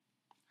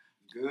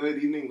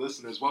Good evening,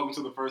 listeners. Welcome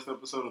to the first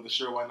episode of the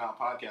Sure Why Not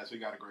podcast. We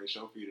got a great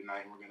show for you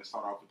tonight, and we're going to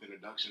start off with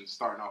introductions.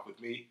 Starting off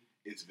with me,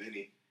 it's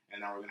Vinny,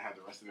 and now we're going to have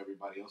the rest of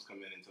everybody else come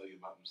in and tell you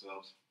about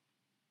themselves.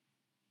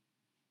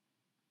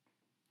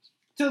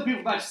 Tell the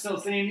people about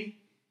yourself, Sandy.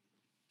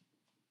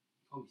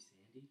 Oh,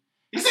 Sandy?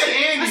 He said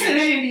Andy! I said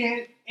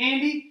Andy.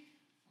 Andy.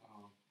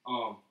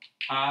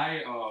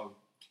 Hi,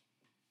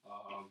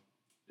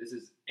 this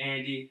is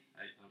Andy.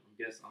 I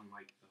guess I'm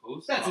like the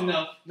host. That's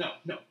enough. No.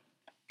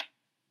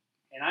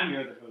 And I'm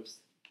your other host,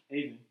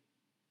 Haven.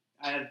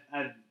 I've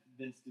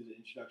been through the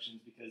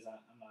introductions because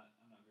I'm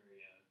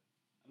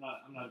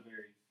not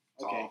very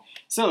okay.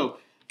 So,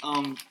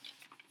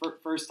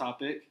 first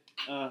topic.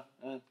 No,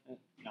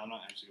 I'm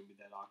not actually gonna be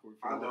that awkward.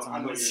 I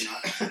know you're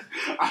not.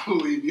 I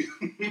believe you.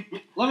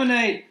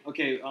 Lemonade.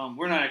 Okay.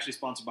 We're not actually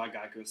sponsored by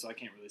Geico, so I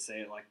can't really say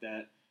it like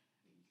that.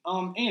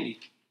 Andy.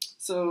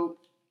 So,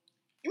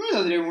 you remember the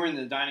other day when we were in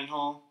the dining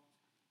hall,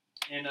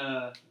 and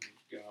God.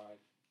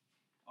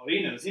 Oh,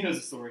 he knows the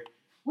story.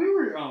 We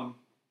were I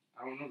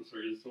don't know the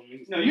story. Just told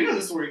me. No, you know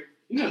the story.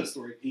 He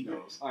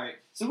knows. All right.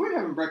 So we're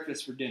having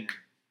breakfast for dinner.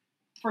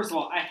 First of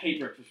all, I hate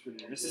breakfast for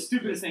dinner. It's the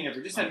stupidest thing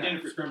ever. Just have dinner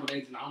for scrambled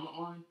eggs and omelet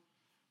line.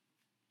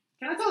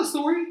 Can I tell the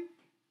story?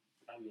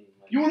 I mean,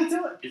 You want to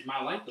tell it? It's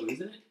my life though,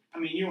 isn't it? I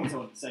mean, you want to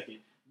tell it in a second.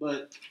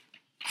 But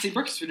see,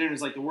 breakfast for dinner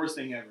is like the worst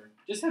thing ever.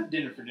 Just have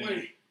dinner for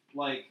dinner.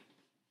 Like,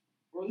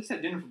 or at least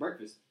have dinner for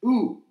breakfast.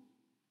 Ooh,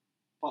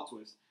 plot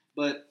twist.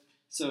 But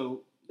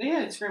so they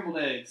had scrambled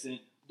eggs, and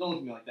don't look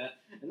at me like that.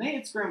 And they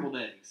had scrambled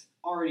eggs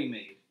already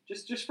made.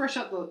 Just fresh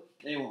out the.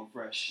 They weren't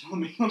fresh. Let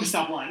me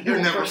stop lying. They're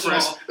never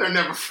fresh. They're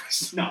never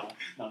fresh. No,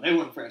 they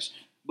weren't fresh.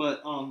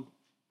 But and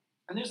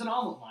there's an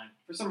omelet line.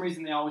 For some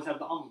reason, they always have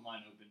the omelet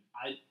line open.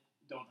 I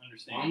don't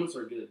understand. Omelets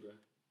are good, bro.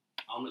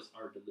 Omelets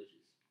are delicious.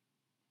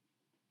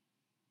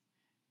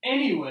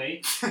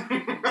 Anyway,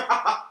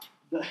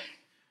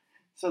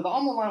 so the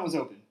omelet line was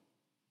open.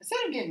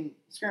 Instead of getting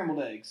scrambled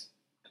eggs,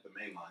 At the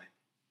main line.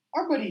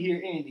 our buddy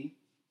here, Andy,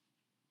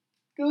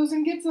 goes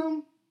and gets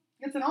an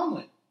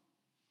omelet.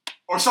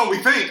 Or so we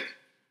think.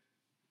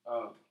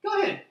 Go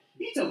ahead.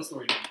 You tell the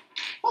story now.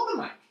 Hold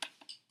the mic.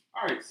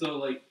 All right, so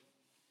like,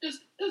 it's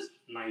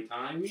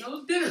nighttime. It's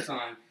dinner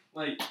time.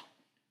 Like,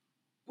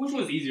 which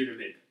one's easier to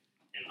make,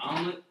 an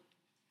omelet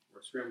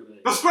or scrambled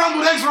eggs? The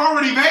scrambled eggs are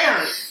already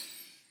there.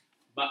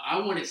 But I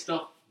wanted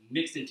stuff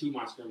mixed into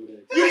my scrambled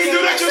eggs. You can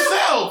do that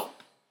yourself.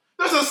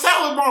 There's a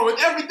salad bar with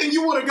everything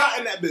you would have got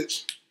in that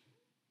bitch.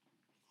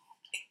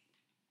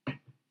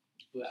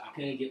 But I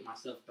couldn't get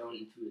myself thrown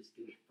into the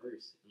skillet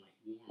first. And,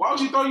 like, Why would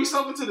you throw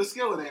yourself into the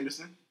skillet,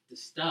 Anderson? The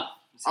stuff.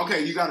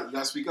 Okay, you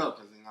gotta speak up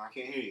because I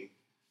can't hear you.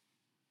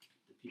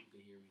 The people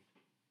can hear me.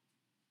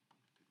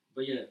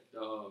 But yeah,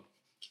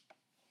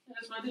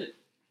 that's what I did.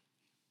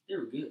 They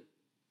were good.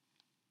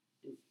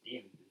 They were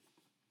damn good.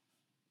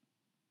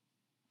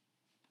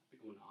 I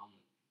think I want an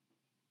omelet.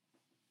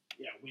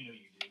 Yeah, we know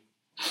you do.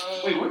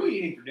 Wait, what are we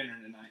eating for dinner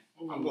tonight?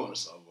 I'm going to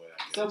Subway.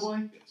 I guess. Subway?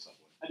 Yeah,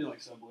 Subway. I do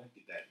like Subway.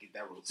 Get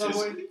that rotisserie.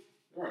 Subway?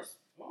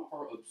 Y'all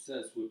are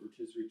obsessed with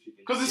rotisserie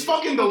chicken. Because it's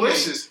fucking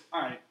delicious. Okay.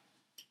 All right.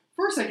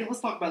 For a second, let's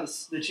talk about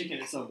the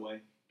chicken at Subway.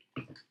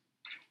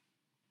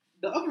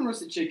 The oven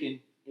roasted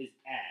chicken is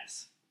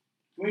ass.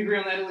 Can we agree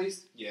on that at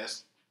least?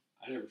 Yes.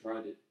 I never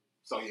tried it.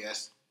 So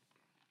yes.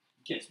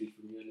 You can't speak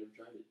for me. I never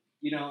tried it.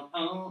 You don't.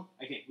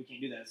 We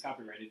can't do that. It's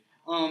copyrighted.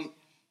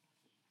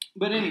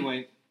 But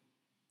anyway,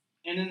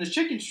 and then the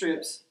chicken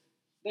strips,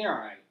 they're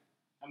alright.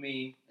 I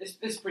mean,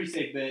 it's a pretty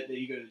safe bet that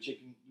you get the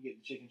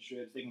chicken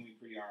strips. They're gonna be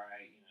pretty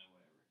alright.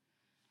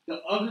 Whatever. The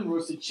oven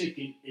roasted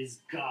chicken is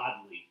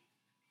godly.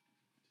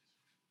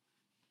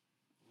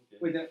 Okay.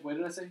 Wait, what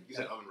did I say? You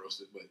said oven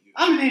roasted, but you.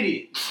 I'm an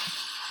idiot.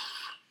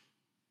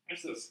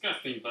 It's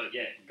disgusting, but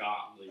yeah,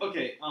 godly.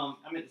 Okay, I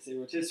meant to say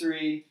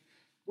rotisserie.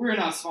 We're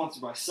not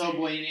sponsored by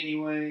Subway in any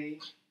way,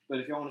 but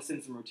if y'all want to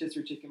send some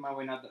rotisserie chicken my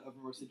way, not the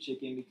oven roasted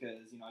chicken,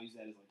 because I use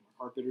that as like my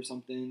carpet or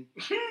something.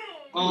 Good.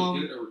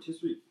 A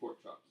rotisserie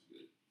pork chop is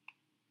good.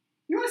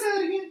 You want to say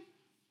that again?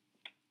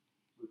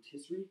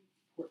 Rotisserie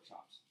pork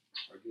chops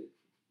are good.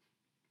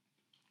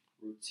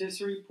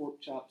 Rotisserie pork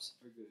chops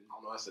are good. I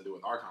don't know what that's to do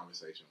with our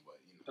conversation, but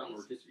We're talking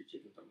about rotisserie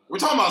chicken. We're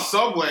talking about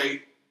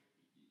Subway.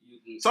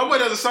 Subway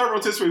doesn't serve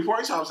rotisserie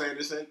pork chops,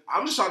 Anderson.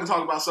 I'm just trying to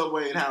talk about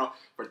Subway and how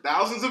for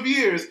thousands of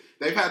years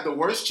they've had the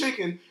worst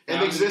chicken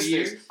in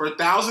existence. For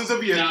thousands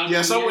of years.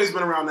 Yeah, Subway's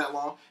been around that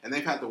long, and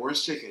they've had the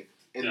worst chicken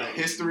in the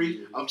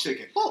history of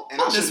chicken.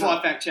 And I should know.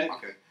 Fact check.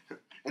 Okay.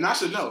 And I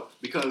should know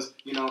because,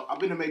 I've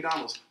been to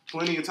McDonald's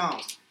plenty of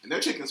times, and their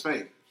chicken's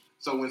fake.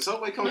 So when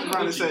Subway comes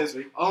around and says,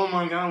 "Oh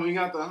my God, we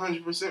got the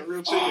 100%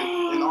 real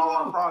chicken in all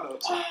our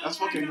products," that's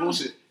fucking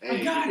bullshit.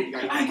 Hey,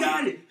 I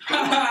got it.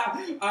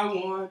 I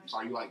won.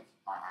 So you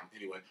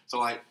anyway.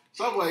 So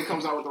Subway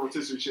comes out with the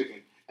rotisserie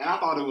chicken, and I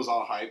thought it was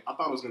all hype. I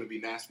thought it was gonna be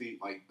nasty,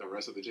 like the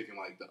rest of the chicken,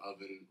 like the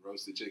oven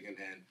roasted chicken.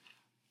 And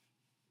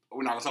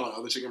we're not gonna talk about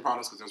other chicken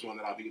products because there's one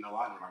that I've eaten a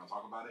lot, and we're not gonna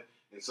talk about it.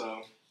 And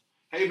so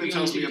Haven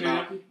tells me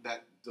about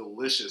that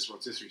delicious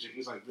rotisserie chicken.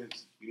 He's like,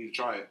 "Vince, you need to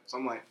try it." So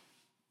I'm like,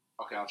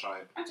 "Okay, I'll try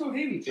it." I told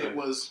Haven to try it. It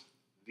was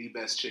the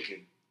best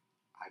chicken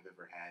I've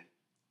ever had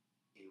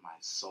in my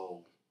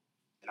soul.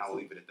 And I will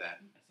leave it at that.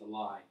 That's a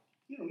lie.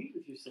 You don't eat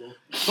with your soul.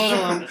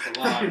 But That's a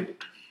lie.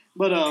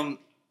 But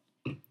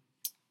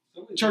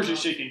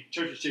Church's chicken is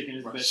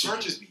the Bro, best.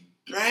 Church's be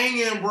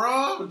banging,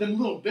 bro. But them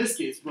little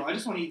biscuits, bro. I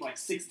just want to eat like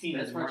 16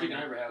 That's of fried them. chicken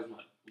I ever had was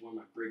one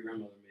my great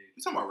grandmother made.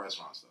 You talking about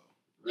restaurants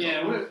though?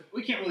 Yeah,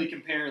 we can't really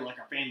compare like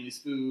our family's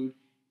food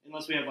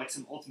unless we have like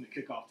some ultimate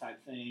cook-off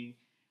type thing,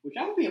 which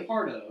I would be a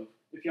part of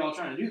if y'all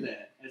trying to do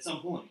that at some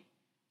point.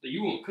 So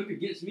you won't cook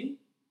against me?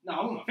 No,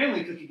 I want my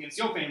family to cook against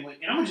your family,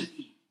 and I'm gonna just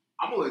eat.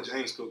 I'm gonna let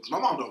James cook because my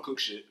mom don't cook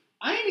shit.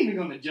 I ain't even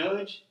gonna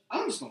judge.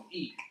 I'm just gonna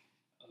eat.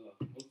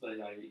 Looks like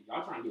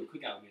y'all trying to do a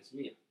cookout against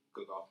me.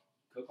 Cook off.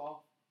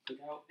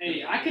 Cookout?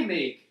 Hey, I can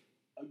make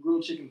a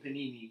grilled chicken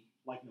panini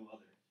like no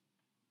other.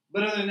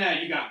 But other than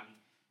that, you got me.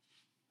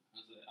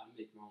 I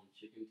make my own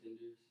chicken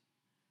tenders.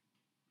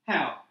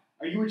 How?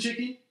 Are you a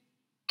chicken?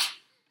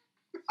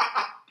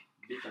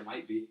 Bitch, I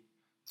might be.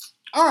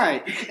 All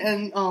right,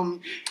 and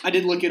I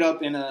did look it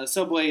up, and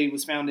Subway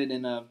was founded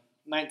in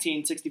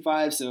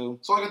 1965. So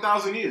It's like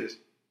 1,000 years.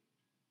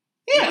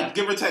 yeah,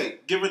 Give or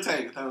take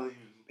 1,000 years.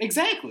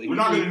 exactly. We're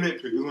not gonna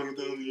nitpick. It's like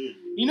 1,000 years.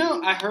 You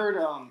know, I heard.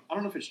 I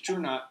don't know if it's true or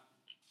not,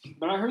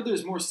 but I heard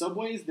there's more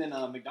Subways than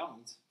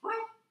McDonald's. Bro.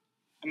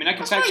 I mean, I can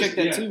That's fact check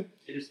crazy. that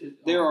Yeah. too.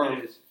 There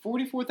are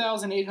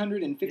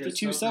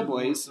 44,852 More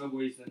Subways,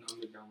 Subways than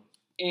McDonald's.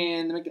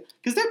 and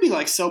because there'd be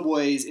like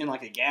Subways in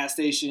like a gas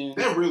station.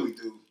 They really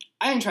do.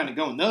 I ain't trying to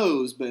go in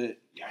those, but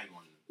Yeah, I ain't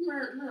going to.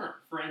 Remember our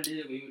friend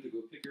did when we went to go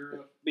pick her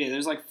up? yeah,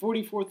 there's like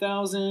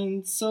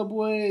 44,000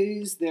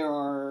 Subways.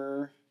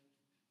 There's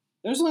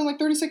only like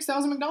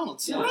 36,000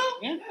 McDonald's. So,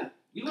 yeah.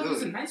 You learned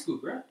this in high school,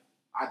 bro.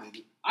 I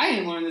didn't. I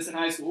didn't learn this in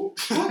high school.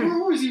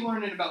 Where was you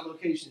learning about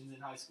locations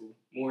in high school?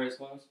 Moorehead's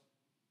class.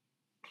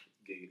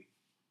 Giggity.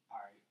 All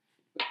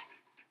right.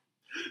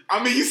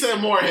 I mean, you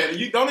said Moorhead.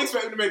 You don't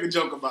expect me to make a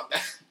joke about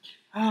that.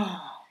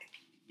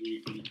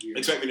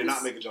 Expect me to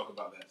not make a joke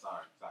about that.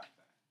 Sorry.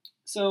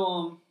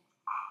 So,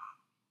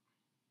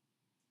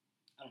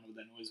 I don't know what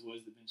that noise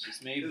was that Vince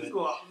just made, but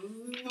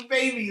The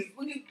babies.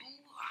 Look at.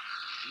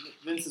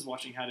 Vince is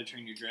watching How to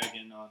Train Your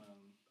Dragon on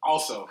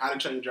Also, How to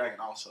Train Your Dragon.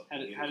 Also, How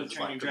to Yeah, Train because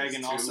Your it's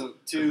Dragon. two. Also,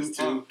 It's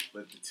two.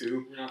 But the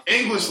two. We're not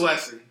English sponsored by-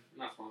 lesson.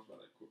 We're not sponsored by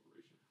that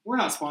corporation. we're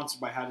not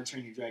sponsored by How to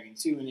Train Your Dragon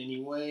 2 in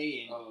any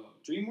way. And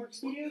DreamWorks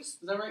Studios, is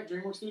that right?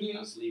 DreamWorks I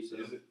Studios. believe so.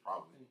 Is it?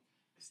 Probably.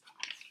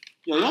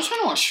 Yo, y'all trying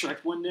to watch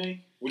Shrek one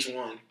day? Which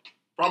one?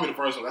 Probably the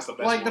first one. That's the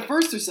best Like one. the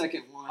first or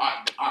second one?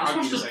 I'll This give you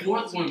was the the second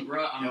fourth one. one,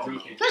 bro. I'm Hell no.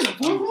 joking. There's a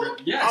fourth one?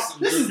 Yes.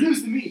 This is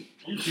news to me.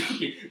 You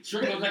joking?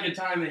 Shrek goes back in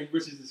time and he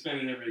wishes his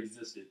family never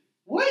existed.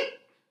 What?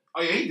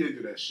 Oh yeah, he did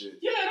do that shit.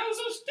 Yeah, that was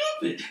so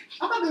stupid.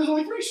 I thought there was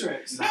only 3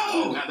 Shreks.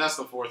 No. That's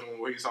the fourth one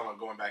where he's talking about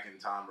going back in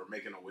time or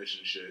making a wish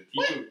and shit.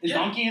 Is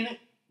Donkey in it?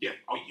 Yeah.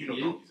 Oh, you know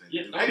Yeah. Donkey's in it.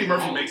 Yeah, dude. Donkey's Eddie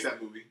Murphy in it. makes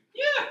that movie.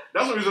 Yeah.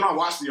 That's the reason I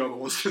watched the other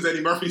ones because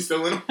Eddie Murphy's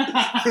still in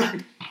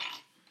them.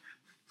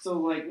 So,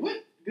 like,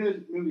 what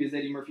good movie has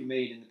Eddie Murphy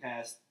made in the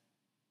past?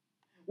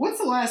 What's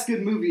the last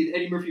good movie that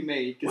Eddie Murphy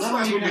made? What's I the don't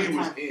last even movie have he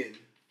was time. in?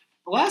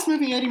 The last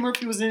movie Eddie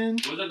Murphy was in.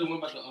 Was that the one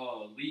about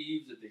the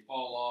leaves that they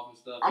fall off and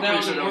stuff? I'm pretty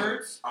Thousand sure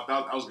Words? I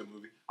thought that was a good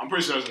movie. I'm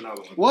pretty sure there's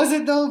another one. Was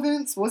it though,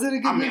 Vince? Was it a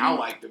good I mean, movie? I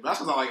liked it, but that's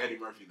because I like Eddie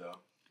Murphy though.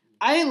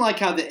 I didn't like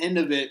how the end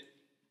of it.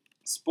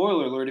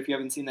 Spoiler alert! If you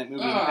haven't seen that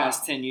movie in the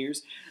past 10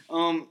 years,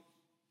 I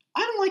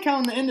don't like how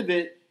in the end of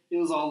it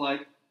was all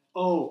like,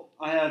 "Oh,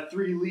 I have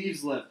 3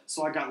 leaves left,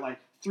 so I got like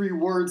 3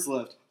 words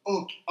left.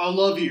 Oh, I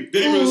love you."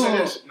 Did he really say Oh.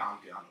 that shit? No, I'm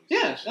kidding. I know he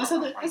said Yeah, that shit. that's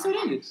how I it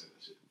know he ended. said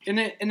that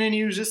shit. And then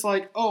he was just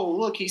like, "Oh,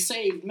 look, he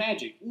saved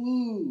magic.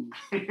 Woo,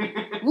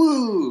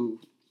 woo."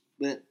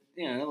 But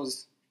yeah, that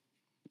was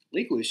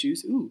legal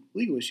issues. Ooh,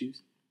 legal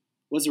issues.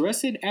 Was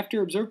arrested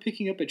after observed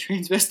picking up a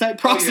transvestite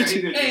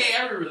prostitute. Oh, yeah, he did. Hey,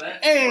 I remember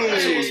that. Hey,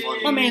 that shit was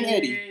funny. my man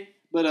Eddie.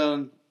 But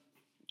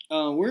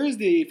where is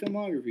the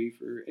filmography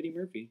for Eddie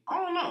Murphy? I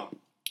don't know.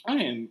 I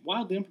am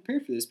wildly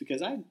unprepared for this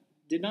because I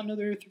did not know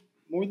there were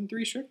more than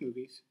 3 Shrek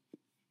movies.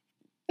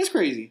 That's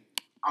crazy.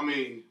 I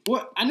mean,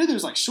 What? I knew there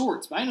was like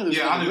shorts, but I know there's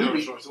yeah, like I a knew there movie.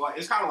 was short. So like,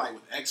 it's kind of like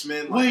with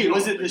X-Men. Like, Wait, you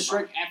was don't it the think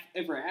about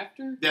Shrek Ever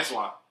After? That's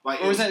why.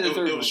 Like, Or was that the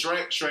third It was one?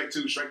 Shrek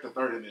 2, Shrek the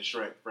third, and then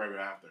Shrek Forever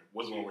After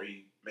was the one where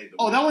he made the.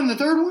 Oh, that one, the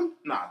third one.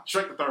 Nah,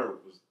 Shrek the third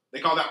was. They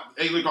called that.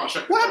 They literally called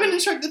Shrek. What the happened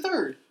third. to Shrek the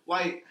third?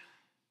 Like,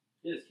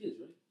 Yeah, it's kids,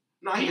 right?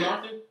 nah, he King had.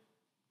 Arthur?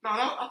 No, I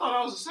thought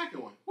that was the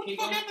second one. What the King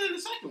fuck Arthur? happened in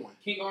the second one?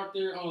 King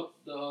Arthur,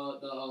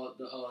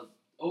 the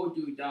old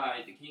dude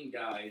died, the king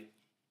died.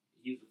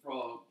 He was a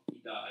frog, he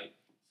died.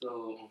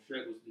 So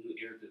Shrek was the new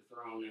heir to the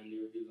throne, and he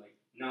was like,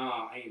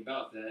 "Nah, I ain't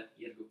about that.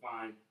 You have to go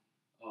find."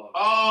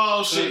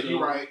 Oh shit, you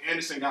Cuzzo. right.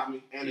 Anderson got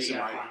me. Anderson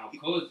right.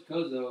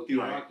 Cuzzo, He King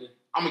right. Arthur.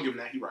 I'm gonna give him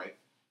that. He right.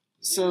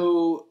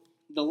 So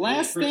the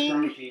last Prince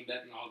Charming thing, came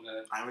back and all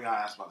that. I even gotta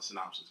ask about the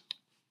synopsis.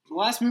 the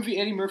last movie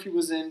Eddie Murphy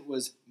was in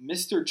was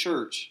Mr.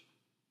 Church.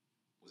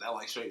 Was that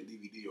like straight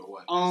DVD or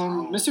what?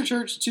 Mr.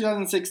 Church,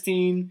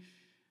 2016.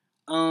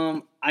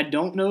 I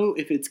don't know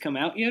if it's come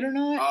out yet or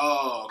not.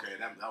 Oh, okay.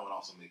 That would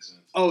also make sense.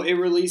 Oh, it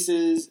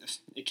releases.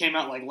 It came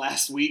out like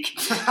last week.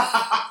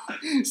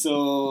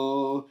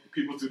 So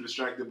People too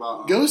distracted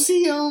by. go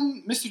see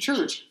Mr.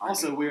 Church.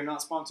 Also, we are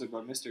not sponsored by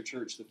Mr.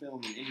 Church, the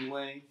film, in any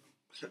way.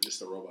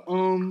 Mr.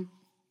 Robot.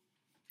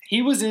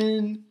 He was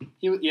in.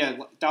 Yeah,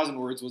 1,000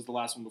 Words was the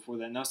last one before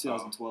that. And that was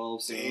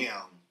 2012. So.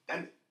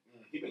 Damn.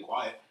 He been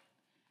quiet.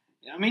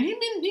 I mean,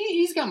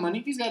 he's got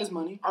money. He's got his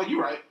money. Oh,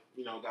 you're right.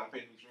 You know, gotta pay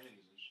the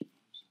trainings and shit.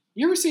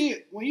 You ever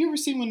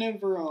see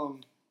whenever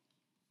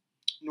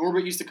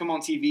Norbit used to come on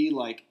TV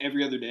like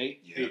every other day?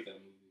 Yeah. Hate that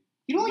movie.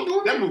 You don't like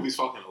Look, Norbit? that movie's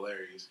fucking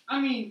hilarious. I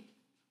mean,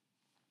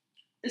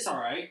 it's all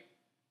right.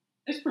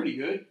 It's pretty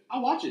good.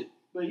 I'll watch it.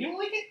 But you don't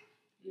like it?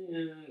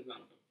 Yeah, it's not a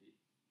cup of tea.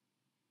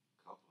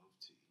 Cup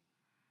of tea.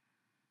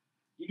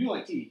 You do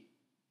like tea.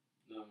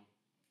 No.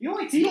 You don't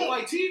like tea? You don't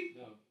like tea?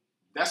 No.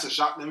 That's a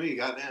shock to me.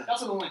 Goddamn.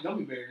 That's why I don't like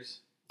gummy bears.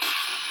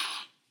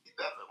 He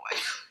doesn't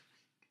like.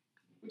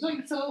 Would you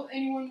like to tell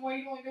anyone why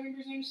you don't like gummy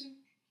bears, Anderson?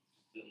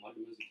 Didn't like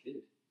them as a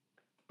kid.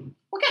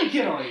 What kind of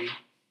kid are you?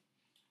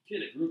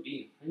 Kid, I grew up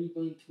eating honey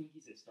bun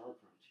Twinkies and Star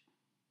Crunch.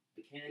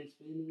 The can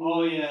spin.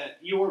 Oh, yeah.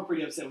 You were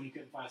pretty upset when you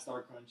couldn't find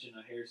Star Crunch in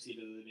a Harris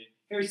Teeter the other day.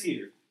 Harris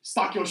Teeter,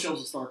 stock your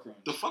shelves with Star Crunch.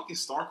 The fuck is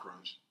Star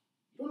Crunch?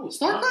 You don't know what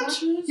Star Crunch?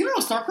 is? You don't know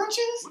what Star Crunch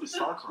is? What is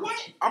Star Crunch?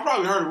 What? I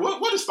probably heard of it.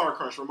 What is Star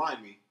Crunch?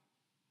 Remind me.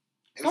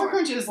 It's Star like-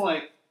 Crunch is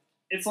like,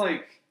 it's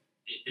like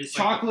It's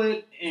chocolate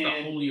like the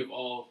and holy of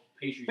all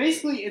pastries.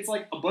 basically it's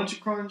like a bunch of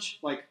crunch,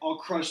 like all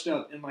crushed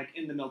up and like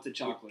in the melted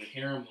chocolate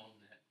Caramel on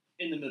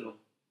that. in the middle.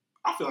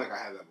 I feel like I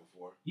had that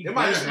before. You It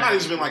might better have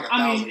just been like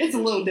 1,000 I mean, it's a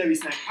years. Little Debbie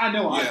snack. I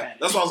know I've Yeah, had it.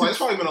 that's what I was like. It's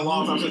probably been a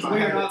long time since I We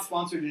had are it. not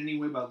sponsored in any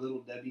way by Little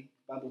Debbie,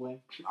 by the way.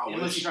 I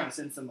Unless wish. you're trying to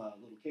send some little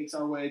cakes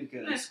our way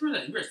Man, because screw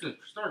that. You better send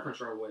Star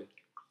Crunch our way.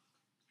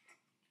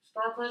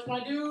 Star Crunch,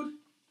 my dude.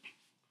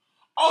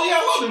 Oh yeah,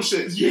 I love them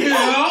shits.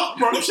 Yeah.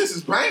 Bro, them shits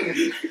is banging.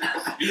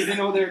 you didn't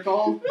know what they were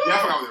called. Yeah, I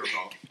forgot what they were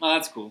called. Oh,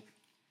 that's cool.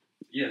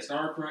 Yeah,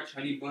 Star Crunch,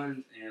 honey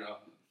buns, and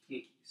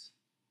Twinkies.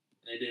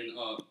 And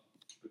then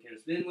pecan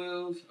spin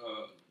wheels,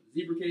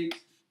 zebra cakes,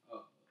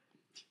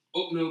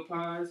 oatmeal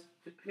pies.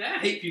 Man, I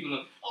hate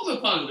people.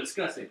 Oatmeal pies are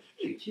disgusting.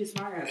 You can kiss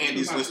my ass.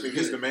 Andy's Oatmeal pies listing are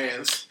his good.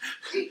 demands.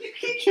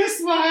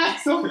 Kiss my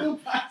ass. Oatmeal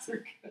pies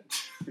are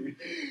good.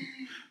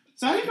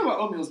 So how do you feel about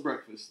oatmeal's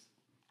breakfast?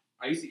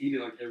 I used to eat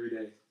it like every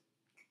day.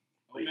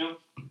 Oatmeal?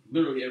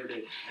 Literally every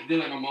day. And then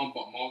like my mom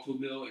bought malted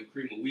meal and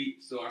cream of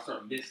wheat, so I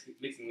started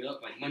mixing it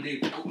up. Like Monday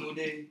was oatmeal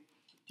day,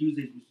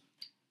 Tuesdays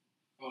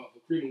was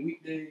cream of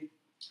wheat day,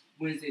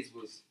 Wednesdays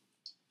was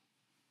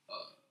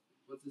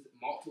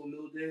malted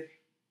meal day.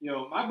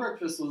 Yo, my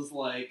breakfast was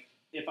like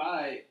if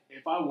I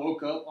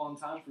woke up on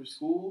time for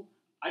school,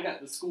 I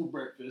got the school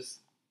breakfast,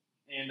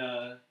 and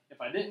if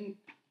I didn't,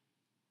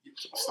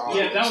 Star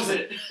yeah, bitch. that was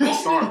it.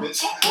 Star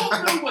bitch.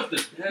 Oatmeal was the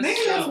best. Maybe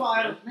that's stuff,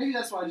 why. bro. Maybe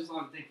that's why I just don't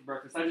have to think for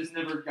breakfast. I just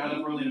never got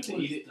up early enough to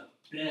eat it.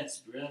 The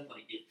best, bro.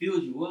 Like it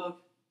fills you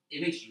up.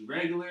 It makes you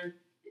regular.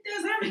 It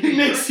does It everything.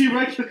 makes you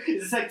regular.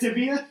 Is this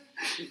Activia?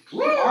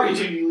 Where are you,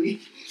 Jamie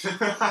Lee?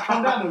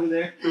 Calm down over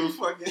there. Dude,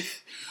 fucking.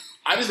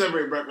 I just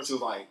never ate breakfast.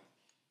 It's like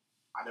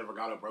I never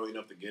got up early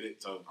enough to get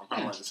it, so I'm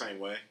kind of like the same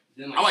way.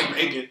 Then, I like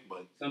sometimes- bacon,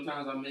 but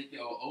Sometimes I make it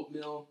all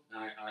oatmeal.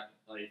 And I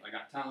like if I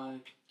got time,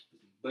 put some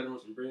butter on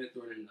some bread,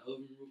 throw it in the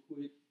oven real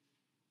quick.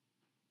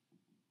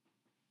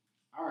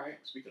 All right.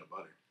 speaking of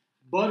butter,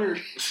 Butter.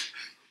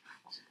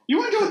 You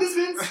want to go with this,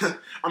 Vince?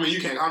 I mean, you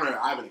can't.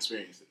 I haven't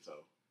experienced it, so.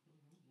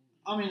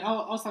 I mean, I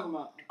was talking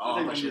about. Oh, I I'm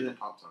think not I sure do the that.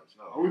 Pop Tarts.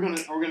 No. Are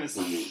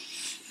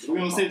we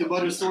gonna save the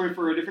butter story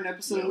for a different Yeah,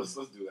 episode? let's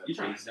do that. You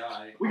trying please. to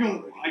die? We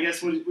gonna. I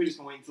guess we just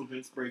gonna wait until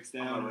Vince breaks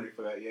I'm not down. ready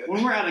for that yet.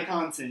 When we're out of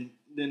content,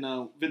 then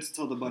Vince will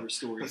tell the butter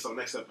story. So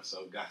next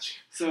episode, gotcha.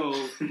 So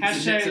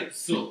hashtag.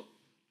 So.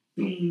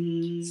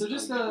 So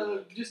just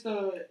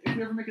if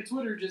you ever make a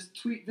Twitter, just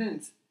tweet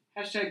Vince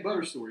hashtag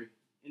butter story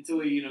until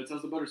he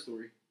tells the butter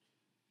story.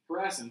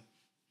 Harass him,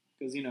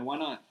 because why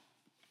not?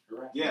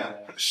 Yeah,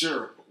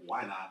 sure.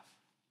 Why not?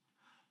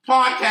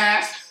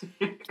 Podcast.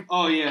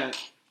 Oh yeah.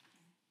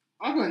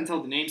 I'll go ahead and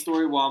tell the name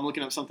story while I'm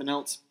looking up something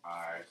else. All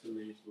right. That's the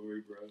main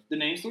story, bro. The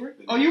name story?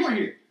 The Oh, name you were story.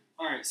 here.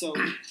 All right, so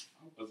I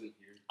wasn't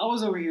here. I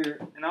was over here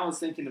and I was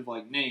thinking of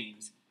like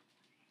names,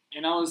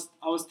 and I was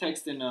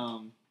texting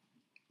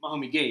my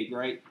homie Gabe,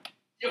 right?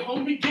 Your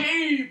homie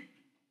Gabe.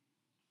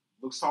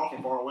 Looks tall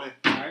from far away.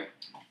 All right.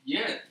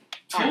 Yeah.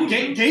 All right,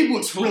 Gabe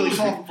looks really Told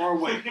tall you. from far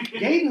away.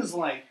 Gabe is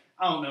like,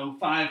 I don't know,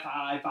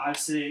 5'5",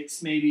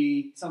 5'6",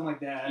 maybe something like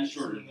that. He's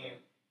shorter than that.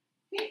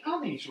 I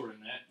don't think he's shorter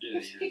than that. Yeah,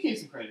 He gave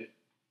some credit.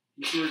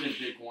 He's shorter than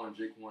Jake One.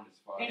 Jake One is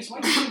 5. Hey, so why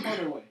don't you come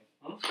farther away?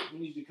 Huh? We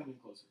need you to come in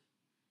closer.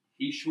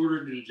 He's shorter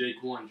than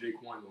Jake One.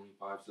 Jake One only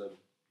 5'7".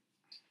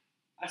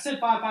 I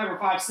said 5'5" or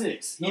 5'6".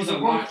 He's Those a are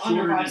lot both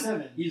under shorter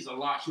 5'7". He's a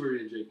lot shorter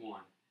than Jake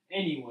One.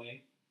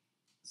 Anyway,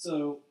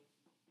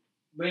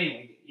 but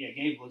anyway, yeah,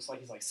 Gabe looks like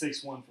he's like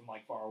 6'1" from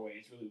like far away.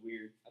 It's really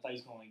weird. I thought he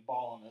was gonna like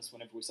ball on us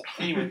whenever we saw.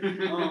 Anyway,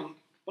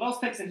 but I was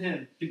texting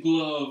him. The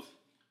glove.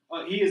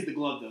 He is the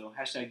glove though.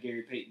 Hashtag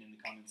Gary Payton in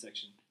the comment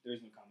section. There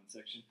is no comment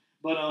section.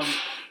 But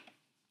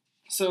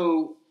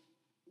So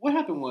what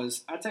happened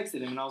was I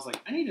texted him and I was like,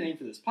 I need a name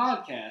for this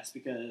podcast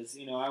because,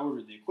 I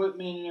ordered the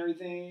equipment and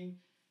everything.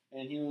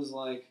 And he was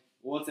like,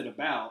 what's it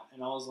about?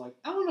 And I was like,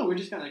 I don't know. We're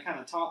just going to kind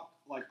of talk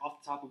like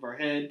off the top of our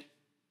head.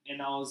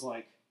 And I was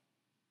like,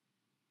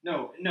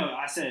 no,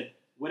 I said,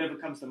 whatever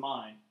comes to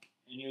mind.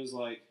 And he was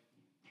like,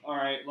 all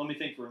right, let me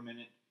think for a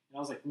minute. And I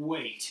was like,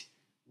 wait,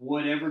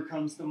 whatever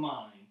comes to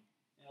mind.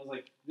 And I was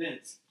like,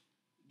 Vince,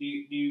 do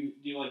you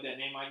like that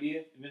name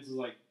idea? And Vince was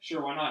like,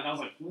 sure, why not? And I was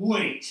like,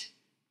 wait,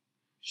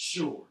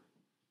 sure,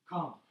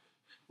 comma,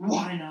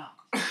 why not?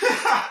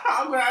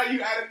 I'm glad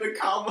you added the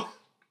comma.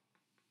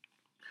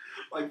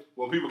 Like,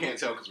 well, people can't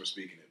tell because we're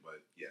speaking it, but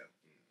yeah,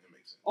 it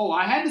makes sense. Oh,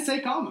 I had to say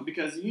comma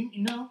because you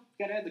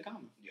gotta add the comma.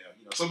 Yeah,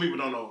 some people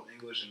don't know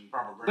English and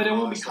proper grammar. But it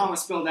won't be comma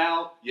spelled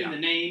out Yeah. in the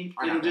name.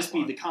 I got It'll that just be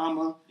part. the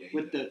comma Yeah, you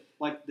with did.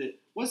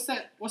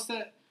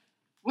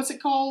 what's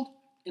it called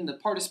in the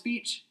part of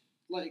speech?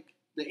 Like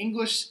the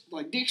English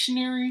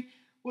dictionary.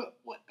 What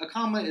a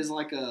comma is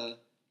like a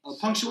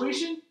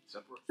punctuation?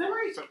 Separate. Yeah.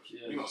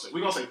 We're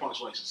gonna say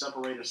punctuation,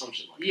 separate or some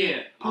shit like that. Yeah,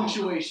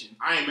 punctuation.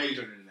 I ain't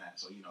majoring in that,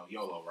 so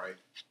YOLO, right?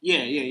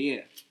 Yeah.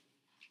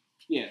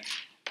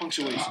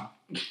 Punctuation.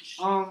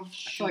 I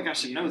feel like I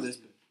should know this.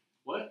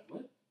 But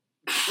What?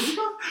 what's it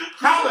called?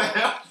 How the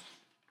hell?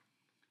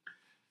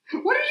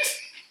 What did you say?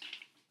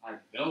 I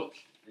belched,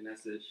 and I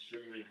said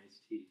sugar and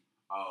iced tea.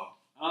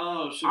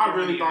 Oh, sugar I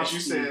really honey, thought iced you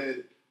tea.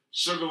 said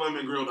sugar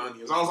lemon grilled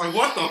onions. I was like,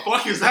 what the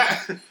fuck is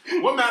that?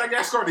 What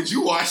Madagascar did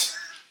you watch?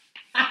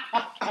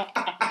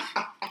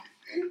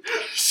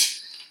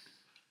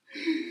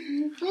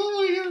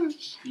 Oh my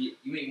gosh. You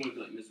may want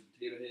to like Mr.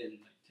 Potato Head and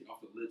like take off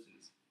the lips and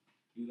just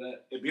do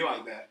that. It'd be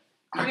like that.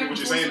 I You get never what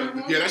you're told saying.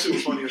 someone? Yeah, that shit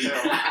was funny as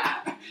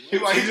hell.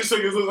 He just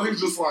took his lips. He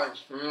was just like,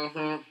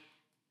 mm-hmm.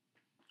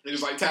 He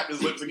just like tapped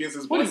his lips against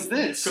his. What butt. is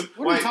this? Cause,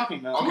 What are you talking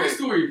about? Okay. Toy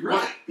Story, bro.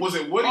 What was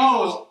it? Woody?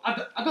 Oh, I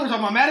thought we were talking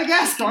about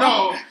Madagascar. No.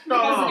 I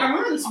was like, I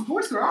remember this from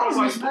Toy Story. I I was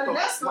was like, like, what the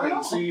Madagascar. fuck? at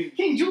all. See,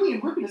 King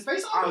Julian ripping his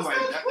face off. I was like,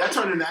 that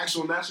turned into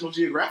actual National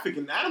Geographic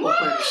and Animal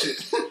Planet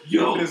shit.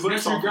 Yo, His lips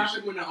that's off and graphic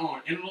shit. when the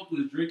antelope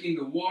was drinking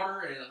the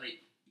water and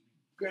like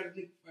grabbed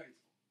his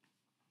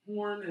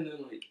horn and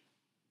then like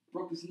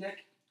broke his neck.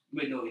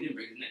 Wait, no, he didn't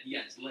break his neck. He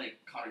got his leg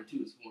caught into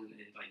his horn and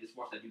like just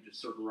watch that dude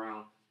just circle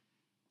around.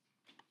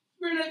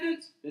 Remember that,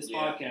 Vince? This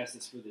Yeah. podcast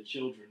is for the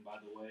children, by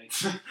the way.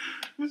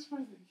 That's for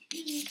the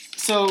kids.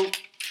 So,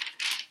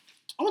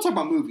 I want to talk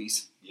about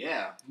movies.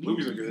 Yeah,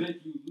 movies are good.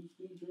 Make you lose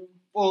control.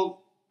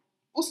 Well,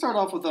 we'll start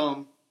off with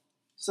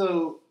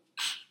So,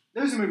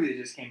 there's a movie that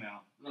just came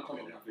out. I'm not talking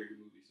about my favorite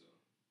movie, so.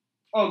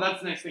 Oh,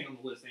 that's the next thing on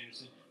the list,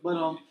 Anderson.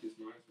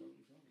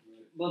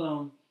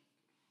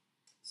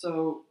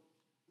 So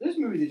there's a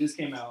movie that just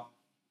came out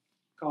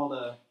called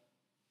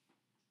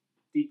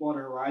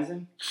Deepwater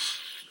Horizon.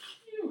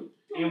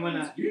 And when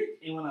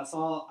I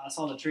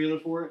saw the trailer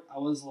for it, I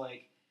was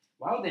like,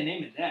 why would they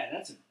name it that?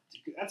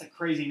 That's a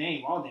crazy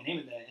name. Why would they name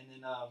it that? And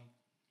then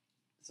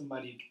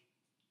somebody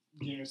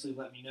generously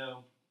let me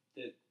know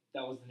that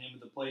was the name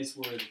of the place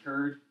where it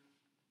occurred.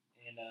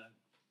 And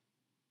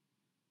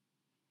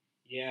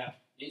yeah.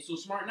 Ain't so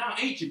smart now,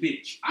 ain't you,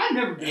 bitch? I've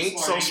never been Ain't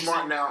smart. so Anderson.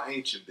 smart now,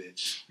 ain't you,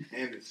 bitch?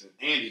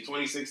 Andy,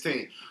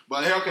 2016.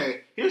 But hey,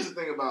 okay, here's the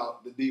thing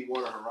about the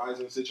Deepwater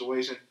Horizon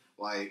situation.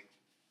 Like,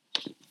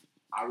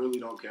 I really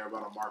don't care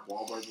about a Mark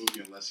Wahlberg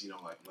movie unless Will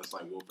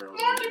Ferrell's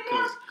in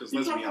it. Because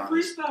let's be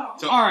honest.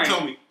 All right.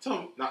 Tell me.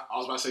 Not, I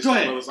was about to say Go something,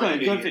 ahead. but it's Go like ahead.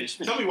 an Go idiot. ahead.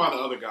 Finish. Tell me why The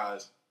Other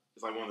Guys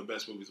is like one of the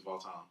best movies of all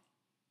time.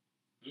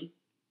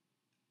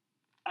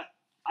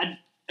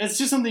 It's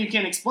just something you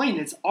can't explain.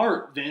 It's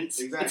art, Vince.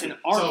 Exactly. It's an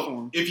art so,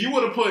 form. if you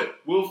would have put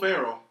Will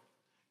Ferrell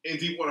in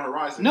Deepwater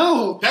Horizon,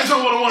 No. that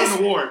joke would have won an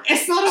award.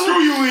 It's not a...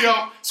 Screw you,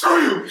 Leo. Screw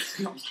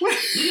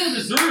you. Leo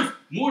deserves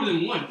more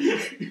than one.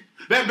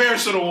 That bear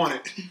should have won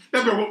it.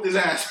 That bear whooped his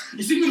ass.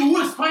 You see me in the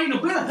woods fighting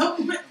a bear. Help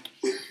the bear.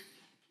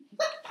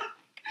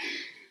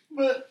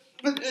 But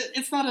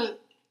it's not a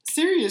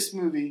serious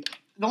movie.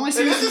 The only Hey,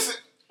 serious... this is,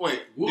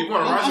 wait, Will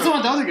Deepwater Ferrell- I'm Horizon? talking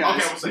about the other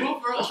guys. Okay, I'm saying, Will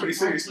Ferrell that's pretty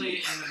can serious. play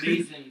an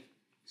amazing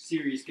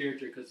serious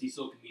character because he's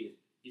so comedic.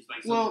 He's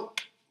like Well,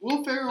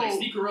 Will Ferrell... like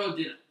Steve Carell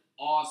did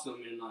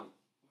awesome in like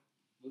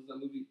what's that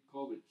movie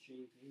called with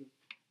Shane Tatum?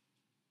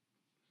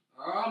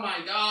 Oh my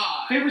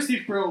god! Favorite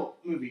Steve Carell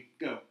movie?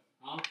 Go.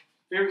 Huh?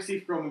 Favorite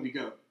Steve Carell movie?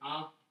 Go.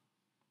 Huh?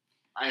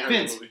 I ain't heard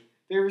Vince. the movie.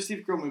 Favorite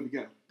Steve Carell movie?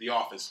 Go. The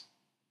Office.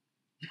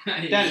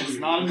 That is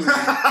not a movie.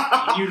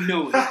 And you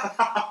know it.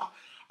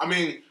 I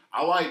mean,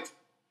 I liked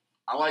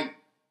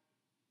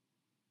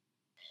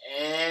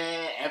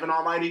Evan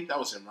Almighty. That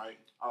was him, right?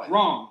 I liked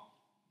Wrong.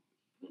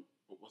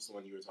 What's the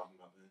one you were talking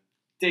about then?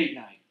 Date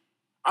Night.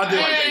 I did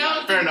like Date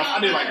Night. Fair enough. I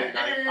did like Date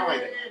Night. I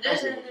like Date Night. That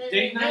was a good movie.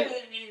 Date Night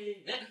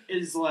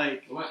is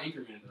like... What about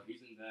Anchorman though?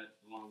 He's in that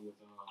along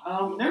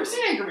with never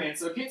seen Anchorman,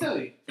 so I can't tell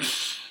you.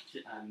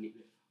 Shit, I need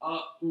it.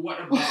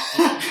 What about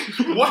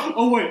What?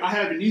 Oh, wait. I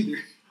haven't either.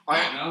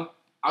 I don't know.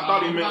 I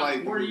thought he meant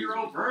like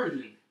 40-year-old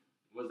virgin.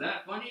 Was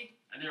that funny?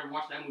 I never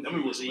watched that movie. That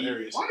movie was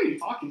hilarious. Why are you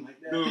talking like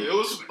that? Dude, it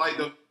was like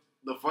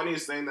the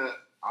funniest thing that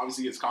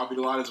obviously gets copied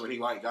a lot is when he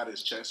like got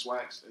his chest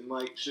waxed and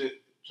like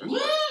shit.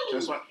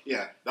 That's why.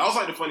 Yeah, that was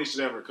like the funniest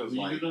shit ever because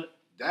You like do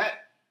that.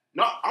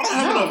 No, I don't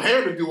have enough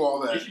hair to do all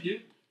that? that. Yes, you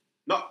do.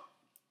 No,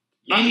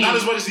 not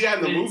as much as he had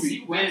in the Vince,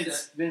 movie.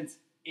 Vince,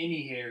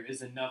 any hair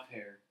is enough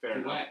hair. Fair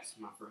enough. Wax,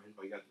 my friend.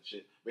 Oh, you got the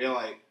shit. But yeah,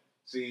 like,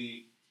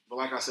 see, but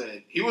like I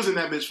said, he was in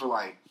that bitch for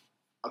like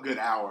a good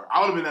hour. I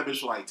would have been that bitch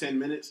for like 10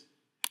 minutes.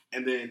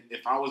 And then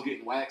if I was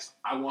getting waxed,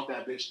 I want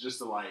that bitch just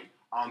to like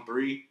on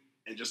 3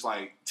 and just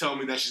like tell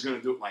me that she's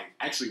gonna do it. Like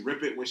actually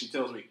rip it when she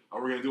tells me,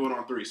 "Oh, we're gonna do it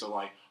on 3." So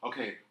like,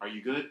 okay, are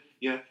you good?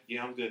 Yeah,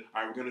 I'm good.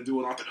 All right, we're gonna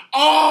do it on 3.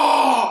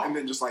 Oh, and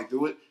then just like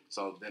do it.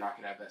 So then I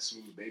can have that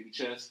smooth baby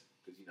chest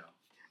because you know.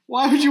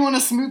 Why would you want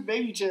a smooth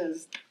baby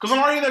chest? Because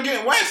I'm already there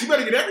getting waxed. You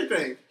better get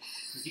everything.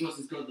 Because he wants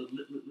to go the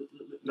lip,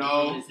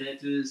 No. from his head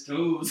to his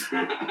toes.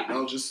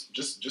 No, just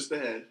the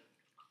head.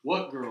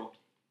 What girl?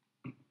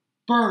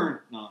 Burn.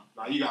 No.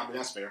 Nah, you got me.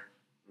 That's fair.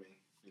 I mean,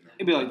 you know.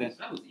 It'd be like that.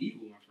 That was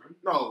evil, my friend.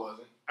 No, it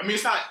wasn't. I mean,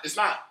 it's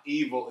not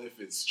evil if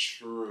it's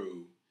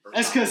true.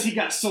 That's because he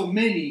got so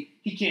many,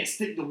 he can't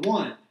stick to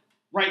one.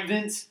 Right,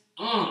 Vince?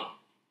 That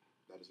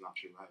is not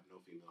true. I have no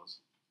females.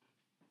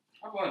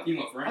 I've got a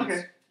female friends.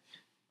 Okay.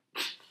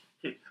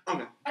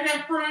 Okay. I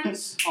got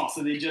friends. Oh,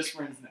 so they just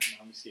friends now.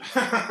 No, I'm just kidding.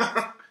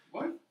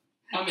 What?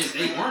 I mean,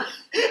 they weren't.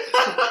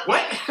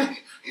 What?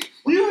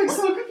 You look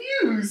so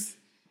confused.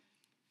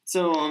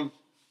 So, let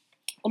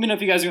me know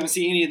if you guys are going to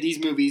see any of these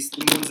movies,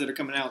 the ones that are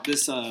coming out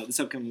this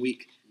upcoming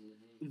week.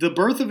 Mm-hmm. The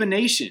Birth of a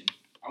Nation.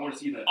 I want to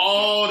see that.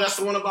 Oh, that's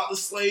the one about the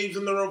slaves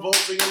and the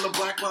revolting and the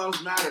Black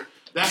Lives Matter.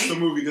 That's the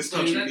movie this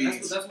country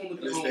needs. That's one with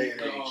the this whole day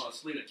and age.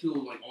 slave that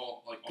killed like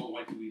all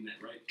white people we met,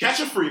 right?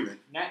 Catch a Freeman.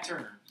 Nat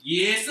Turner.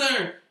 Yes,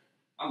 sir.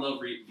 I love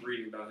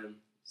reading about him.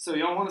 So,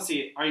 y'all want to see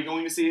it? Are you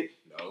going to see it?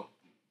 No.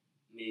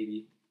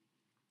 Maybe.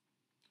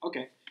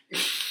 Okay.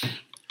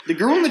 The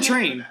Girl on the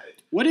Train.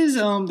 What is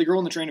The Girl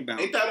on the Train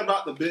about? Ain't that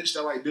about the bitch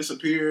that like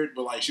disappeared,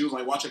 but like she was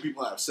like watching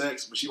people have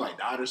sex, but she like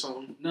died or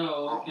something?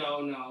 No.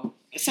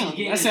 That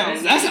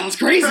sounds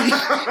crazy.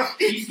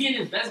 He's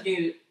getting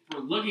investigated for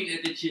looking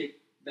at the chick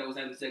that was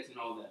having sex and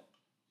all that.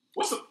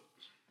 What's the?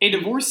 A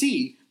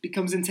divorcee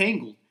becomes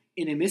entangled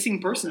in a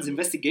missing persons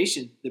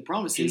investigation that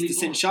promises to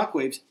send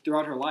shockwaves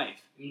throughout her life.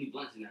 Emily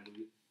Blunt's in that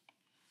movie.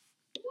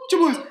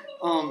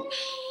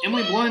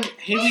 Emily Blunt,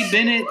 Haley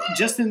Bennett,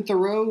 Justin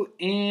Theroux,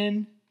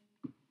 and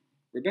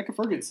Rebecca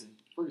Ferguson.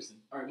 All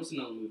right, what's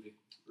another movie?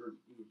 We're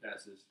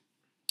past this.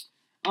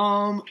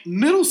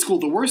 Middle school,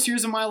 the worst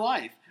years of my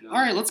life. No. All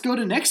right, let's go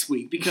to next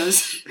week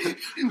because,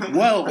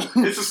 well,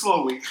 It's a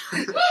slow week.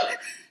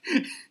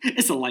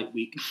 it's a light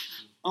week.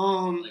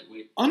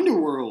 Wait.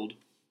 Underworld,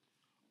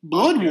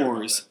 Blood care about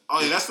Wars.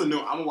 Oh yeah, that's the new.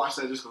 I'm gonna watch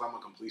that just because I'm a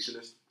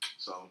completionist.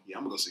 So yeah,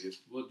 I'm gonna go see it.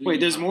 Wait,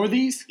 there's more of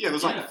these? Yeah,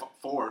 there's like Yeah.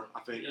 4, I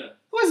think. Yeah.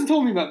 Who hasn't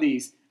told me about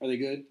these? Are they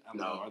good? I don't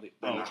know. No, Are they?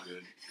 they're Oh. not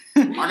good.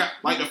 I got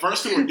like the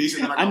first 2 were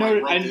decent. Then I got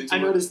like, roped into I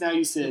it. noticed now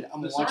you said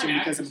I'm The watching starring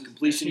because I'm a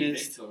actress is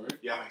completionist. Kate Beckinsale, right?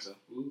 Yeah, I think so.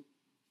 Ooh.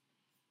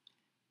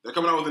 They're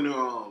coming out with a new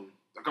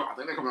I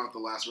think they're coming out with the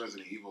last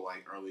Resident Evil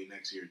like early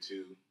next year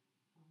too.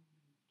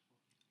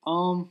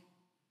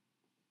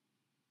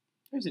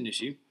 There's an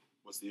issue.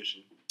 What's the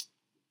issue?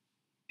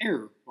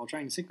 Error while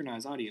trying to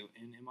synchronize audio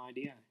in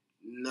MIDI.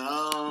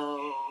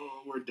 No,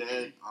 we're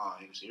dead. Oh,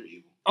 you're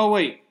evil. Oh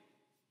wait,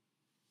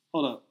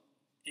 hold up.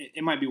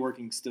 It might be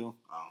working still.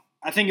 Oh,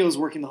 I think it was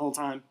working the whole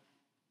time.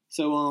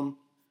 So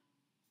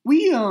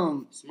we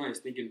Somebody's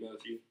thinking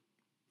about you.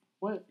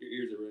 what? Your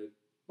ears are red.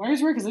 My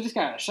ears red because I just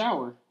got a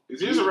shower.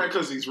 his ears are red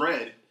because he's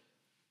red.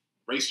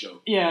 Race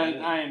joke. Yeah,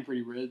 Yeah. I am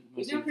pretty red.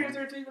 Did your parents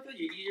ever tell you about that?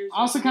 Your ears? I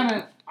also kind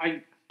of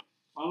I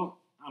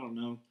don't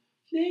know.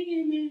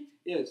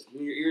 Yes,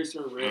 when your ears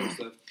turn red and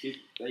stuff,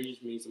 that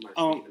just means somebody's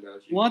Oh, thinking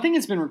about you. Well, I think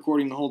it's been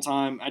recording the whole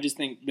time. I just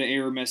think the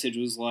error message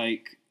was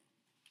like,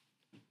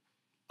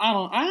 I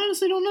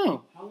honestly don't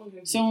know. How long have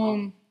you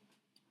So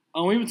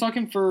we've been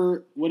talking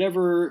for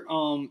whatever.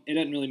 It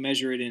doesn't really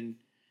measure it in.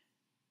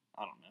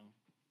 I don't know.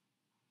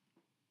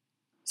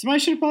 Somebody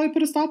should have probably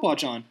put a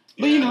stopwatch on.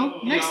 But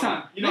next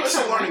time. It's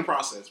a learning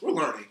process. We're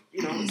learning.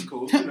 It's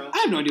cool. I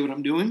have no idea what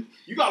I'm doing.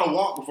 You gotta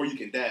walk before you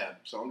can dab.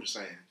 So I'm just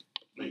saying.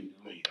 No, you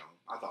don't.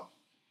 I thought.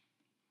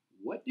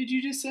 What did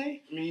you just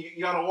say? I mean,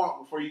 you gotta walk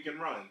before you can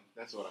run.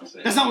 That's what I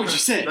said. That's not what you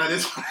said. That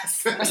is what I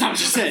said. That's not what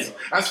you said.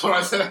 That's what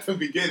I said at the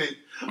beginning.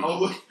 Oh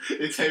look,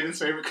 it's Hayden's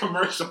favorite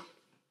commercial.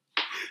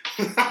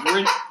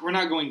 We're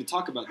not going to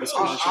talk about this Oh,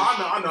 commercial.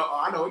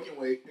 I know. It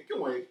can wait. It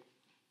can wait.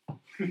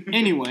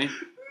 Anyway.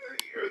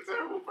 You're a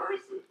terrible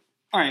person.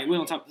 All right, we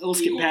don't talk.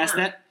 Let's get past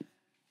that.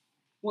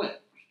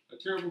 What? A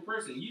terrible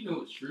person. You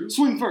know it's true.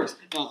 Swing first.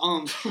 How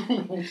much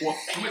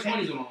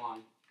money's on the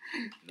line?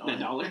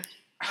 $1.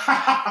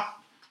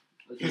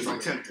 It's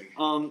like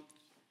tempting.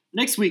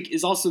 Next week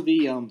is also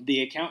the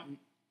accountant.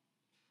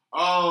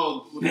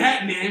 Oh,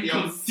 Batman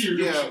becomes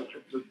serial yeah,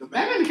 killer. the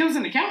Batman becomes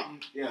an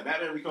accountant. Yeah,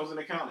 Batman becomes an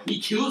accountant. He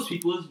kills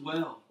people as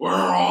well. Where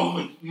are all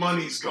the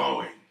money's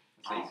going?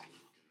 Oh.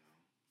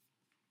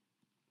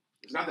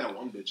 It's got that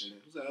one bitch in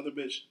it. Who's that other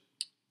bitch?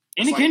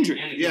 Anna like- Kendrick.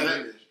 Yeah,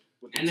 that bitch.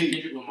 With the Anna teeth.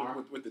 Kendrick Lamar.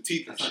 With the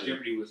teeth and That's how shit.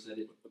 Jeopardy was said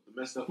it. With the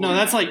messed up. No,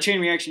 that's like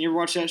Chain Reaction. You ever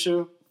watch that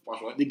show?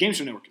 Watch what? The Game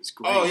Show Network is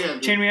great. Oh, yeah.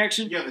 Chain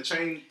Reaction? Yeah, the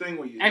chain thing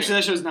where you... Actually,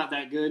 that show's not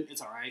that good. It's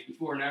alright.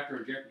 Before and after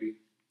Jeopardy.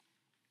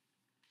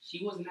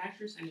 She was an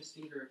actress and a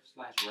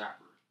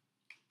singer/rapper.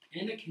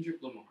 Anna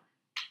Kendrick Lamar.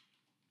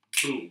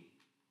 Boom.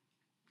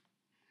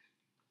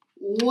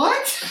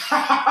 What?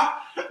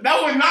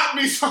 That would not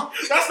be so...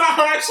 That's not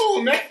her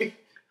actual name.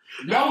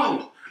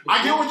 No.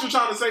 I get what you're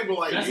trying to say, but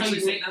like... That's how you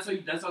say...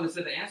 That's how they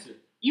said the answer.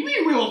 You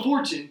mean Wheel of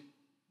Fortune?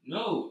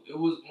 No, it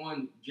was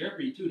on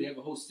Jeopardy too. They have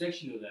a whole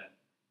section of that.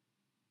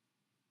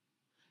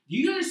 Do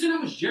you understand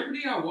how much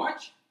Jeopardy I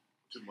watch?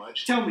 Too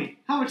much. Tell me,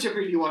 how much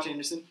Jeopardy do you watch,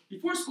 Anderson?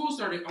 Before school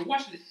started, I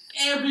watched it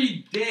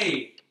every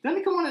day. Doesn't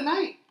it come on at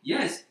night?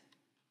 Yes,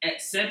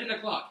 at 7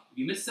 o'clock. If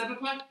you miss 7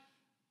 o'clock,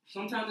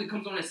 sometimes it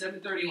comes on at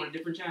 7:30 on a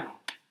different channel.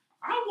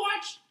 I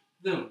watched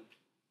them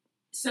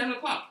 7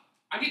 o'clock.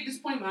 I get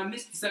disappointed when I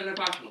miss the 7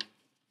 o'clock one.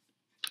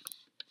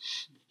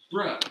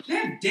 Bruh, they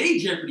have day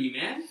Jeopardy,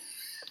 man.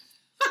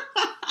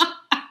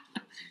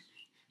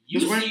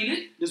 You've seen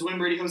it. Does Wayne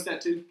Brady host that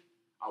too?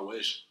 I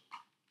wish.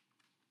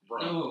 Bro.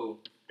 No.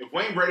 If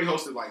Wayne Brady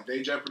hosted like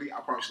Day Jeopardy, I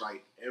promise you,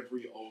 like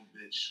every old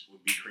bitch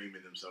would be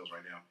creaming themselves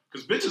right now.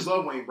 Because bitches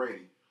love Wayne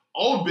Brady.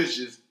 Old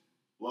bitches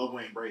love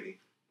Wayne Brady.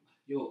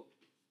 Yo.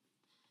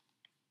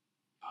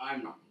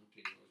 I'm not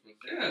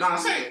going to Nah,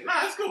 say it.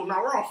 Nah, it's cool.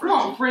 Nah, we're all friends. We're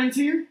all friends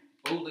here.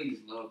 Old ladies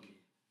love me.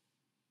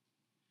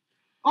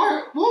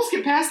 Alright, well, let's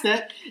get past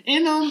that.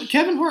 And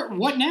Kevin Hart,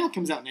 What Now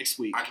comes out next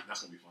week.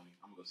 That's going to be funny.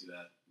 I'm going to go see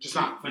that. Just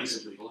not funny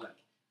funny. because you're black.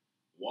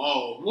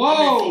 Whoa,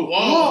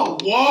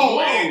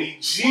 Andy.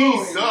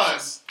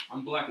 Jesus.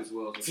 I'm black as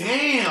well.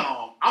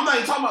 Damn. I'm not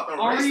even talking about the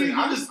race thing.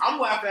 I'm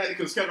laughing at it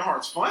because Kevin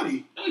Hart's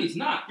funny. No, he's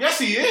not. Yes,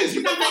 he is.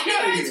 Get the fuck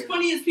out of here. As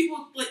funny as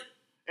people like.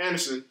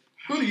 Anderson,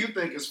 who do you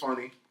think is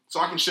funny so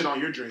I can shit on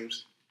your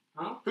dreams?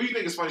 Huh? Who do you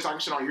think is funny so I can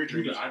shit on your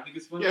dreams? I think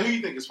it's funny. Yeah, who do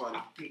you think is funny?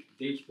 I think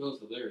Dave Chappelle's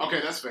hilarious.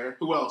 Okay, that's fair.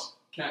 Who else?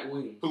 Cat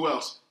Williams. Who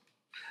else?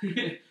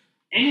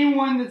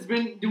 Anyone that's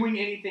been doing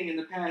anything in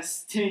the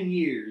past 10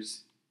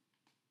 years.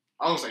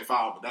 I was going to say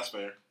 5, but that's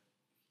fair.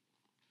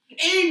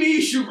 Amy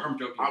Schumer. I'm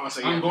joking. I'm going to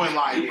say, I'm going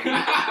live again.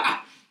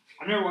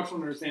 I've never watched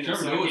one of their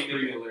stand-ups. Trevor Noah's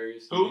pretty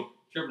hilarious. Who?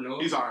 Trevor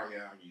Noah. He's alright,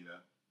 yeah, I'll give you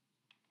that.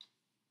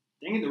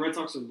 Dang it, the Red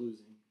Sox are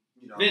losing.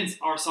 You know. Vince,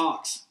 our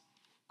Sox.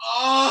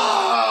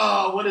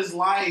 Oh, what is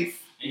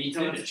life? And he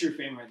Tell said that's a it. true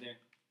fan right there.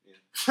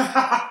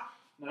 Yeah.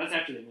 No, that's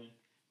after they win.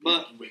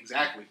 But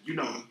exactly. You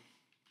know.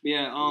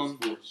 yeah,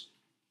 Sports.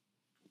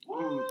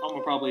 I'm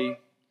gonna probably.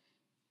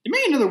 They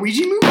made another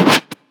Ouija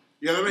movie.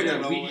 Yeah, they made Yeah,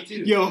 another we one.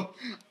 too. Yo,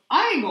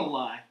 I ain't gonna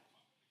lie.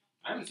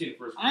 I haven't seen the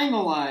first one. I ain't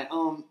gonna lie.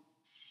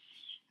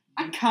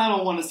 I kind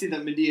of want to see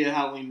that Medea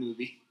Halloween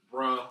movie.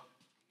 Bruh.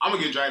 I'm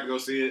going to get dragged to go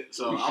see it,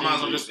 so I might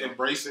as well just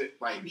embrace it.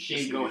 Like,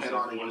 just go ahead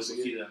on and want go to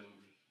see it. that movie.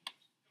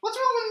 What's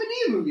wrong with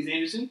Medea movies,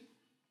 Anderson?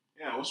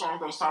 Yeah, what's wrong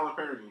with those Tyler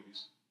Perry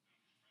movies?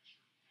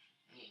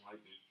 I don't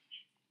like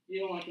it. You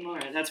don't like them, all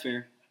right? That's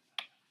fair.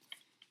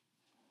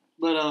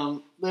 But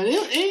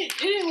it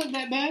didn't look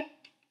that bad.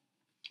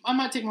 I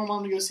might take my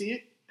mom to go see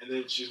it. And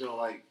then she's going to,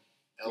 like,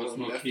 Go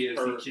smoke LMF KFC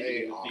her chicken I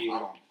in the field. don't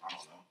know.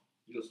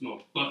 You gonna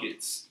smoke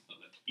buckets of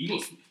it. You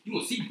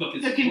gonna see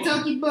buckets. The as well.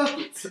 Kentucky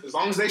Buckets. As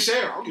long as they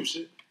share, I don't give a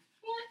shit.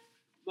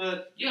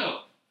 But Yo,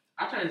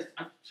 I try to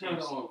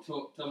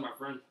tell my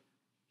friend.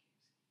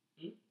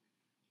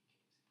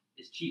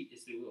 It's cheap.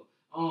 It's the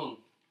will.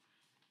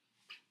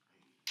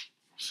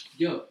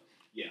 Yo.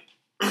 Yeah.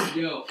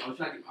 Yo, I was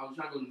trying to go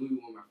to the movie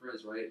with one of my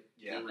friends, right?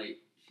 Yeah. And like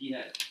she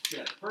had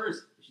a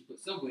purse, but she put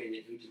Subway in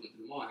it, and we just went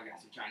to the mall. And I got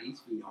some Chinese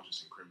food. Y'all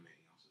just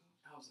incriminating yourself.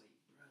 I was like,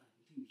 bro,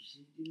 you think we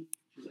should do?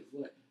 She was like,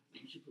 what?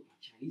 Like, you should put my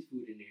Chinese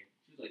food in there.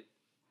 She was like,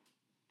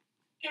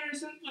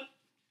 Harrison, what?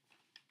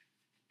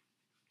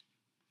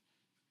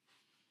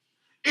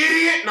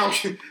 Idiot! No, I'm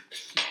kidding.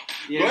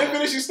 yeah, Go ahead and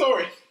finish your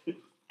story.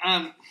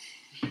 I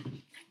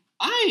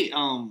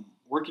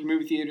work in a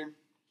movie theater.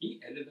 Can you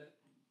edit that?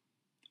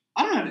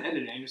 I don't know how to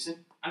edit,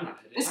 Anderson. I don't know how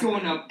to edit. It's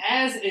going up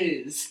as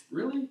is.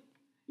 Really?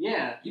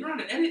 Yeah, You don't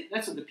know how to edit?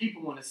 that's what the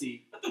people want to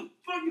see. What the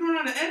fuck? You don't know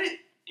how to edit?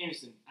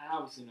 Anderson, I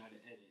obviously know how to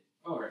edit.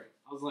 Alright.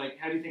 I was like,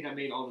 how do you think I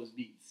made all those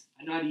beats?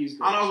 I know how to use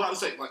I was GarageBand. about to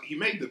say, like, he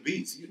made the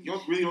beats. You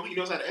don't really know he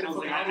knows how to I edit was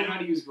like, fucking I know audio? how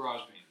to use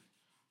GarageBand.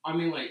 I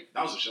mean, like,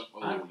 That was a show. Oh,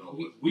 no.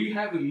 we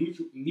have a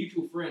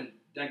mutual friend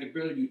that can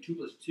barely do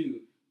 2 + 2.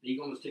 That he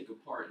can almost take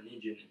apart an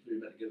engine and put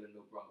it back together,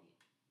 no problem.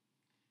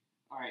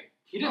 All right,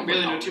 he didn't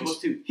really know 2 +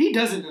 2. He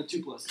doesn't know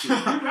 2 + 2. You're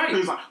right.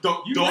 He's like,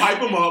 don't You're hype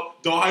right. him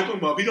up. Don't hype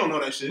him up. He don't know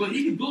that shit. But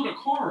he can build a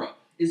car up.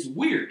 It's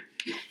weird.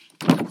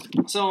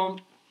 So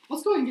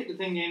let's go ahead and get the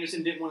thing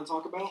Anderson didn't want to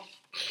talk about.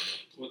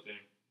 What thing?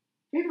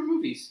 Favorite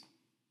movies.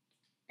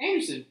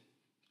 Anderson,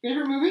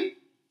 favorite movie?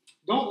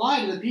 Don't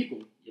lie to the people.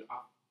 Yeah, I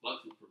love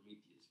you,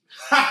 Prometheus.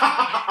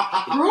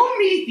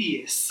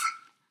 Prometheus.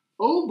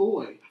 Oh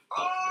boy.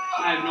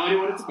 I have no idea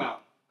what it's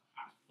about.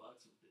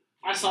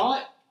 I saw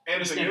it.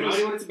 Anderson, I have no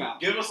idea what it's about.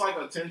 give us like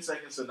a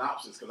 10-second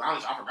synopsis, because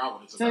honestly, I forgot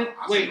what it's So,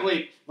 about.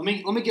 wait. Let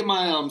me get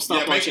my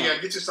stopwatch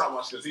out. Get your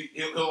stopwatch, because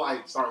he'll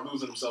like start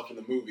losing himself in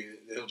the movie, and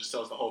he'll just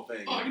tell us the whole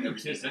thing. Oh, I can do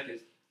Everything. 10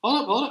 seconds.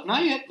 Hold up.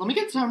 Not yet. Let me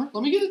get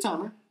the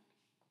timer.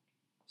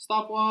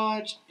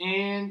 Stopwatch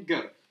and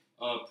go.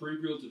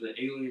 Prequel to the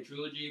Alien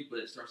trilogy, but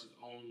it starts its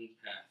own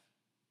path.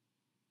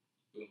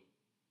 Boom.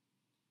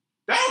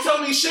 That don't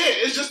tell me shit.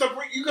 It's just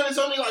you couldn't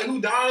tell me like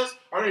who dies.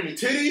 Are there any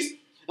titties?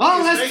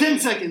 Oh, that's 10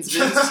 seconds,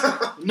 Vince.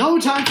 No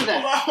time for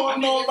that. I don't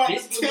know about the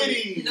basically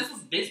titties. That's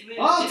what's basically.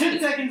 Oh, 10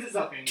 seconds is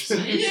up, Amy.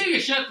 Yeah, you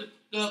shut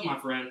the up, my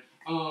friend.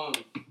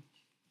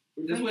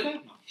 That's what.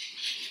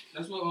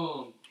 That's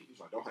what. He's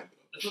like, don't hype it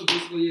up. That's what it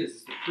basically is.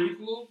 It's the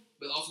prequel,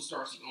 but it also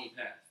starts its own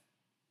path.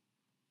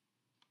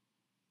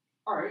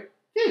 All right,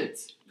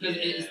 Vince. Because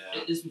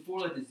it's before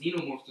like the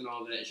xenomorphs and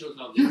all that. It shows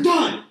how You're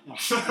done.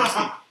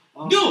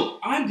 No,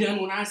 I'm done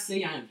when I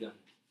say I'm done.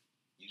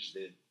 You just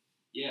did.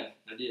 Yeah,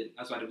 I did.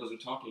 That's why I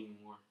wasn't talking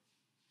anymore.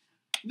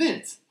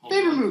 Vince,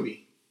 favorite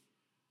movie?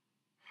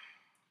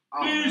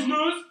 I don't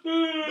know.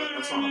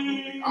 That's not a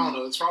movie. I don't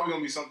know. It's probably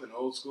gonna be something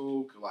old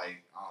school.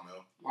 Like I don't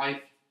know.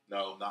 Life.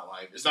 No, not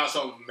Life. It's not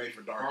something made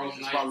for darkies. Carl's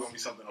It's Nights. probably gonna be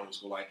something old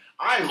school. Like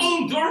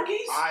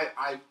Darkies.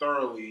 I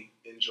thoroughly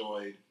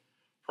enjoyed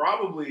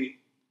probably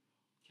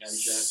Caddyshack.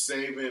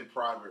 Saving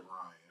Private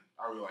Ryan.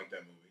 I really like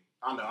that movie.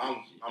 I know.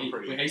 I'm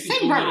pretty. Wait,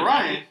 Saving Private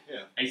Ryan. Yeah.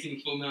 Have you seen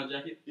Full Metal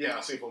Jacket? Yeah,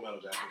 I seen Full Metal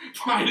Jacket.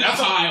 Private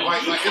That's all, Child.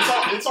 like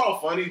it's all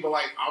funny, but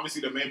like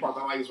obviously the main part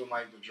I like is when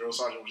like the drill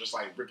sergeant was just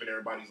like ripping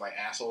everybody's like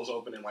assholes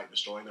open and like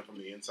destroying them from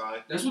the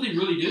inside. That's what they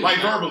really did. Like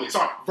verbally.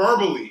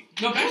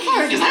 No, back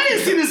Sorry, because I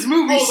didn't see this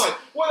movie. I was like,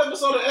 what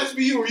episode of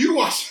SVU were you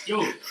watching?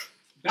 Yo,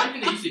 back when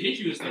they used to hit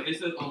you and stuff, they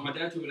said, my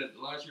dad told me that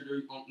last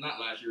year,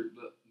 not last year,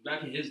 but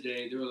back in his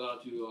day, they were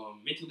allowed to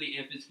mentally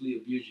and physically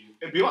abuse you.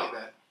 It'd be like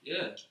that.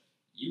 Yeah.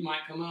 You might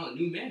come out a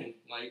new man.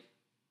 Like,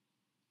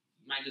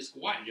 you might just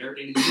squat and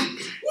everything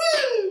is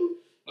woo!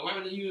 Like, why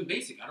wasn't you in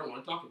basic? I don't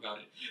want to talk about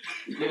it.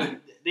 Yeah,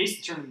 they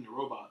used to turn them into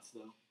robots,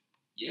 though.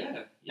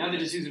 Yeah. Now they're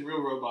just using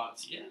real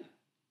robots. Yeah.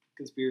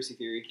 Conspiracy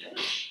theory.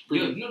 Yeah.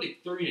 Yo, you know they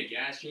throw you in a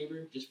gas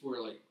chamber just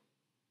for, like,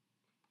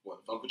 What,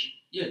 fuck with you?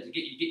 yeah, to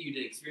get you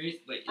the experience.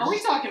 Like, Are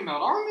we talking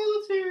about our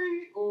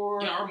military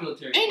or? Yeah, our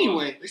military.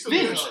 Anyway, They still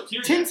do that Vince,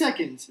 shit. 10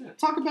 seconds. Yeah.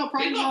 Talk about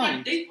Private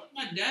Ryan. They locked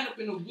my dad up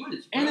in the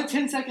woods, bro. And the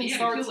 10 He seconds had to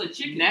starts kill a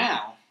chicken.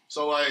 now.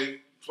 So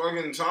like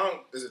fucking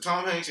Tom, is it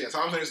Tom Hanks? Yeah,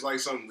 Tom Hanks is like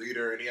some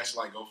leader, and he has to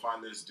like go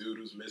find this dude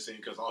who's missing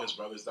because all his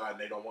brothers died, and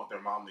they don't want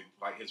their mom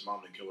to his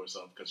mom to kill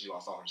herself because she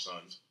lost all her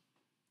sons.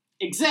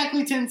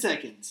 Exactly 10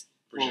 seconds.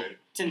 Appreciate it.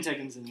 10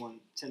 seconds and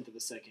 1/10 of a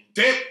second.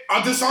 Damn,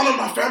 I dishonored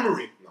my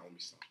family. No, let me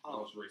stop. That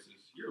was racist.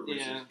 You're a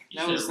racist.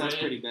 Yeah, You that's said red,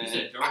 pretty bad. You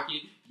said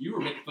darky. You were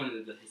making fun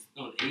of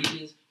the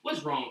Asians.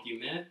 What's wrong with you,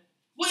 man?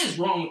 What is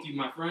wrong with you,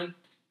 my friend?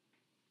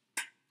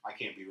 I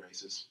can't be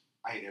racist.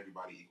 I hate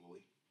everybody equally.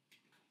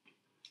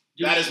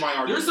 That is my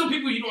argument. There's some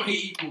people you don't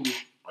hate equally.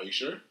 Are you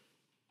sure?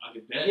 I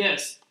could bet.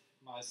 Yes,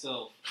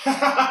 myself.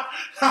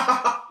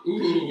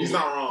 Ooh. He's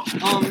not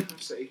wrong.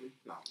 Save me.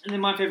 No. And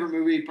then my favorite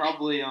movie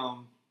probably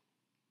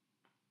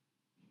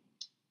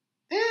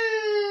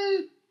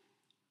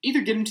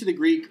either Get Him to the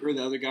Greek or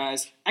the other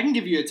guys. I can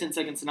give you a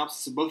 10-second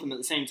synopsis of both of them at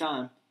the same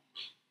time.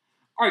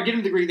 All right, Get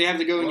Him to the Greek. They have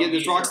to go and get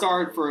this rock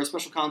star for a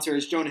special concert.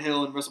 It's Jonah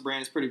Hill and Russell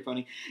Brand. It's pretty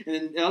funny. And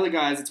then the other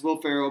guys, it's Will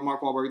Ferrell,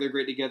 Mark Wahlberg. They're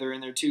great together,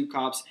 and they're two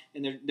cops,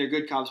 and they're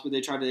good cops, but they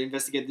try to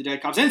investigate the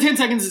dead cops. And 10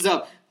 seconds is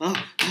up. What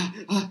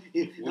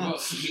about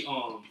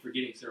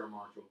Forgetting Sarah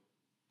Marshall?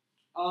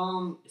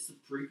 It's a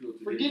prequel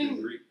to Get Him to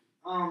the Greek.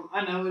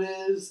 I know it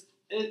is.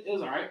 It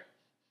was alright.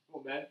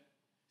 Not bad.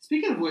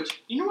 Speaking of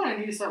which, you know what I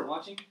need to start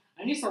watching?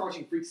 I need to start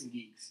watching Freaks and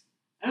Geeks.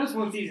 I know it's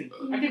one season.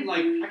 I can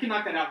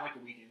knock that out in like a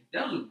weekend.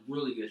 That was a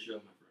really good show,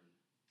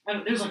 my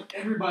friend. There's like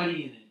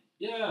everybody in it.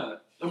 Yeah,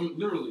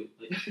 literally.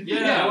 Like,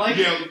 Yeah, like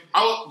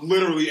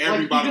literally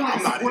everybody. Like, I'm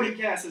the not in supporting it.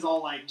 cast is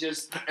all like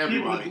just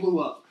Everybody. people that blew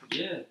up.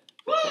 Yeah.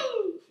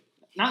 Woo!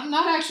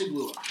 Not actually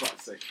blew up. I was about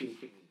to say, King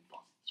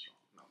Boston strong.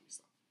 No, let me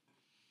stop.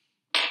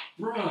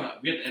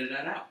 Bruh, we have to edit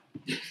that out.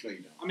 No, you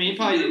don't. I mean, it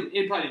probably didn't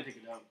pick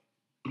it up.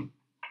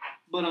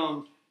 But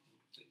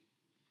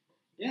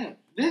yeah,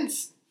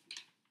 Vince.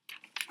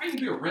 How you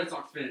be a Red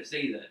Sox fan and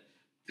say that?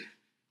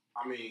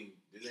 I mean,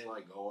 didn't they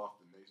like go off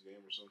the next game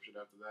or some shit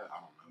after that? I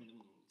don't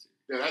know.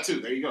 Yeah, that too.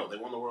 There you go. They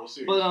won the World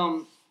Series. But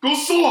go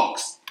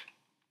Sox!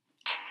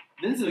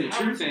 Vince is a How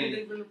true recently fan. did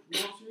they win the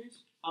World Series?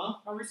 Huh?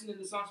 How recently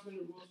did the Sox win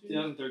the World Series?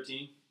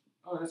 2013.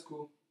 Oh, that's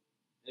cool.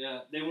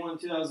 Yeah, they won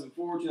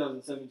 2004,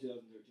 2007,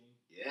 2013.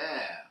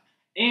 Yeah.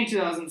 And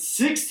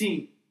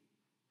 2016.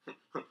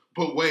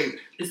 But wait,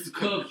 It's the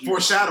Cubs. year.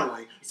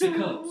 foreshadowing. It's the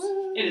Cubs.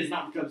 It is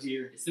not the Cubs'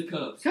 year. It's the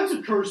Cubs. Cubs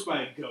are cursed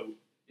by a goat.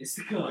 It's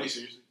the Wait, Cubs.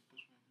 seriously?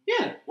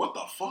 Yeah. What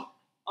the fuck?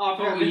 Oh, I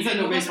forgot. Oh, Vince you said didn't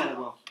no know baseball that? that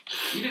well.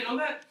 You didn't know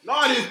that? No,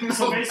 I didn't know.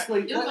 So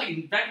basically, It was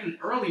like back in the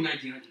early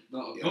 1900s.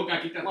 The Yeah. goat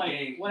got kicked out Like, of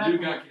the game. what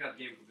Dude happened- got kicked out of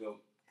the game for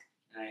goat.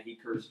 And he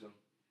cursed him.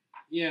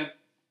 yeah,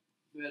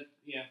 but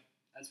yeah,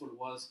 that's what it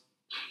was,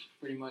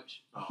 pretty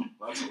much. Oh,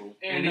 that's cool.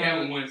 And they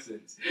haven't won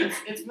since.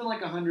 It's been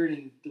like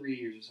 103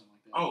 years or something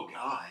like that. Oh,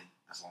 God.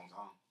 That's a long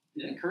time.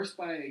 Yeah, cursed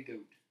by a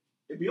goat.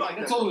 It'd be like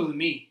That's that. older than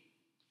me.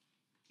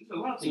 It's a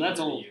lot of So things that's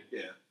over old. you.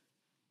 Yeah.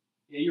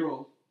 Yeah, you're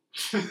old.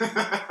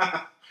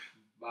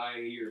 By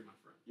a year, my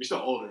friend. You're still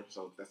older,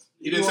 so that's.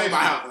 He You didn't say are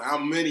by how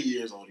many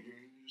years older. You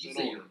You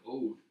say you're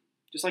old.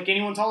 Just like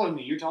anyone taller than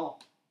me, you're tall.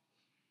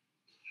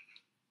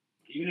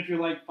 Even if you're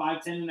like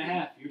 5'10" and a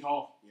half, you're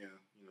tall. Yeah,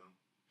 you know.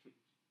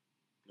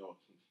 No,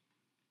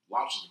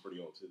 lobsters are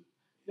pretty old too.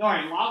 All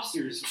right,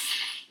 lobsters.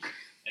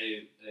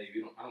 Hey, I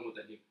don't want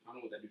that dude to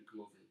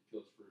come over and kill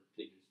us for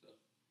taking stuff.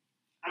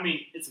 I mean,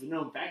 it's a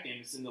known fact,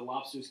 Anderson, the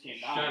lobsters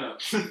can't die.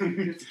 Shut up.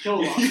 You have to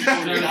kill a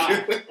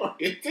lobster before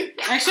they die.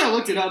 Actually, I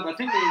looked it up. I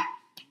think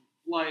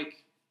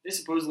they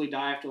supposedly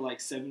die after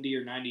like 70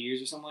 or 90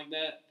 years or something like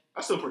that.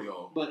 That's still pretty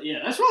old. But yeah,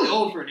 that's really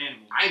old for an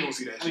animal. I ain't gonna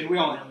see that shit. I mean, we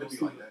all It'd animals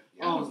be like that.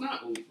 Yeah, it's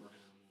not old for him.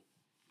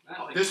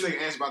 Not like This nigga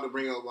Andy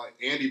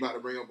about to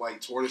bring up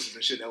like tortoises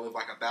and shit that live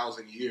like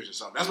 1,000 years or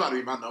something. That's about to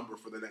be my number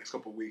for the next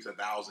couple of weeks.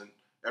 1,000.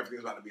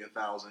 Everything's about to be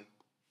 1,000.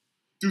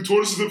 Dude,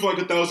 tortoises live for like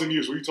 1,000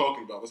 years. What are you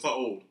talking about? That's not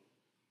old.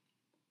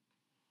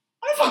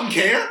 I don't fucking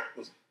care.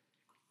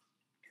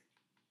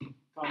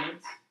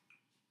 Comments?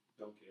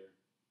 Don't care.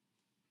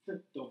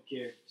 Don't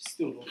care.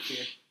 Still don't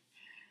care.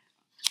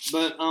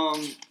 But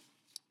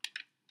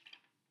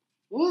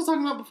what was I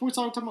talking about before we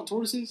started talking about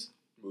tortoises?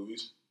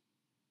 Movies.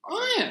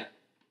 Oh yeah.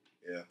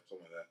 Yeah,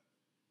 something like that.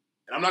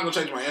 And I'm not gonna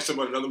change my answer,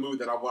 but another movie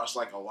that I watched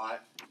like a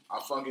lot. I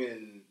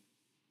fucking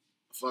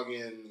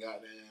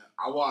goddamn.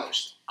 I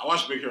watched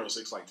Big Hero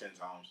 6 like 10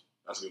 times.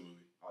 That's a good movie.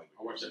 I like Big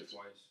I watched Hero that 6.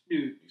 twice.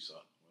 Dude. You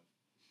suck.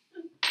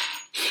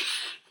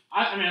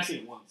 I mean, I've seen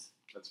it once.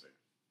 That's fair.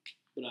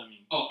 But I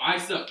mean. Oh, I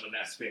suck, but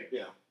that's fair.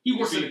 Yeah. He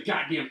works in a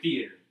goddamn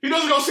theater. He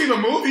doesn't go see the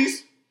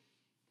movies.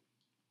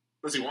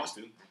 Unless he wants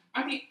to.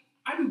 I mean,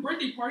 I do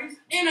birthday parties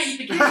and I eat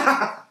the cake.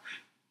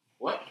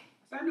 What?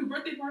 I do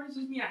birthday parties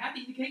with me. I have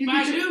to eat the cake, but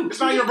I do. It's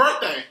not your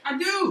birthday. I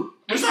do.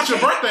 It's not your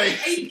birthday.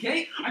 I eat the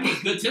cake. I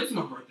get good tips on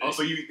my birthday. Oh,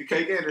 so you eat the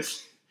cake and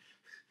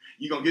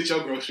you gonna get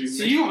your groceries.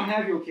 So you gonna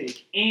have your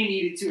cake and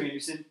eat it too,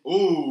 Anderson.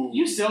 Ooh.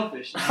 You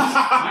selfish.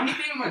 My only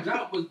thing on my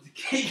job was the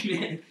cake,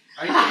 man.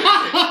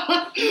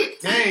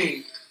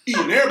 Dang.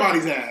 Eating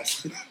everybody's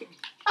ass. The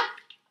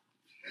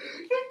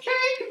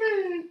cake,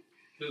 man.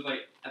 Because, like,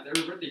 at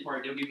every birthday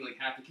party, they'll give me, like,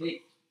 half the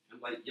cake. I'm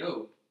like,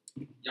 yo,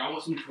 y'all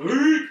want some cake?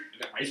 I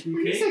got ice cream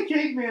When you cake. said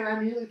cake, man, I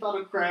immediately thought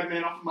of Crab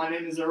Man off of My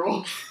Name is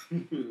Earl.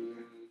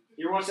 You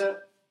ever watch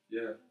that?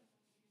 Yeah.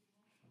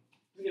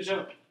 It's a good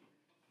show.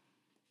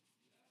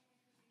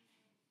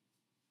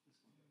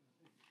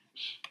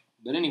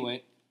 But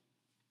anyway,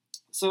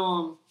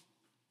 so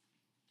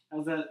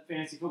how's that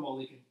fantasy football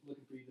looking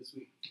for you this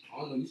week? I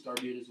don't know. You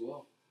started it as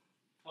well.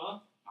 Huh?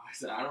 I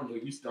said, I don't know.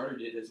 You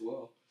started it as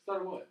well.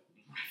 Started what?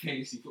 My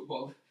fantasy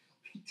football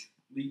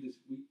league this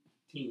week.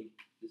 Team.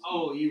 This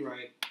Oh, week. you're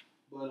right.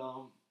 But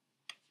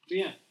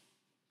yeah.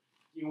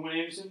 You gonna win,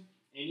 Anderson?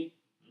 Andy?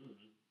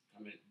 Mm-hmm.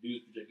 I mean,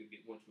 dude's projected to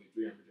get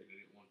 123. I'm projected to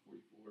get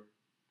 144.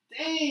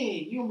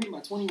 Dang, you gonna beat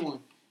by 21.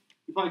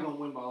 You're probably gonna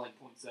win by like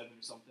 0.7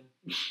 or something.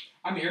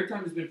 I mean, every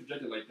time it's been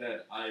projected like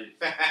that, I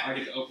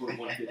get the upward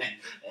 150.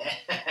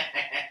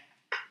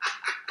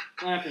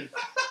 What happened?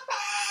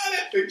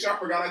 That picture, I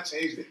forgot I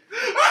changed it.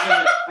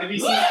 Have you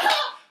seen?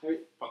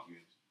 Fuck you,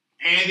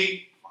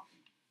 Andy. Fuck you.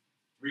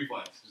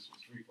 Reflex. Just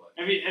reflex.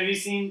 Have you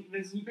seen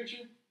Vince's new picture?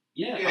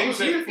 Yeah, Yeah, he was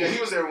there. Yeah, he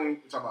was there when we were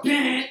talking about.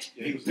 Yeah,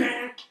 he was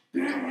there.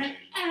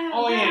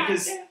 Oh yeah,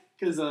 because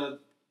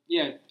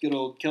good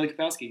old Kelly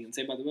Kapowski and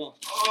Saved by the Bell.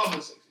 Oh,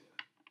 that's sexy.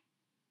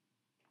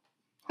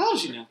 How old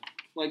is she now?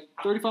 Like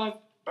 35?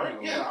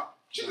 30? Yeah,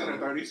 she's in her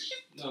 30s.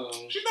 No.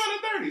 She's not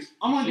in her 30s.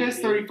 I'm gonna guess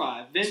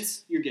 35.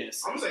 Vince, your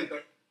guess. I'm gonna say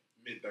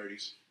mid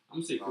 30s. I'm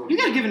going to say 40. You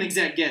gotta give an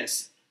exact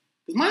guess.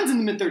 Because mine's in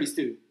the mid 30s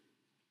too.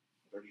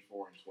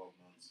 34 and 12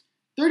 months.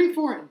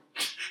 34.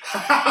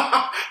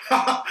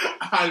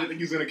 I didn't think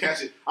he was gonna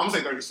catch it. I'm gonna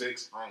say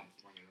 36.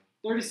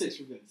 36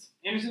 for Vince.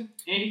 Anderson?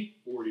 Andy?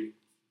 40. You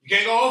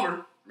can't go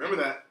over.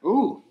 Remember that.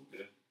 Ooh.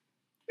 Okay.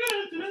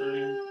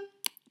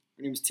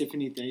 Her name's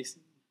Tiffany Thiessen.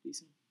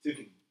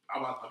 Tiffany. I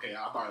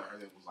thought her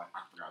name was like, I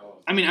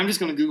forgot. I mean, I'm just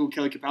gonna Google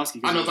Kelly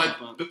Kapowski. I know, it's like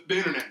the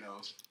internet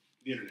knows.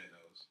 The internet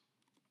knows.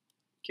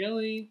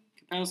 Kelly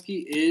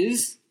Kapowski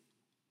is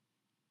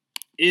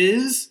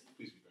Please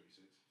be 36.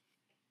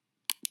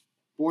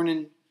 born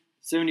in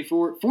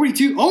 74,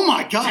 42. Oh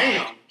my god!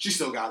 Damn, she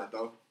still got it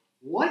though.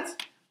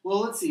 What? Well,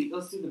 let's see.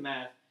 Let's do the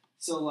math.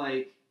 So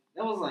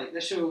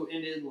that show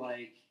ended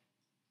like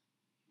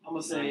I'm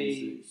gonna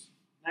say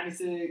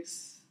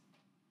 96.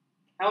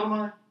 How old am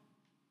I?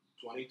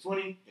 20.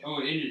 20. Oh,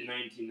 it ended in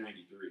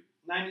 1993.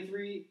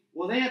 93.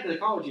 Well, they had the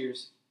college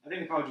years. I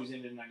think the college years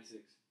ended in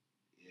 96.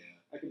 Yeah,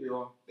 I could be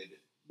wrong. they did.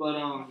 But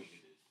I mean, they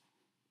did.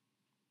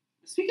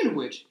 speaking of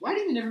which, why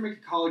didn't they never make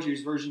a college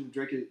years version of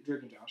Drake and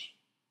Josh?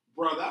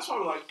 Bro, that's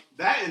probably like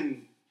that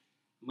and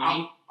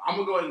Money. I'm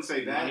gonna go ahead and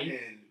say that Money.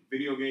 and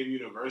Video Game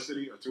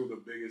University are two of the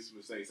biggest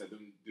mistakes that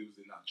them dudes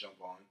did not jump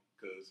on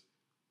because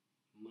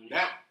Money.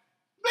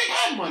 they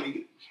had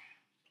money.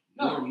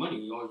 No. More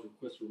money. You always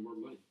request for more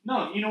money.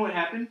 No, you know what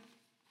happened?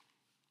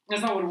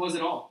 That's not what it was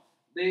at all.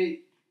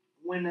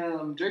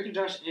 When Drake and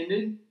Josh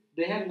ended,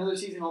 they had another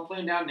season all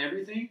planned out and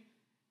everything,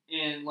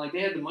 and like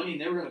they had the money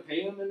and they were gonna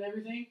pay them and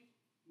everything,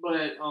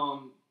 but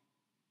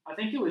I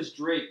think it was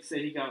Drake said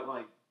he got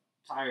like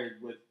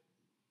tired with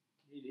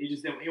he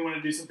just didn't he wanted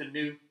to do something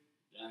new,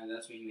 Yeah,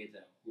 that's when you made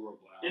that horrible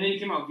album. And then he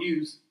came out with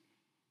Views.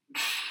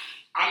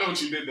 I know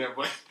what you did there,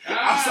 but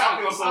I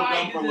feel so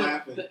dumb for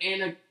laughing. The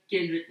Anna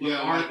Kendrick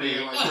Lamar like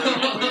thing.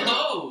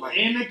 Drake,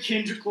 Anna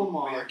Kendrick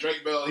Lamar. Yeah,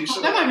 Drake Bell. He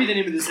should. That might be the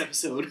name of this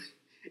episode.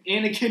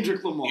 Anna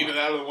Kendrick Lamar. Either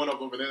that or the one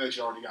up over there that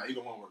you already got.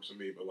 Either one works for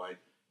me. But like,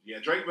 yeah,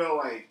 Drake Bell.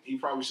 Like, he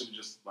probably should have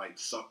just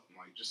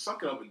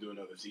suck it up and do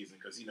another season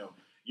because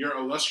your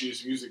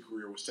illustrious music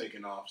career was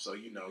taking off. So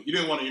you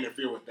didn't want to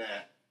interfere with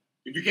that.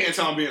 If you can't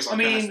tell I'm being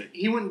sarcastic.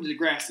 He went to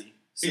Degrassi.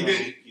 So he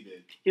did.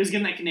 He was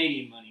getting that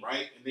Canadian money,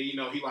 right? And then he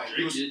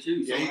was did too.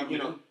 Yeah,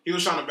 he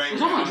was trying to bang. We're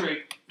talking about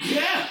Drake.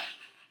 Yeah.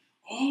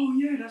 Oh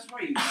yeah, that's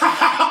right.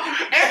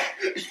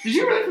 Did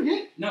you really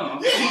forget? No,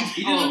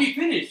 he didn't let me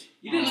finish.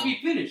 You didn't let me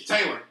finish.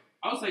 Taylor.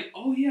 I was like,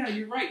 oh yeah,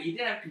 you're right. He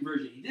did have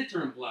conversion. He did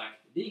turn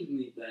black. He didn't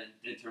leave that.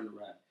 Did turn to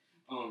rap.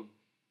 What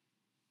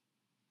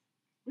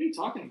are you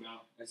talking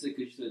about? I said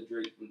because you said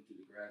Drake went to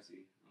Degrassi.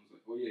 I was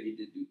like, oh yeah, he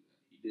did do that.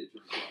 He did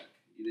turn black.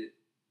 He did.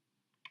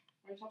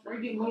 Why are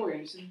you getting lower,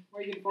 Anderson? Why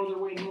are you getting farther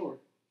away and lower?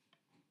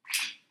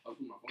 I'll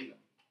put my phone down.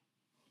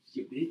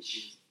 You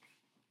bitch.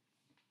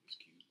 That's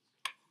cute.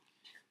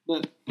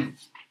 But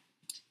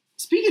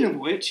speaking of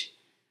which,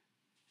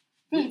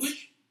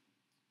 Vince,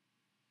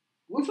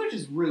 Which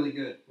is really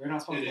good. We're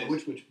not sponsored by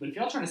Which, but if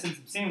y'all trying to send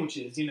some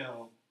sandwiches, I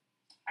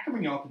can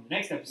bring y'all up in the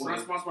next episode. We're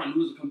not sponsored by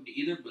Noodles and Company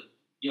either, but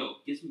yo,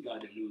 get some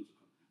goddamn Noodles and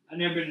Company. I've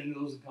never been to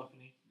Noodles and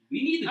Company.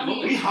 We need to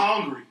go. We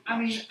hungry.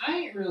 I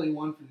ain't really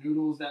one for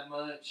noodles that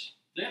much.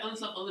 They have other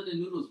stuff other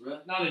than noodles, bro.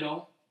 No, they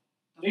don't.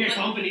 They got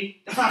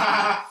company.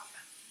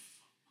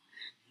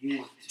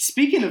 Yeah.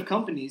 Speaking of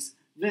companies,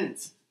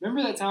 Vince,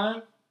 remember that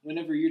time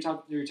whenever you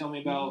were telling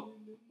me about,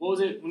 what was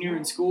it, when you were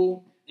in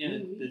school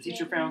and the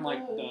teacher found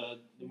the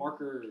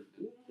marker,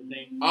 the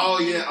thing? Oh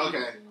yeah,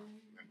 okay.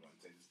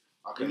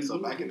 Okay, so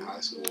back in high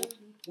school,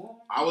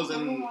 I was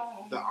in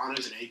the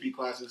honors and AP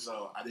classes,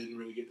 so I didn't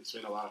really get to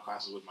spend a lot of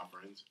classes with my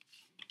friends.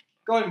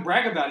 Go ahead and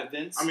brag about it,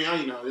 Vince. I mean,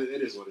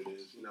 it is what it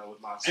is.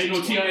 With my ain't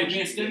no TI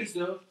advanced studies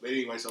though. But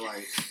anyway, so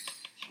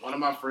one of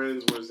my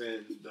friends was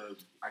in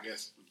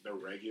the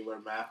regular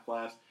math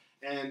class,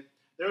 and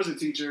there was a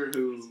teacher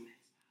who,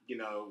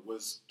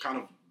 was kind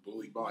of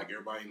bullied by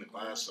everybody in the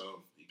class,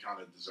 so he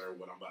kind of deserved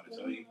what I'm about to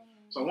tell you.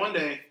 So one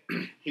day,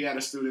 he had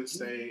a student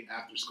stay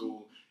after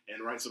school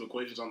and write some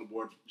equations on the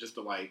board just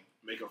to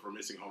make up for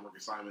missing homework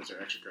assignments or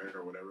extra credit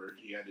or whatever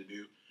he had to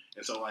do.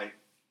 And so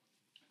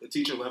the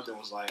teacher left and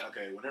was like,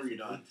 okay, whenever you're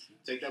done,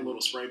 take that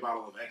little spray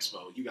bottle of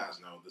Expo. You guys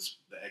know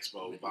the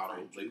Expo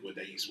bottle liquid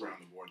that you spray on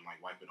the board and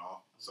wipe it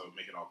off, so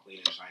make it all clean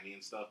and shiny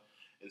and stuff.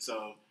 And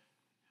so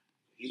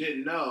he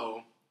didn't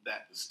know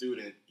that the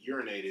student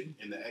urinated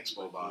in the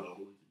Expo bottle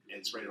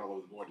and sprayed it all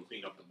over the board and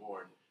cleaned up the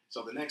board.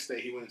 So the next day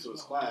he went into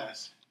his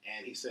class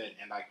and he said,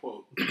 and I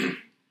quote,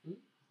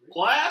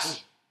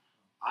 "Class,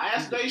 I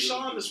asked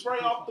Deshaun to spray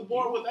off the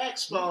board with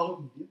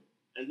Expo,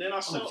 and then I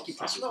smelled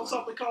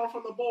something coming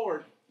from the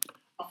board.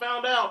 I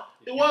found out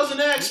it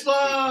wasn't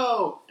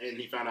Expo!" And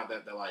he found out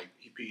that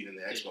he peed in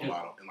the Expo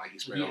bottle and he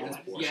sprayed it all over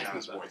the board. So now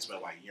his board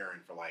smelled like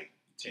urine for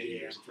 10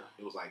 years.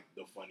 It was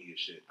the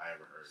funniest shit I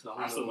ever heard. So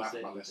I still laugh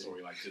about that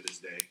story to this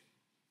day.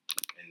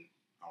 And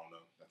I don't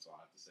know. That's all I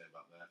have to say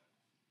about that.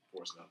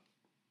 Forrest Gump.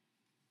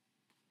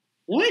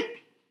 What?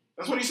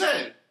 That's what he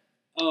said.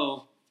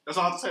 Oh. That's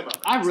all I have to say about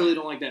that. I really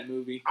don't like that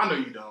movie. I know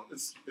you don't.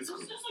 It's cool. It's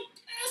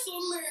an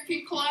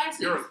American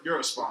classic. You're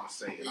a spawn to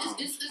say it.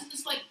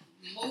 It's like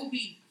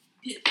Moby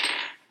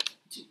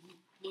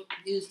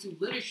is to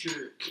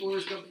literature.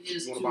 Forrest Gump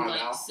is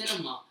to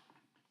cinema.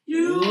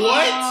 You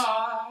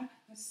are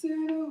a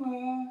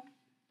cinema,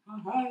 a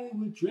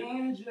Hollywood treasure.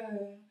 I'm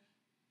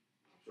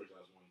sure that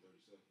was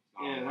 136.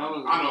 Yeah,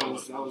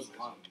 that was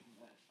fun.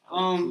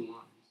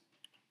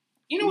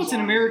 You know what's an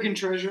American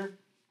treasure?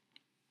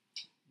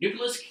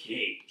 Nicolas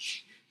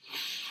Cage.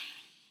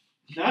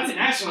 That's a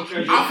national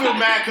treasure. I feel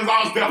mad because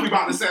I was definitely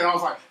about to say it. I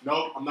was like,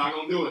 nope, I'm not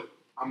gonna do it.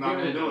 I'm not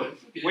gonna do it.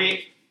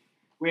 Wait,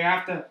 we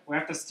have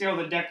to steal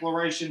the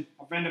Declaration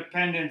of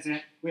Independence,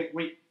 and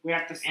we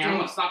have to steal. And I'm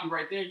gonna stop you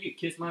right there. You can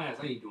kiss my ass.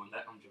 I ain't doing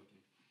that. I'm joking.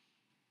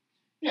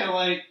 Yeah,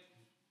 when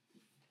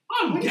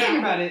you think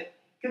about it,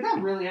 could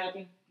that really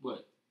happen?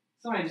 What?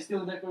 Somebody just steal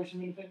the Declaration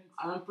of Independence?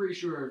 I'm pretty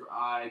sure if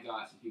I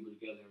got some people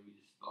together and we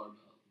just thought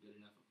about it good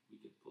enough, we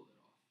could pull it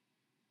off.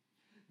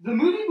 The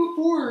movie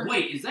before.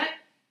 Wait, is that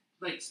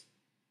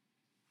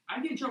I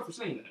get in trouble for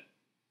saying that.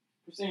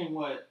 For saying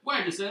what?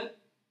 What I just said?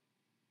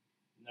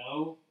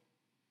 No.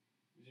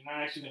 You're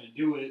not actually going to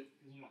do it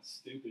because you're not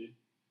stupid.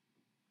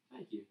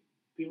 Thank you.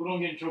 People don't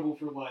get in trouble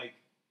for,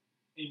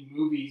 in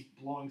movies,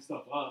 blowing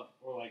stuff up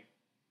or,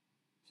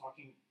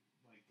 talking,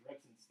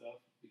 threats and stuff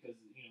because,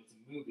 it's a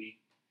movie.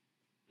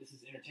 This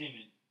is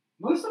entertainment.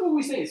 Most of what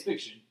we say is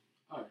fiction.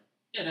 Alright.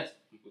 Yeah, that's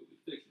completely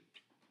fiction.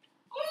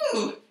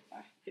 Ooh!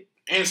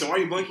 Anderson, why are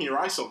you blinking your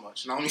eyes so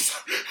much? Now let me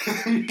stop.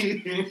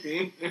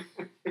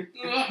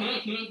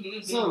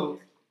 So,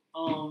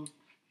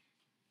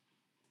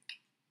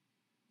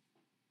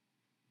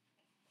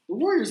 the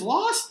Warriors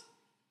lost?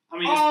 I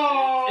mean,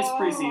 it's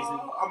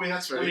preseason. I mean,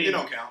 that's fair. It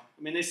don't count.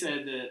 I mean, they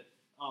said that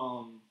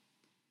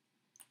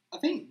I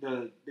think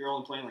they're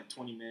only playing like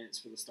 20 minutes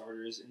for the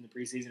starters in the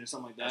preseason or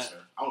something like that. That's fair.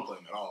 I wouldn't play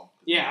them at all.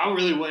 Yeah, I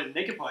really wouldn't.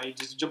 They could probably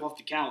just jump off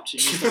the couch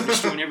and start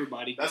destroying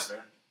everybody. That's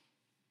fair.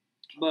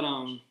 But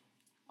oh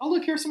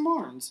look, Harrison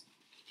Barnes.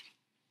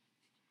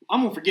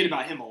 I'm gonna forget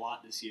about him a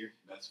lot this year.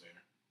 That's fair.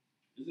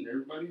 Isn't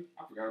everybody?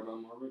 I forgot about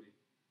him already.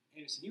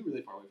 Anderson, you're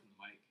really far away from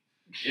the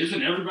mic.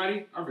 Isn't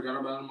everybody? I forgot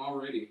about him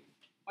already.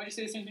 Why'd you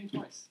say the same thing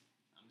twice?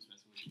 I'm just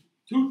messing with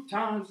you. 2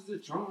 times is a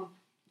charm.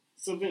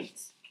 So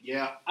Vince,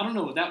 Yeah. I don't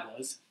know what that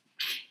was.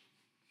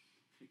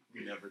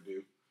 We never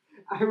do.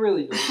 I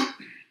really don't.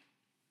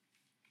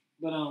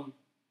 But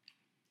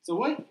so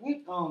what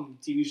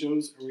TV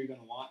shows are we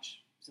gonna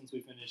watch since we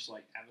finished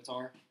like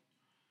Avatar?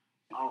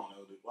 I don't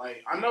know, dude.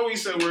 Like, I know we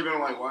said we're gonna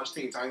like watch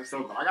Teen Titans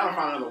stuff, but I gotta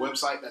find another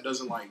website that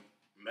doesn't like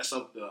mess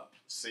up the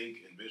sync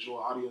and visual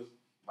audio.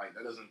 Like,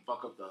 that doesn't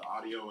fuck up the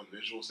audio and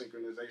visual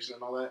synchronization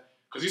and all that.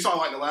 Because you saw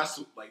like the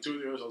last like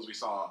 2 episodes we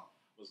saw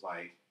was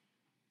like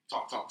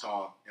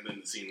talk, and then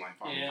the scene like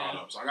finally caught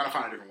up. So I gotta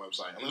find a different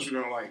website. Unless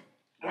we're gonna like.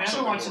 I mean, I've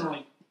been watching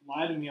like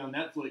Lie to Me on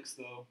Netflix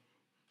though.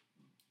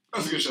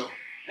 That's a good show.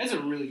 That's a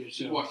really good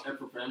show. You watch Ed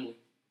for Family.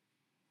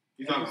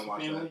 He's not gonna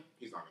watch that.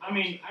 He's not gonna. I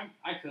mean,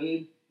 I could.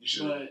 You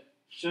should. But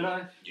should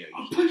I? Yeah.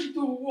 I'll push you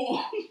through a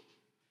wall.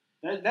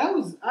 That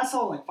was I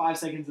saw like 5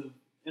 seconds of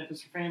F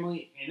is for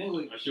Family, and it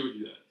looked I showed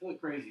you that. it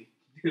looked crazy.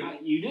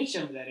 You did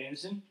show me that,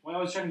 Anderson. Well,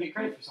 I was trying to get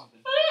credit for something.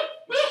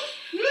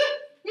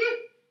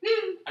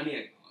 I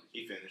mean,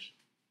 He finished.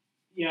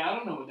 Yeah, I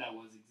don't know what that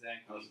was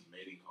exactly. That was his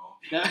mating call.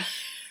 That-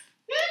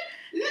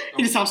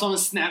 he just hops on a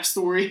Snap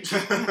story.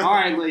 All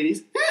right,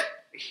 ladies.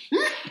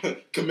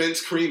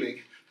 Commence creaming.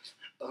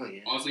 Oh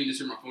yeah. also, you just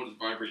hear my phone just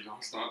vibrate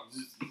nonstop.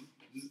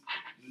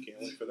 Can't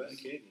wait for that,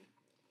 can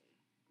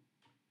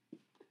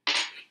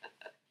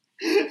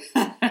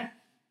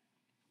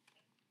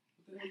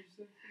What the hell did you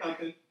say?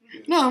 Nothing.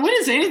 No, we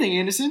didn't say anything,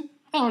 Anderson.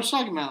 I don't know what you're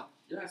talking about.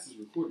 Your ass is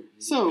recorded.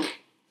 So,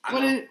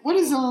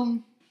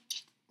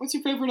 what's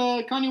your favorite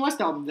Kanye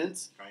West album,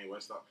 Vince? Kanye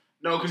West stuff.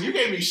 No, because you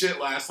gave me shit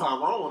last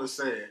time. I don't want to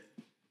say it.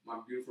 My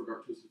Beautiful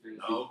Dark Twisted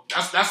Fantasy. No,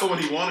 that's the one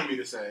he wanted me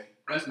to say.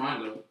 That's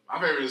mine though. My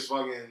favorite is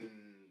fucking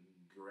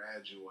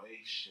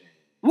Graduation.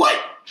 What?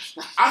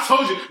 I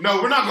told you.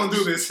 No, we're not gonna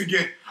do this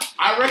again.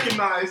 I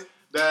recognize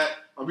that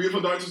A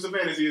Beautiful Dark Twisted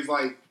Fantasy is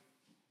like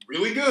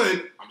really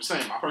good. I'm just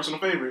saying, my personal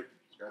favorite.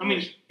 I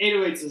mean,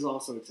 808s is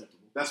also acceptable.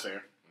 That's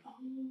fair.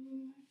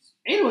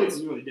 808s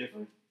is really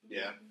different.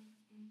 Yeah.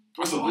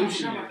 What's I the forgot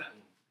solution about here? that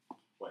one.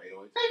 What,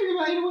 808? How do you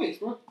forget about 808s,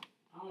 bro?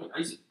 I don't know. I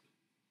used to.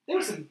 There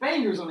were some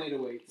bangers on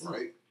 808s.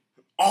 Right.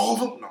 All of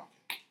them? No.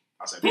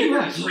 I said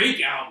Favorite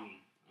Drake album.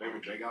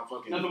 favorite Drake out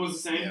fucking. Nothing was the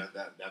same? Yeah,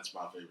 that's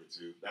my favorite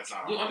too. That's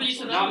not. Dude, I thought you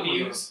said Not that one.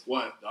 Muse.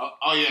 What?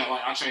 Oh yeah,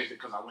 like I changed it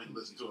because I went and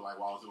listened to it like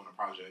while I was doing a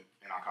project,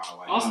 and I kind of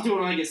like. I listen to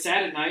it when I get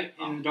sad at night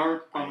in the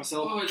dark by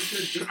myself. Oh, it's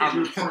just because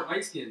you're part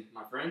light skinned,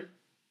 my friend.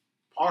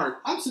 Part.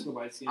 I'm super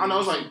light skinned. I know. I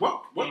was like,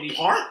 what Maybe.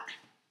 part?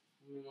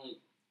 I mean, like,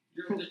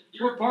 you're up there,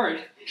 Your part.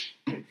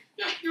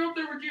 you're up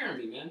there with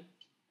Jeremy, man.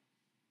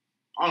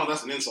 I don't know if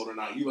that's an insult or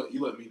not. You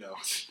let me know.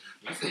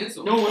 That's the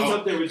insult. No one's Oh.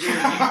 up there with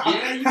Jeremy.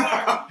 Yeah, you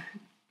are.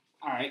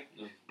 Alright.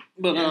 No.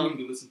 But, Yeah, you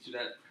can listen to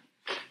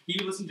that. He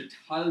would listen to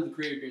Tyler the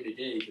Creator during the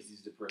day because he's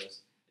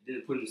depressed. And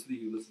then put him to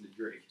sleep, he would listen to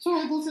Drake. so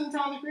what's listening to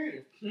Tyler the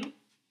Creator? Hmm?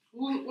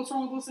 What's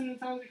wrong with listening to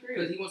Tyler the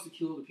Creator? Because he wants to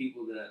kill the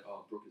people that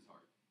broke his heart.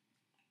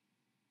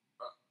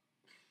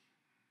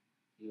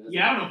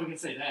 Yeah, I don't know if we can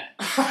say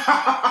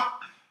that.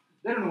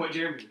 They don't know what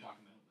Jeremy we're talking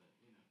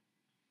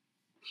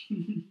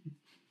about,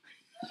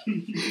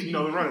 You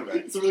know the running back.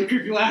 It's a really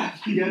creepy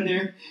laugh you got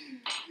there.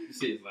 You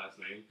say his last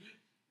name.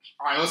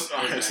 All right,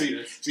 let's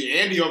see.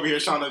 Andy over here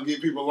trying to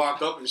get people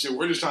locked up and shit.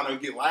 We're just trying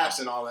to get laughs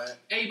and all that.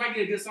 Hey, you might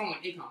get a good song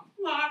like Akon.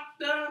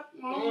 Locked up,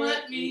 won't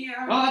let me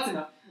out. Oh, that's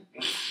enough.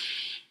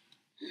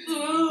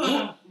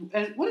 Ugh.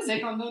 What has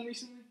Akon done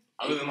recently?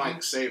 Other than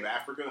like Save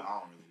Africa, I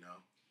don't really know.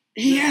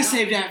 He has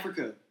saved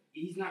Africa.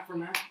 He's not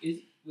from Africa.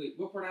 Wait,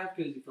 what part of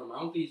Africa is he from? I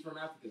don't think he's from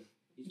Africa.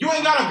 You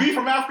ain't gotta be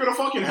from Africa to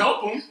fucking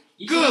help him.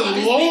 He should help out Good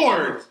his people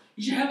Lord. first.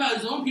 He should help out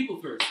his own people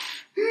first.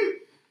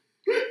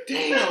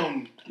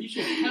 Damn. He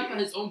should help out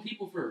his own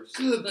people first.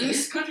 Good, Like,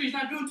 his country's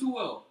not doing too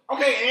well.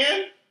 Okay,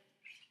 and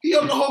he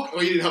helped the whole. Well,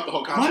 he didn't help the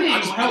whole country. Money I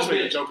ain't just gonna made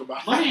a help joke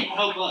about Money ain't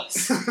gonna help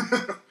us.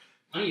 it.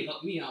 I need to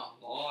help me out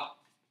a lot.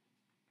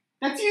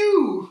 That's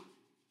you.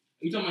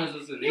 You talking about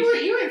this as a You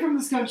nation? ain't from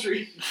this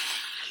country.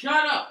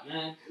 Shut up,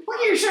 man. Look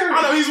at your shirt.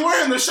 I know he's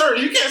wearing the shirt.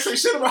 You can't say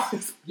shit about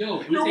it.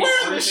 Yo, You're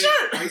wearing the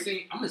shirt. Are you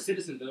saying I'm a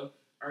citizen though?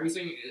 Are you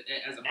saying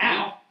it as a whole?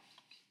 Now.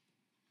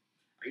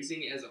 Are you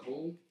saying it as a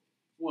whole?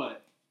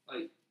 What?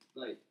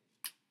 Like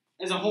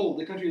As a whole,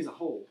 the country as a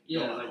whole.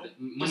 yeah, No. like the Just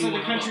money like the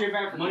won't help country out- of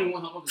Africa. Money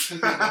won't help out this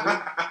country as a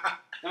whole.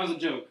 That was a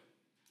joke.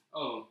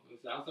 Oh,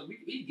 I was like,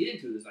 we get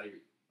into this. Like,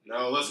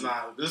 No, let's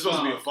not. This is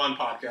supposed to be a fun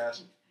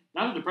podcast.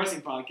 Not a depressing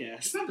it's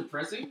podcast. not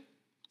depressing.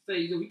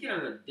 Say we get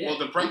out of debt.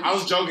 Well, I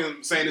was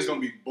joking, saying it's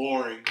gonna be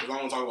boring because I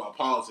want to talk about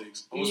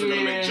politics. I was gonna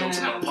make jokes It's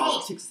about not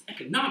politics, politics.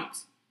 It's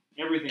economics.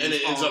 Everything. and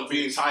is it ends up politics.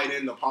 being tied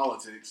into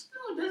politics.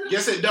 No, it doesn't.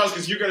 Yes, it does,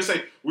 because you're gonna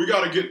say we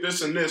gotta get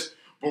this and this,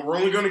 but we're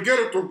only gonna get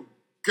it through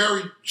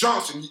Gary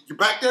Johnson, you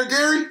back there,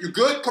 Gary? You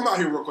good? Come out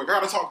here real quick. I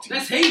gotta talk to you.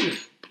 That's hating.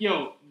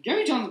 Yo,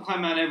 Gary Johnson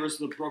climbed Mount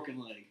Everest with a broken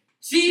leg.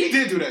 See? He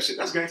did do that shit.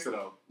 That's gangster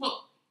though.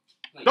 Well,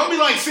 like, Don't be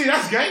like, see,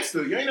 that's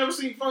gangster. You ain't never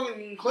seen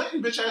fucking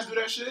Clinton bitch ass do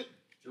that shit.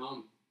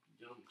 John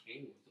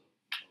McCain was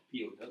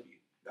a POW.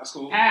 That's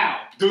cool.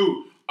 How?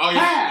 Dude. Oh yeah.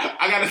 How?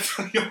 I gotta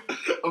tell you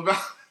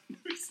about.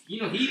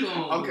 You know, he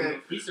Okay.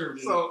 He served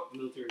in So- the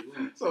military as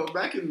well. So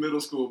back in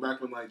middle school, back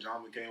when like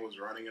John McCain was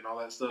running and all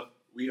that stuff,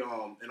 we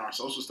in our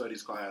social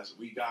studies class,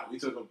 we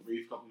took a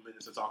brief couple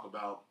minutes to talk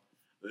about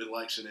the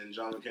election and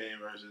John McCain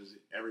versus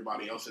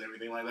everybody else and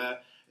everything like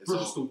that. And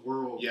Versus the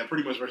world. Yeah,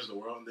 pretty much versus the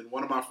world. And then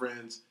one of my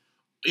friends,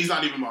 he's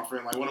not even my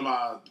friend, like one of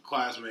my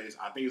classmates,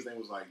 I think his name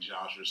was like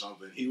Josh or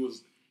something. He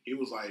was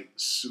like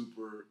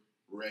super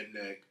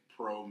redneck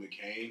pro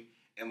McCain,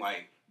 and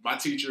like my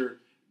teacher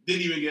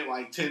didn't even get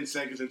like 10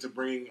 seconds into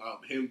bringing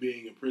up him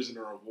being a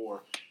prisoner of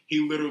war. He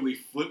literally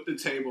flipped the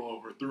table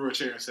over, threw a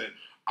chair, and said,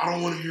 "I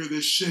don't want to hear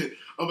this shit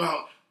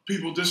about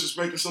people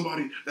disrespecting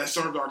somebody that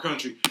served our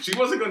country." She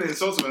wasn't going to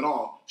insult him at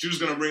all. She was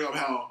going to bring up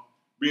how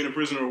being a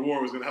prisoner of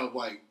war was going to help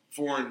like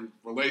foreign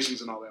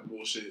relations and all that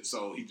bullshit.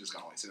 So he just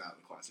got like sit out in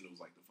the class, and it was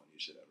like the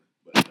funniest shit ever.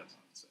 But that's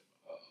not to say.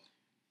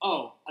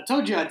 Oh, I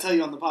told you I'd tell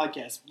you on the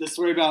podcast the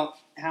story about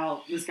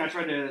how this guy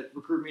tried to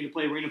recruit me to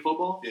play arena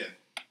football. Yeah,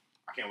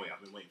 I can't wait.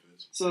 I've been waiting for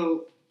this.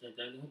 So Dun,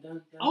 dun, dun, dun,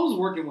 dun. I was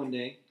working one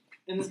day,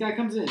 and this guy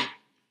comes in,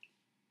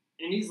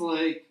 and he's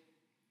like,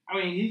 I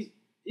mean,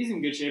 he's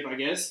in good shape, I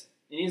guess,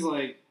 and he's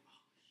like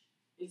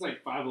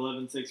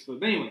 5'11", 6 foot.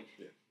 But anyway,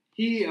 Yeah.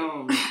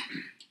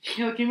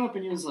 he came up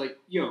and he was like,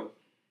 "Yo, you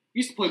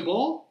used to play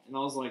ball?" And I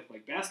was like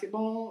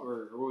basketball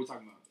or what are we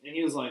talking about? And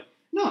he was like,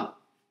 "No,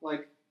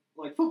 like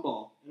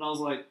football." And I was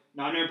like,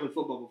 "No, I never played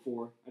football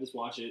before. I just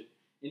watch it."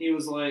 And he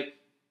was like,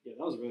 "Yeah,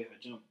 that was a really high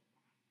jump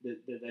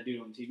that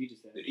dude on TV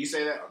just had." Did he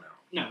say that? Oh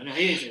no. No,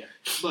 he didn't say that.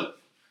 But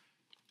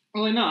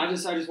I'm like, no, I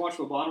just watch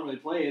football. I don't really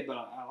play it, but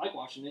I like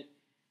watching it.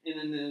 And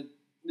then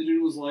the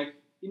dude was like,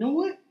 "You know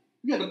what?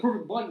 You got the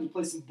perfect body to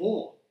play some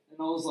ball." And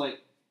I was like,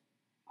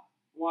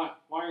 "Why?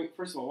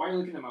 First of all, why are you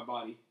looking at my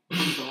body?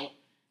 You don't."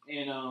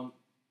 And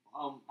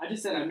I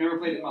just said I've never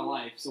played it in my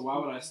life, so why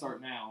would I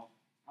start now?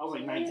 I was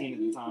like 19 at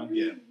the time.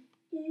 Yeah.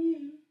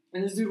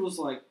 And this dude was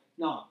like,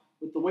 "Nah,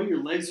 with the way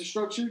your legs are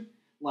structured,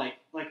 like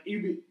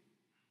you'd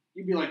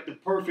be like the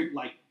perfect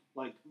like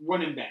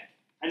running back.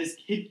 I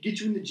just get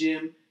you in the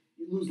gym,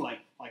 you lose like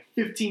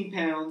 15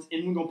 pounds,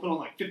 and we're gonna put on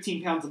like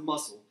 15 pounds of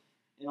muscle."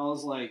 And I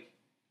was like,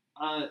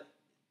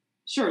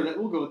 "Sure,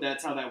 we'll go with that.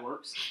 That's how that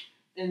works."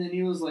 And then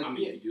he was like, I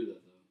mean, "Yeah, you can do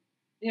that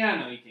though. yeah, I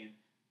know you can."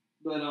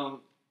 But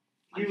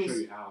I can show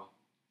you how.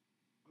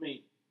 I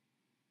mean,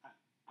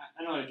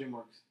 I know how the gym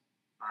works.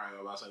 All right,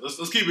 I'm about to say,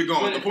 let's keep it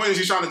going. But- The point is,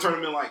 he's trying to turn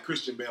him in like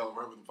Christian Bale,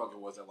 or whoever the fuck it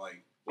was that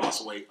like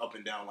lost weight up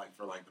and down like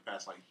for like the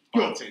past like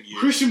 5-10 years.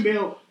 Christian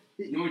Bale,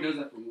 You know he does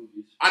that for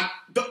movies.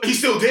 He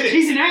still did it.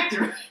 he's an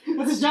actor.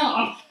 That's his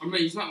job. I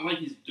mean, it's not like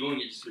he's doing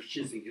it just for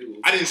shits and giggles.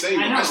 I didn't say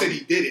I he. know. I said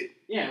he did it.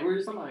 Yeah, we were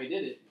just talking about how he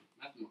did it.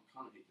 Matthew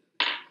McConaughey did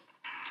that.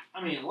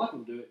 I mean, I let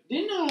him do it.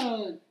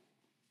 Didn't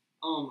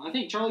I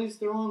think Charlie's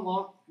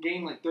Theron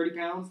gained like 30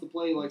 pounds to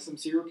play like some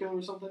serial killer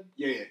or something?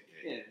 Yeah.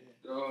 Yeah.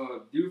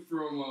 Dude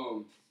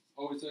from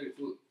Always Sunny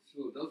in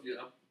Philadelphia,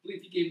 I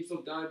believe he gave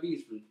himself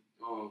diabetes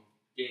for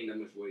gaining that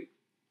much weight.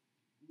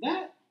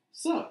 That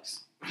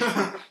sucks.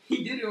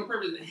 He did it on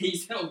purpose, and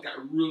his health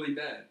got really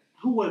bad.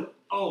 Who was?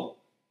 Oh,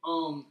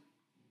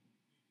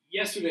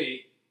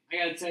 yesterday I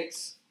got a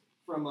text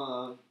from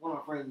one of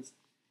my friends,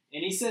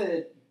 and he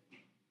said,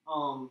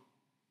 I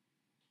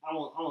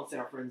won't say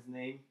our friend's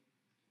name,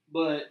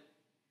 but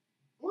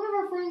one of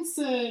our friends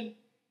said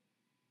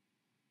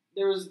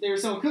they were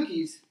selling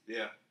cookies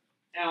Yeah.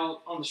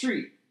 out on the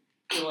street.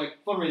 They're like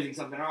fundraising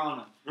something, I don't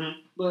know. Mhm.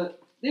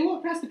 But they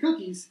walked past the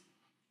cookies,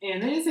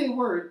 and they didn't say a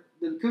word.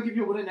 The cookie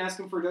people didn't ask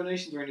them for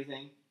donations or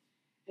anything.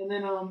 And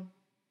then our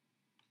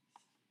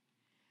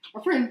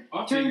friend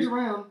turns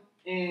around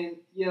and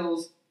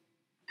yells,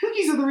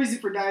 "Cookies are the reason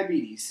for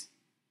diabetes."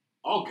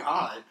 Oh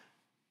God.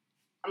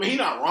 I mean, he's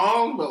not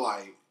wrong, but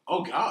like,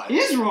 oh God. It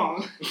is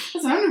wrong.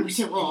 That's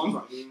 100%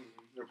 wrong.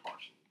 They're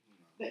partial.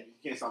 You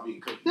can't stop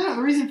eating cookies. They're not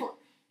the reason for.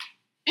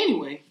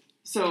 Anyway,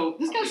 so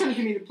this guy's trying to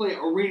get me to play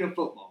arena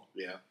football.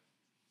 Yeah. Are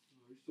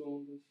you still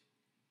on this?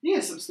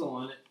 Yes, I'm still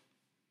on it.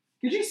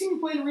 Could you see me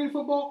playing arena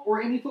football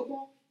or any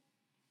football?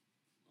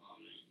 I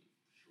mean,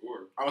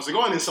 sure. I was like, go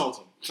ahead and insult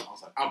him. I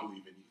was like, I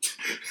believe in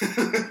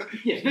you.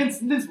 Yeah, Vince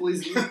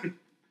believes in you.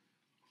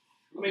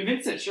 I mean,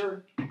 Vince said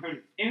sure. I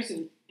mean,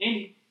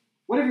 Andy,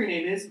 whatever your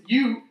name is,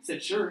 you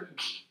said sure.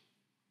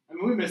 I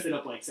mean, we messed it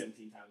up like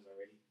 17 times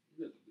already.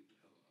 You have to beat the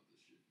hell out of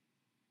this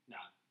shit. Nah,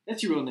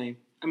 that's your real name.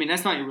 I mean,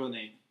 that's not your real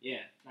name.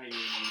 Yeah, not your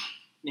real name.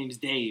 Name's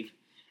Dave.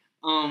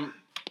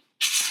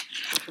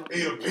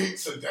 Eat a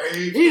pizza,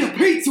 Dave. Eat a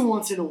pizza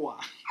once in a while.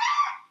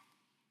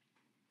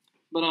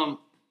 But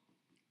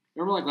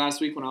remember like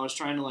last week when I was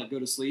trying to like go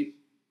to sleep,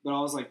 but I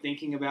was like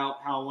thinking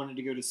about how I wanted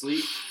to go to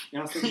sleep, and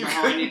I was thinking about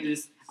how I needed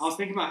to. I was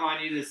thinking about how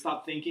I needed to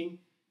stop thinking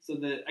so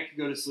that I could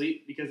go to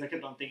sleep because I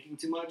kept on thinking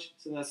too much.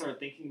 So then I started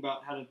thinking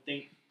about how to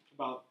think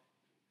about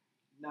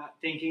not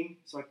thinking,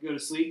 so I could go to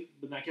sleep.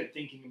 But then I kept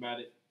thinking about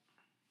it.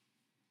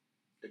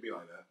 It'd be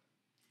like that.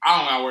 I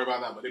don't gotta worry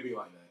about that, but it'd be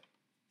like that.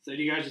 So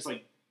do you guys just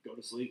like go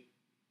to sleep?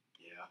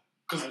 Yeah.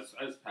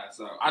 I just pass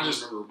out. I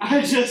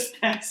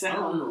just pass out. I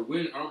don't remember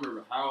when. I don't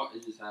remember how.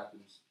 It just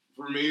happens.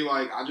 For me,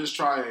 like, I just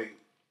try.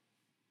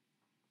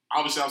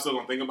 Obviously, I'm still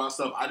gonna think about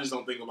stuff. I just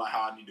don't think about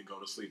how I need to go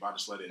to sleep. I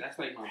just let it That's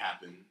like my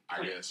happen.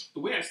 I guess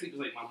the way I sleep is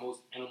like my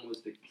most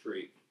animalistic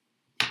trait.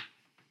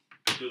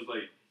 Because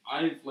like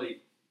I'm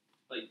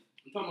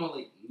talking about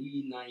like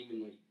me not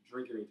even like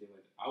drink or anything like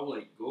that. I will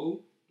like go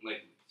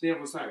like say I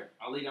was tired.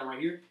 I'll lay down right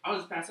here. I'll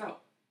just pass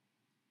out.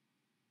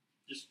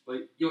 Just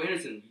like, yo,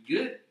 Anderson, you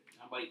good?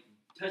 I'm like,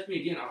 touch me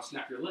again, I'll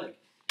snap your leg.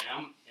 And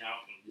I'll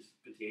just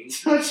continue.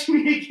 Touch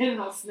me again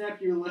and I'll snap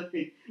your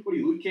leg. What are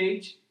you, Luke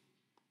Cage?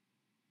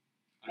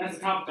 That's a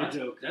topical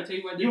joke. Did I tell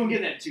you what I did? You won't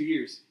get that in 2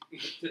 years.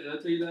 Did I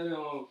tell you that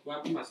what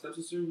happened to my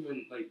stepsister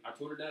when like I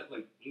told her that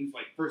like when we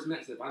like first met,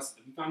 I said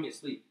if you find me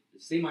asleep,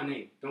 just say my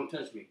name, don't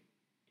touch me.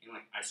 And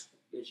like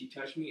and she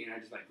touched me and I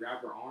just like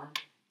grabbed her arm.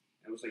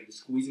 I was like just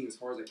squeezing as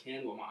hard as I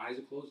can while my eyes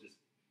are closed, just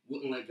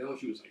wouldn't let go.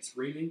 She was like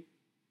screaming.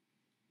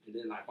 And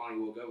then I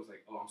finally woke up. I was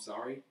like, "Oh, I'm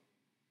sorry."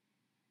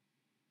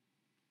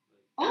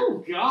 Like,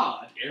 Oh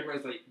God!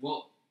 Everybody's like,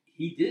 "Well,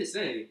 he did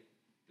say,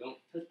 don't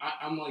touch."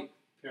 I'm like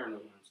paranoid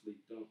when I'm asleep.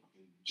 Don't.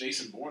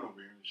 Jason Bourne over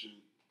here and shit.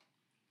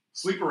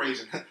 Sleeper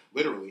agent,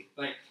 literally.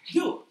 Like,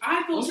 yo,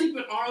 I fell asleep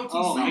at ROTC,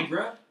 no.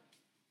 bruh.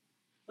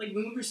 Like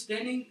when we were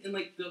standing in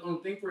like the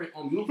thing for You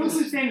uniform. fell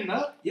asleep standing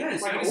up?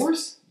 Yes, Like a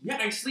horse? Yeah,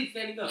 I sleep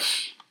standing up.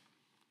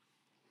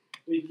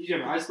 Wait, did you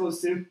have your eyes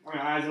closed too? Or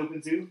your eyes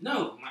open too?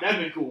 No, That'd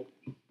been cool.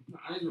 my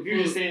eyes were If you're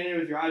just closed. standing there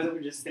with your eyes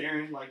open, just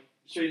staring like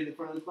straight at the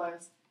front of the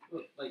class.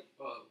 Like,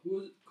 who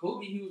was it?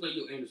 Kobe? He was like,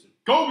 "Yo, Anderson,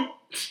 Kobe.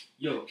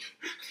 yo,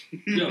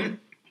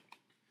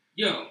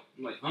 yo."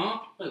 I'm like, "Huh?"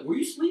 Like, were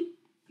you asleep?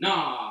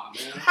 Nah,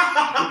 man.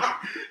 I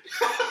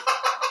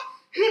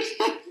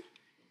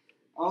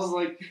was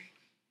like,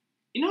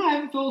 you know, I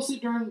haven't fell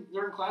asleep during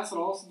class at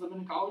all since I've been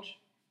in college.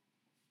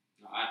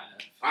 No, I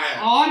have. I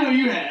have. Oh, I know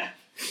you have.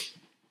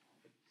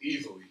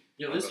 Easily.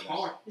 Yo, it's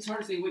hard. It's hard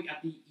to stay awake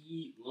after you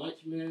eat lunch,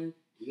 man.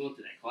 You go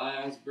into that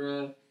class,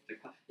 bruh.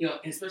 Yo,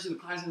 and especially the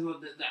class has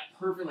like, that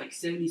perfect like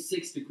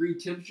 76-degree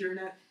temperature in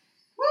that.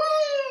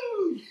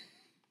 Woo!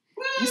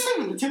 You sleep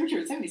with the temperature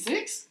at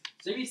 76?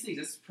 76,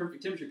 that's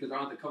perfect temperature because I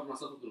don't have to cover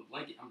myself up with a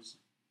blanket. I'm just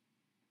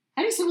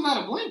How do you sleep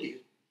without a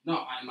blanket?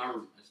 no. In my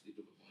room, I sleep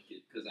with a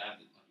blanket because I have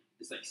to.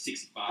 It's like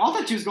 65. Oh, I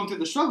thought you was going through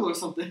the struggle or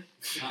something.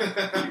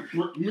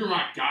 Remember when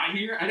I got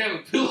here? I didn't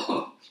have a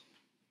pillow.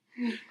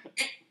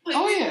 Like,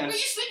 Oh, yeah. What are you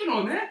sleeping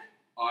on, man?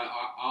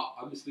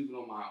 I've been sleeping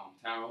on my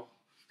towel.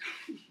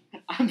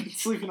 I've been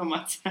sleeping on my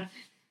towel.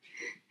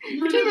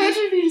 Could you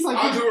imagine if you just like...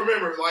 I do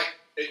remember, like,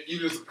 you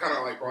just kind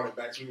of like brought it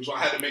back to me, so I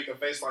had to make a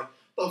face like,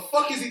 the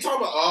fuck is he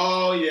talking about?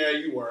 Oh, yeah,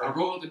 you were. I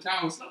rolled up the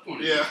towel and slept on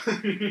it.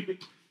 Yeah.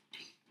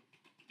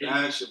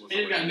 That shit was And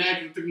it got hilarious. mad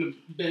because I took him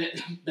to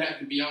bed, Bath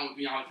and Beyond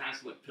trying to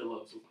select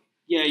pillows. So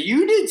Yeah,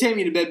 you did take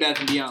me to Bed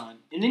Bath & Beyond,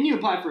 and then you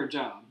applied for a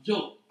job.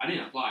 yo, I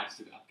didn't apply, I just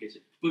took the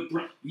application. But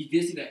bro, we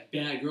did see that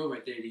bad girl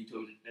right there that you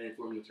told me that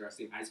informed me with her. I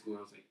stayed in high school and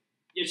I was like,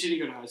 Yeah, she did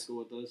go to high school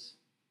with us.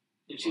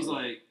 And she's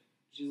like,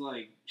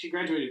 she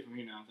graduated from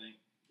here now, I think.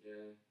 yeah.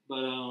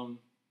 But,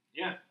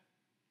 yeah.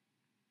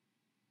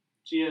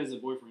 She has a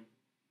boyfriend.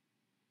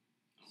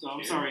 So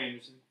I'm sorry,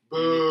 Anderson.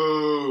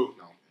 Boo.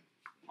 No.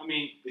 I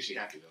mean, Is she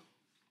happy, though?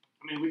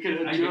 we could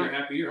have I can make her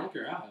happier. I don't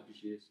care how happy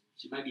she is.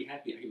 She might be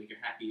happy. I can make her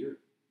happier.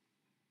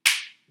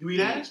 Do we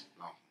eat ass?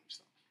 No.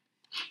 Stop.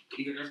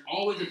 Because there's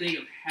always a thing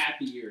of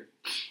happier.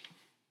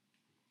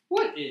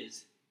 What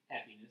is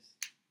happiness?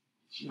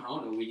 I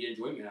don't know what you get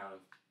enjoyment out of.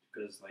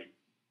 Because, like,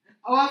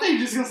 Oh, I think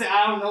you're just going to say,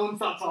 I don't know, and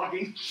stop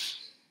talking.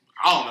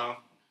 I don't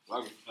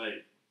know.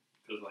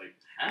 because, like,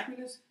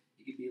 happiness,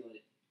 it could be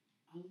like,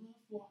 I love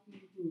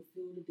walking through a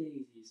field of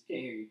daisies.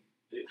 Can't hear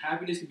you.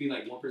 Happiness could be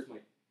like one person,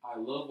 like, I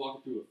love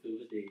walking through a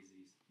field of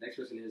daisies. Next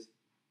person is,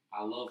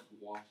 I love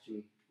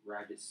watching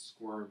rabbits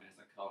squirm as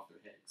I cut off their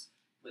heads.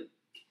 Like,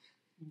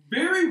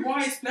 very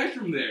wide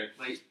spectrum there.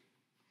 Like,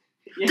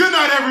 Yeah. Good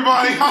night,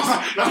 everybody.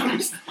 I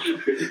was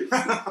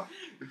like,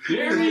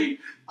 very,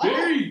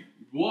 very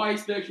wide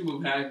spectrum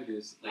of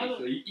happiness. Like,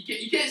 so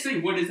you can't say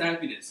what is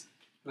happiness.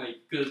 Like,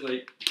 because,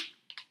 like,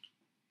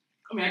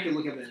 I mean, I could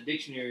look up in the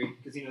dictionary,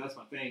 because, that's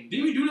my thing.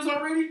 didn't we do this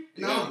already?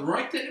 And I was Yeah.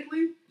 right,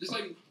 technically? Just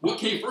like, what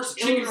came first,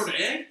 the chicken or the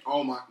egg?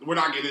 oh my, we're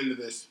not getting into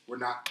this. We're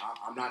not.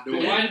 I'm not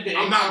doing Why it. did the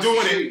I'm egg not cross the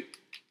doing it. street?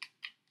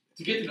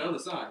 To get to the other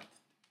side.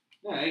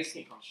 No, eggs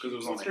can't cross the Because it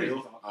was street. on That's the crazy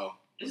hill. talk. Oh.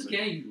 It's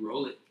okay, you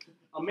roll it.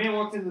 A man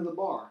walked into the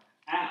bar.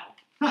 Ow.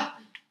 No?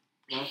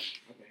 Okay.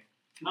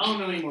 I don't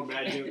know any more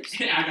bad jokes.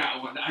 I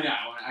got one. I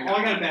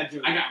got a bad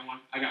joke. I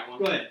got one.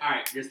 Go ahead.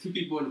 Alright, there's two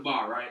people in the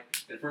bar, right?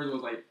 The first one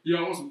was like, yo,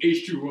 I want some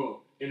H2O.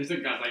 And the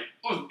second guy's like,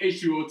 I want some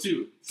H2O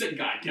too. Second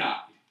guy died.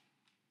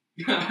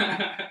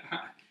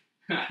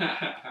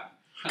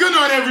 Good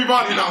night,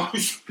 everybody. No.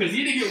 Because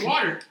he didn't get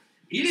water.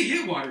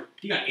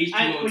 He got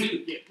H2O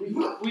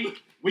too.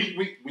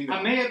 We I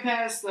know. may have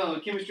passed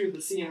chemistry with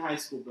a C in high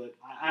school, but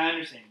I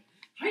understand.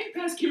 How you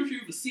pass chemistry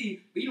with a C,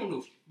 but you don't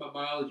know about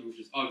biology, which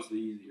is obviously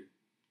easier?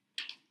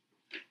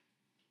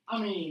 I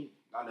mean,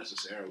 Not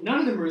necessarily. none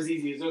of them are as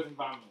easy as Earth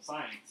Environmental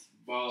Science.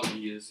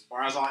 Biology is.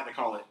 Or as I like to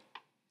call it,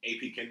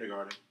 AP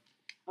kindergarten.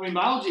 I mean,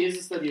 biology is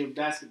the study of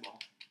basketball.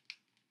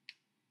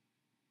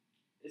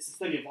 It's the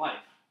study of life.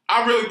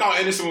 I really thought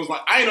Anderson was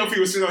like, I didn't know if he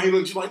was sitting on. He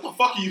looked like, what the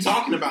fuck are you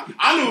talking about?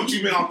 I knew what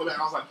you meant off the bat.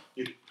 I was like,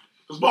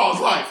 because ball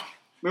is life.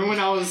 Remember when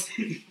I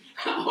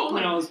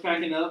was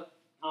packing up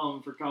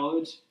for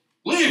college?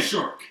 Land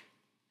shark!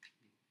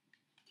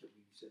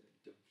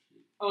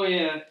 Oh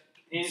yeah,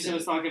 Anderson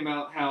was talking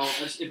about how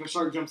if a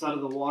shark jumps out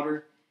of the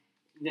water,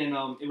 then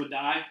it would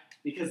die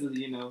because of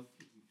the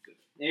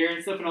air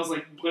and stuff. And I was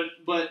like,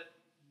 but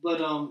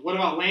what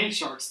about land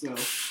sharks though?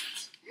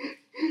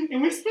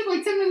 And we spent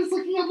like 10 minutes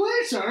looking up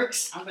land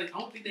sharks. I was like, I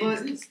don't think they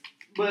exist.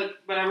 But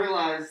I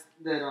realized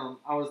that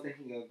I was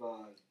thinking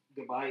of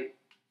Gabite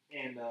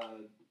and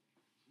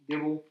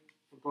Dibble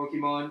from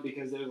Pokemon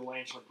because they're the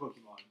land shark Pokemon.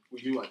 We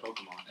do like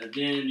Pokemon. And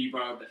then you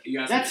asked me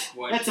a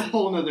question. That's a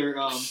whole nother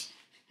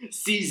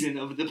season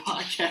of the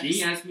podcast. Then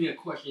you asked me a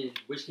question: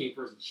 which came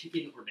first, the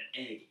chicken or the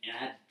egg? And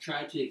I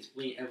tried to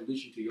explain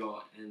evolution to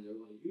y'all, and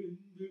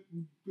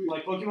they're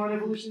like Pokemon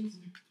evolutions.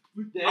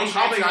 I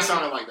don't think I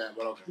sounded like that,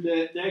 but okay.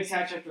 The eggs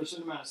hatch after a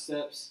certain amount of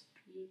steps.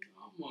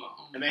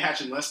 And they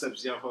hatch in less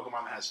steps. You have a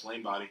Pokemon that has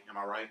flame body. Am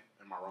I right?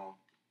 Am I wrong?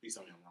 Please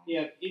tell me I'm wrong.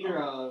 Yeah, either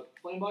a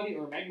flame body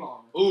or a magma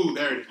armor. Ooh,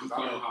 there it is. Because I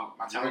know know how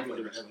my talent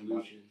flavor is flame body.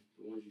 evolution,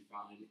 the ones you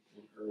find on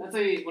Earth. I'll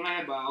tell you, when I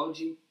had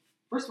biology,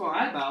 first of all,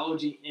 I had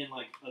biology in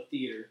like a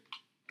theater.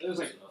 There was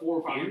like 400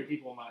 or 500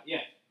 people in my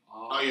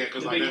Oh yeah,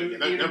 because The like big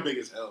they're big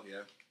as hell.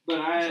 Yeah.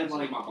 But I had Sounds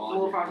like like my 400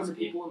 or biology 500 class.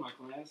 people in my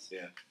class.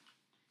 Yeah.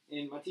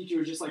 And my teacher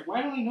was just like,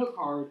 "Write on a note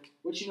card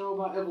what you know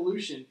about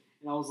evolution."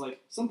 And I was like,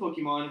 "Some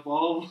Pokemon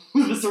evolve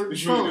with a certain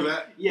Did you really do phone."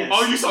 that? Yes.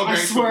 Oh, you so I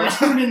gangster, swear, bro. I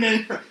turned in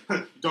there.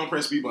 Don't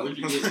press B button.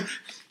 What'd you get?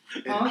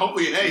 And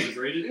hopefully an A.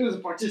 Graded? It was a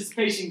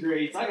participation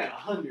grade, so I got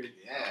 100.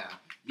 Yeah.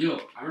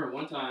 Yo, I remember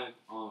one time,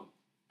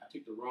 I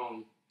took the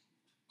wrong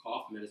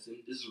cough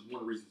medicine. This is one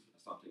of the reasons I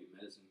stopped taking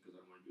medicine, because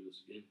I want to do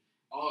this again.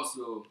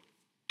 Also,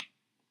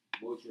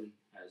 Motrin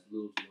has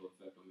little to no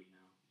effect on me now.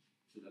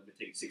 So I've been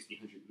taking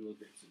 1,600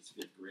 milligrams since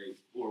 5th grade,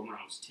 or when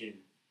I was 10.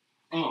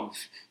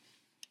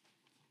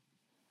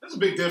 That's a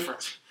big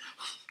difference.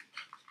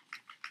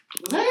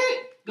 Was that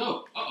it?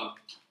 No,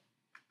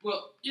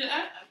 Well,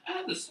 yeah, I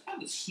had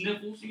the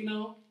sniffles,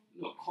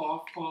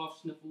 cough,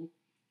 sniffle,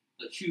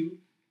 a chew,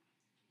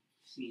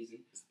 sneezing.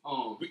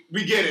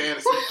 We get it,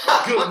 Anderson.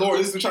 Good lord,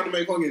 this is trying to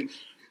make fucking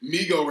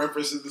Migo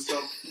references and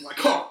stuff. Like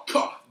cough,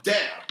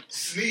 dab,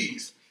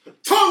 sneeze,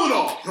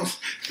 Tylenol.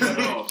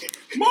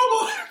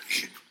 Mama.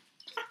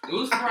 It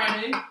was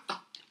Friday,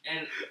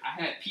 and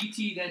I had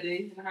PT that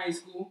day in high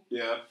school.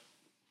 Yeah.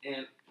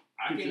 And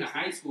I came to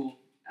high school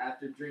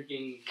after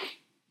drinking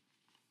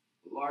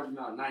a large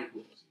amount of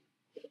NyQuil.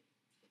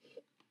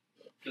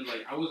 Because,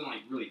 I wasn't,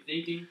 really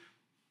thinking.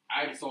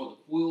 I just saw the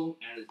quill,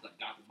 and I just,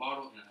 got the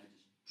bottle, and I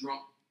just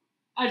drunk.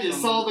 I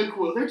just saw the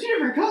quill. They're two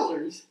different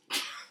colors. I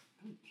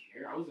don't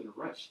care. I was in a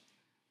rush.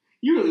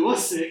 You really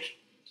was sick.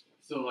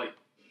 So, I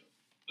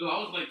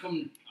was,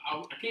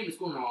 I came to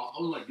school and all.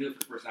 I was, good for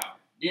the first hour.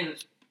 Then,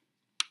 it's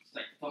I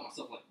felt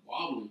myself,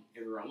 wobbling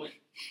everywhere I went.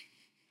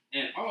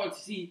 And all I had to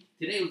see,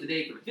 today was the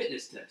day for the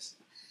fitness test.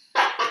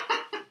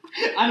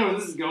 I know where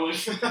this is going.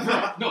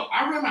 No,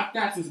 I ran my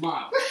fastest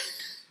mile.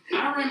 In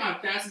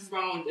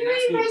You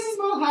ain't versus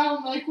no high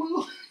on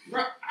NyQuil.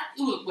 Bro,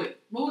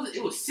 what was it?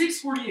 It was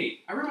 6:48.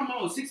 I ran my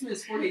mile with 6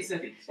 minutes 48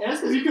 seconds. Yeah,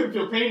 that's because you couldn't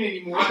feel pain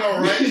anymore. I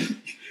know, right?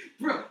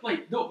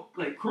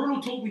 Bro,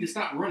 Colonel told me to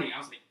stop running. I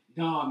was like,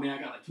 nah, man,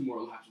 I got 2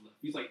 more laps left.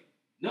 He's like,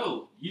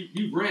 no,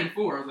 you ran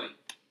 4. I was like,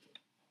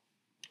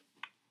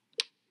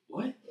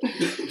 what?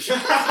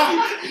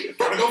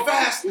 Gotta go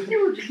fast.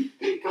 You were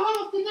caught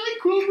off the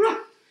NyQuil, bro.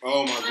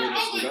 Oh my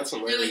goodness, dude, that's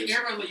hilarious.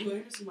 Everybody's like, yo,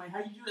 Anderson, how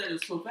you do that? It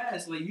was so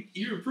fast.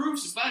 You improved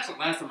since last time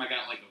I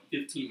got a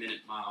 15-minute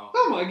mile.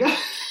 Oh my god.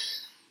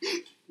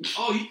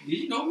 Oh, did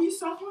you know me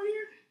sophomore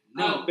year?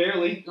 No,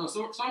 barely. No,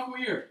 sophomore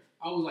year,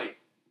 I was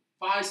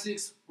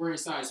 5'6", wearing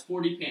size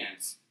 40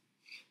 pants,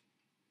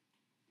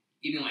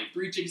 eating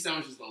 3 chicken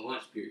sandwiches the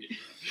lunch period.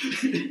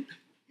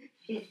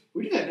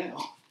 We do that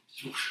now.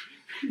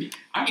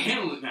 I can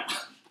handle it now.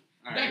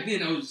 Back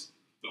then, I was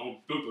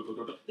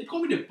they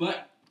called me the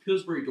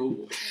Pillsbury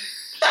Doughboy.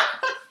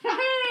 Why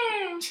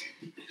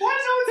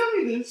did no one tell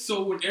me this?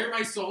 So when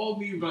everybody saw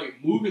me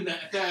moving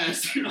that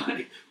fast,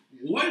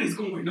 what is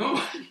going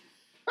on?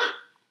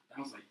 I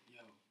was like,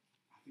 yo,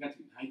 I forgot to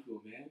get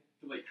NyQuil, man.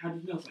 They're like, how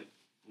did you know? I was like,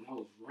 when I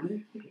was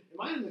running. Am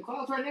I in the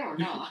clouds right now or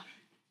not?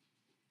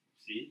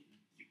 See,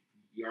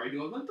 you already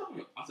know what I'm talking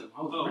about. I said, when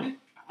I was running,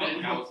 I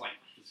felt like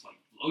I was just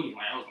floating,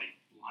 I was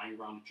lying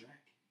around the track.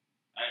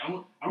 I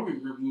don't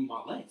even remember moving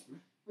my legs, bro.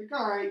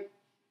 Alright,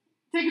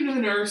 take him to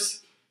the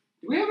nurse.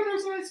 Do we have a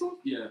nurse in high school?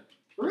 Yeah.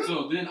 Really?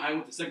 So then I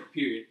went to second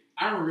period.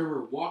 I don't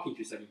remember walking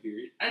to second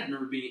period. I just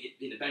remember being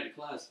in the back of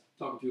class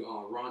talking to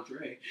Ron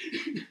Trey.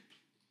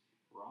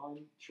 Ron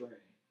Trey.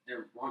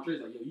 And Ron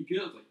Trey's like, yo, you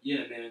good? I was like,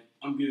 yeah, man,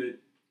 I'm good.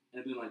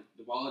 And then like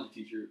the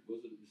biology teacher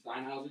was it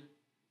Steinhauser?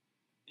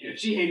 Yeah,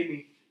 she hated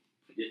me.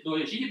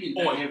 Yeah, she hit me in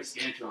the back of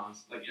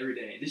scantrons like every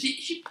day. Then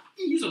she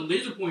used a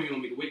laser pointer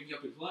on me to wake me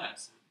up in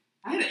class.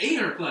 I had an 8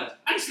 in her class.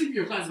 I didn't sleep in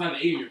your class if I have an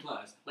 8 in your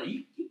class. Like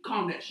you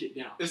calm that shit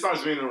down. It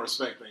starts being a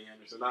respect thing,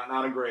 Anderson,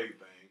 not a grade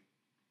thing.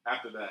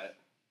 After that,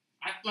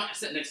 I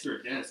sat next to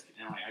her desk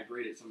and like I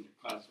graded some of the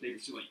class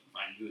papers. She was like,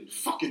 "Fine, good."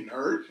 Fucking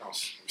nerd.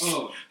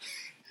 Oh,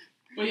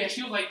 but yeah,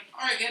 she was like,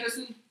 "All right,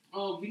 Anderson,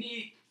 we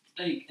need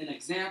like an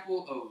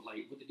example of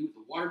like what to do with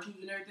the water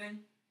tubes and everything."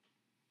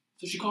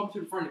 So she called me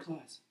to the front of the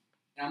class,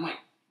 and I'm like,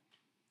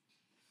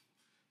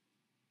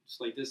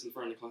 just like this in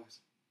front of the class.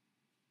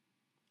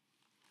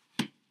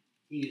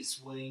 He is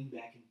swaying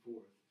back and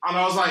forth. And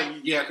I was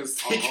like, yeah, because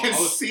he can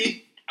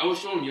see. I was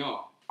showing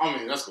y'all. I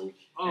mean, that's cool.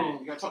 Oh,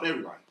 You gotta talk to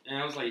everybody. And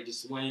I was like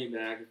just swaying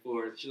back and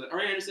forth. She's like, "All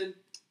right, Anderson,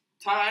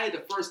 tie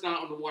the first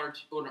knot on the water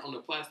on the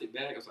plastic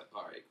bag." I was like,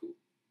 "All right, cool."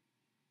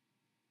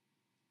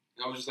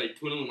 And I was just like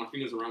twiddling my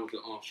fingers around with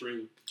the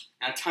string.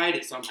 And I tied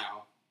it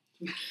somehow.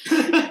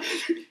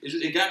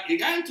 it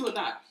got into a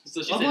knot.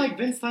 So she said, like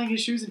Vince tying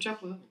his shoes in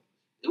Chapel Hill.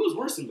 it was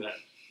worse than that.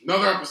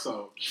 Another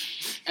episode.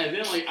 And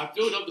then like I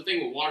filled up the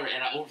thing with water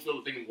and I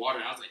overfilled the thing with water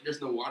and I was like,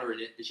 "There's no water in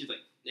it." And she's like,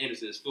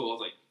 "Anderson, it's full." I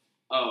was like,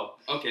 "Oh,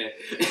 okay."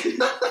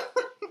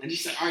 And she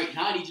said, "All right,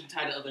 now I need you to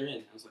tie the other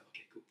end." I was like,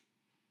 "Okay, cool."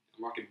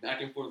 I'm rocking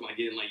back and forth like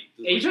getting like.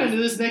 Hey, you trying to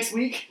do this next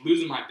week?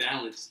 Losing my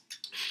balance.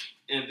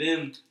 And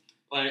then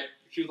like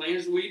she was like,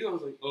 "Anderson, what are you doing?" I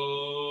was like,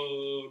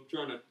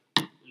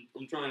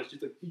 I'm trying to.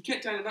 She's like, "You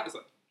can't tie the knot." I was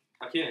like,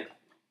 "I can."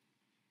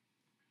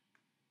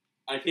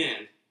 I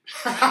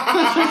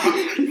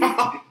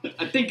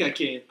think I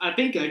can. I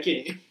did.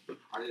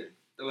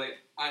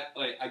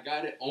 I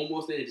got it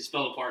almost, and it just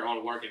fell apart. All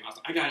the water came. I was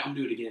like, "I got it. I'm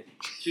gonna do it again."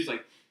 She's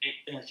like, "I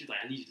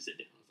need you to sit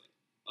down." I was like,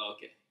 "Oh,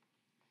 okay."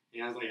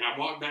 And I was like, I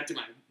walked back to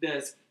my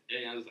desk,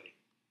 and I was like,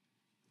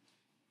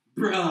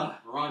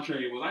 "Bruh,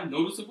 Rentre, was I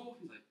noticeable?"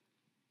 He's like,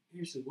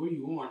 "Anderson, what are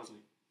you on?" I was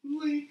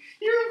like,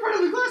 "You're in front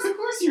of the class. Of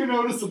course you're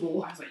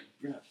noticeable." I was like,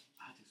 "Bruh,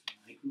 I took some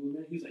night cool,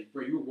 man." He was like,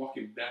 "Bro, you were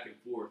walking back and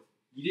forth.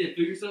 You didn't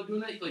feel yourself doing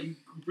that? Like, you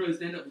really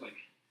stand up?" I was like,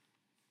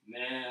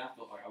 "Man, I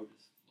felt like I was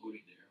just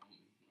floating there."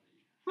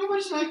 How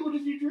much NyQuil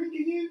did you drink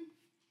again?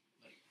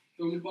 Like,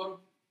 fill me the bottle.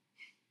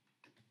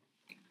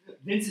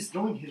 Vince is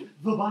throwing him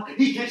the bottle.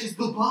 He catches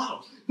the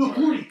bottle. The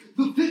 40,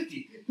 the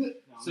 50.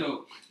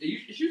 So,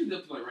 it's usually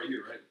up to like right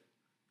here, right?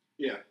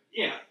 Yeah.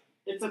 Yeah.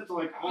 It's up to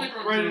like Right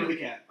under the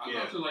cap. I'm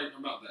up to like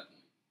about that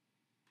point.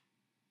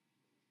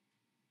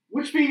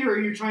 Which finger are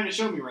you trying to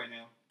show me right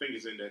now? I think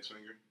it's index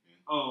finger. Yeah.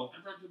 Oh.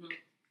 I'm up to about.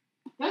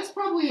 That's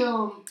probably,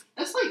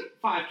 that's like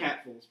 5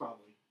 capfuls,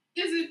 probably.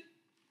 Is it?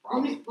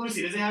 Let me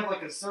see. Does it have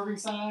like a serving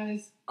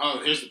size?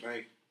 Oh, here's the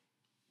thing.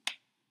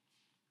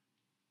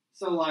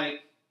 So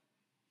like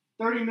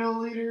 30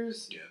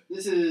 milliliters. Yeah.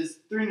 This is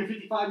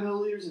 355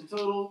 milliliters in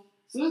total.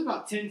 So there's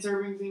about 10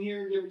 servings in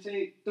here, give or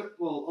take.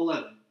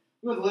 11.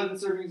 We have 11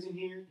 servings in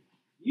here.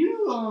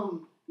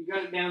 You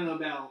got it down to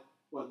about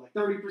like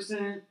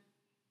 30%.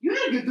 You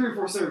had a good 3 or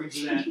 4 servings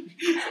of that.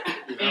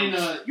 And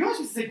you're only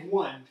supposed to take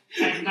 1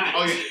 at night.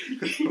 Oh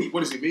yeah.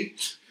 What is it, me?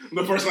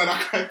 The first night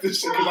I cracked this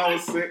shit because I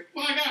was sick.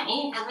 When I got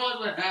home, I realized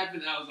what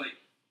happened. I was like,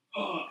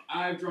 "Oh,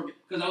 I've drunk it."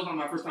 Because that was not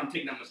my first time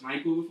taking that much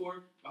NyQuil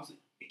before. I was like,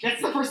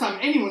 that's the first time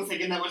anyone's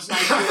taken that much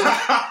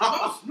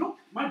NyQuil. No,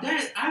 my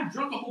dad, I've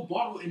drunk a whole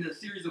bottle in a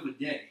series of a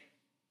day.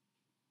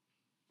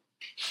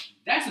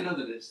 That's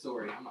another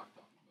story. I'm not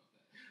talking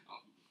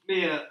about that.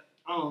 Yeah,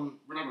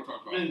 We're not going to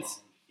talk about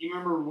Vince, you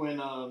remember when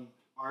our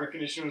air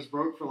conditioner was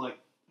broke for like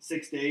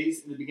 6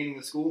 days in the beginning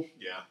of school?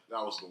 Yeah,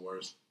 that was the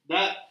worst.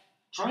 That,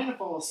 trying to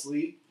fall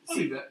asleep. I'll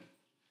leave that.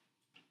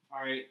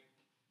 Alright.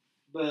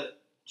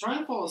 But trying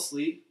to fall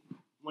asleep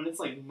when it's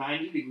like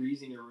 90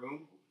 degrees in your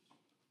room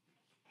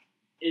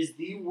is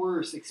the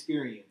worst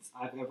experience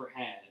I've ever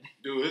had.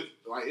 Dude,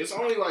 it's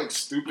only like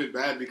stupid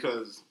bad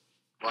because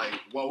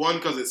one,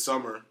 because it's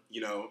summer,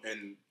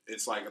 and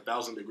it's like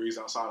 1,000 degrees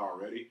outside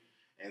already.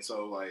 And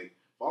so like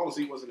falling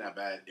asleep wasn't that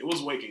bad. It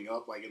was waking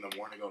up like in the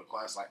morning to go to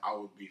class, like I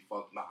would be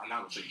fucked. I'm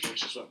not gonna say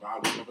drenched in sweat, but I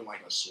would wake up in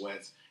like a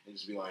sweat and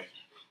just be like,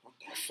 "What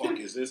the fuck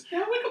is this?" Yeah,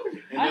 I wake up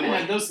and I haven't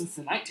had those since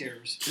the night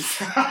terrors.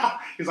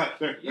 He's like,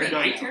 "They're done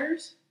night now."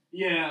 terrors?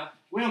 Yeah,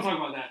 we don't talk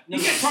about that. You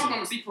can't talk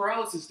about sleep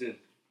paralysis then.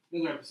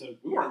 Another episode.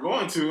 We weren't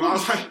going to. I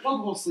was like, one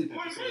whole sleep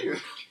 "What, episode.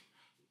 nigga?"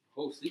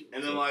 Whole sleep.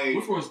 And then like,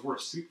 which was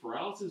worse, sleep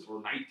paralysis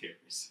or night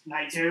terrors?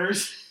 Night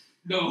terrors.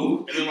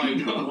 No. and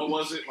then like, what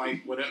was it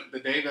like? Whatever the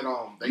day that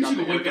they got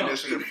the air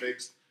conditioner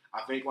fixed.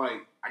 I think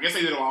I guess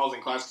they did it while I was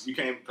in class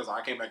because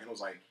I came back and it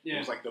was like it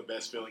was like the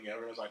best feeling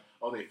ever. It was like,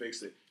 oh, they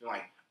fixed it. And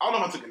like I don't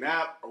know if I took a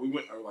nap or we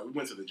went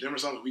to the gym or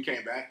something. We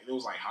came back and it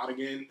was like hot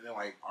again. And then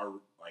like our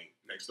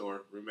next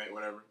door roommate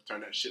whatever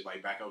turned that shit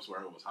like back up to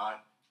where it was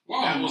hot.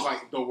 Wow. That was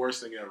like the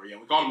worst thing ever. Yeah,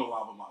 we called him a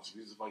lava monster.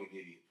 He's a fucking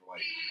idiot for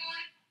like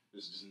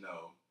just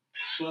no.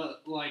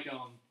 But like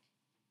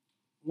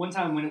one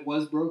time when it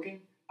was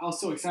broken, I was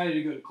so excited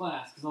to go to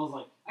class because I was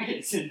like, I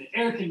get to sit in the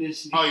air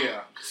conditioning. Oh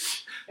yeah.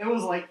 It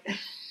was like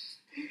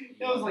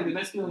the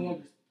best feeling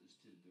ever. It's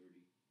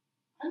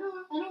 10:30. I know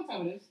what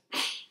time it is.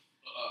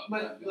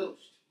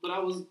 But I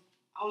was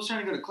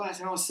trying to go to class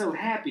and I was so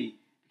happy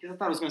because I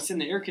thought I was going to sit in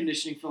the air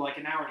conditioning for like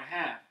an hour and a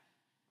half.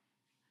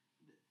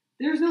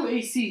 There's no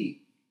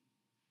AC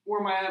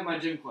where I have my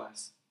gym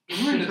class.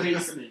 And we're in the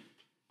basement.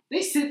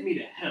 They sent me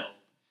to hell.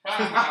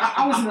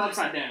 I was in the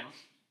upside down.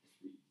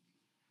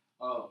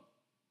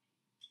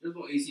 There's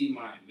no AC in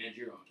my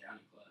managerial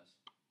accounting class.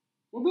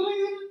 What building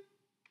is it?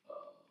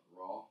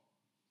 Raw.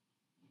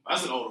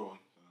 That's an older one.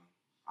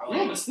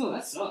 Yeah, but still,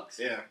 that sucks.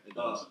 Yeah, it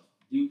does.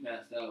 Dude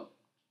passed out.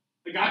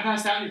 The guy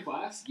passed out in your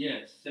class?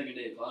 Yes, second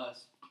day of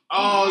class.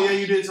 Oh, yeah,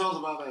 you did tell us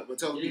about that. But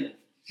tell me.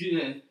 Yeah,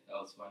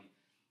 that was funny.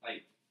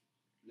 Like,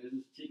 there's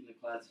this chick in the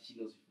class that she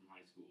knows me from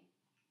high school.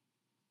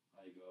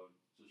 Like, so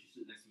she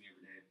sits next to me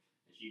every day,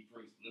 and she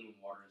brings lemon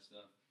water and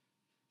stuff.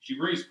 She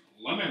brings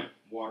lemon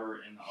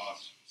water and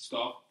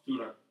stuff through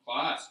the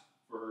class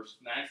for her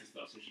snacks and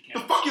stuff, so she can't.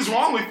 The fuck is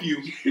wrong with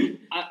you?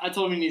 I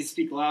told him he needs to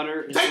speak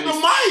louder. Take the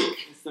mic!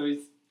 So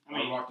he's.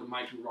 I rock the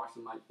mic. Who rocks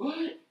the mic?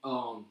 What?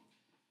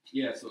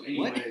 Yeah. So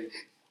anyway, What?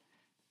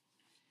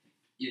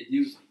 Yeah,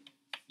 dude,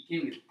 he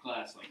came to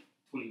class like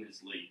 20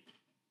 minutes late.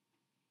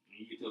 And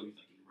you could tell he was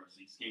like in the rush. So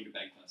he just came to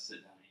back class,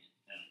 sit down,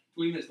 and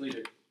 20 minutes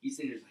later, he's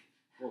sitting there like,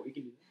 "Oh, we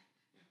can do that."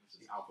 Yeah, this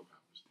is alpha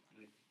powers.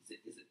 Like, is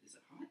it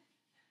hot?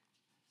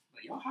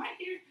 Like, y'all hot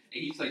here?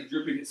 And he's like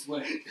dripping in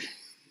sweat.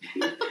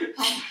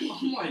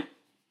 I'm like,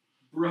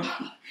 bruh,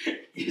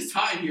 it's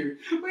hot here.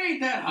 But it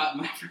ain't that hot,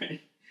 my friend.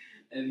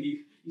 And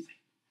he's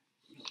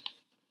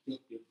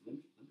like, yo, let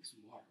me some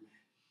water,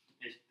 man.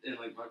 And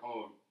like my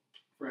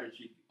friend,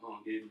 she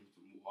gave him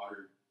some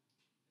water.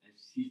 And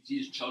she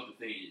just chugged the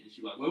thing. And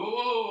she was like,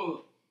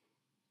 whoa.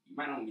 You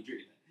might not want to be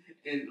drinking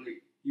that. And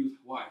like, he was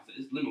like, why? I said,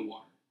 it's lemon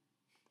water.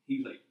 He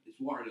was like, it's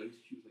water though.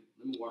 She was like,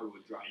 lemon water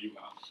would dry you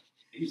out.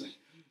 And he was like,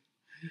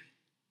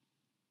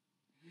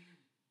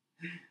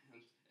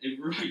 and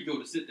wherever you go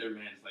to sit there,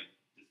 man, it's like,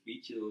 just be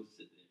chill, just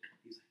sit there.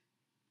 He's like,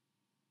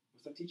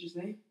 what's that teacher's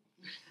name?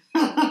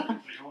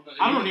 I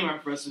don't know my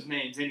professor's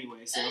names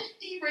anyway, so. And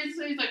he raises his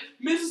hand, he's like,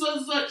 Mrs. Such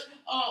and Such,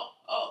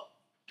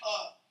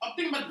 I'm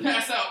thinking about to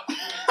pass out.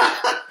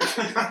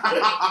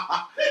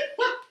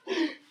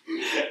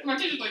 My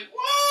teacher's like,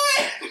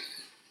 what?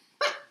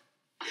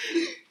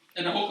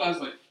 And the whole class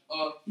is like,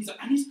 he's like,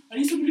 I need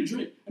something to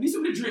drink.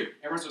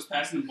 Everyone starts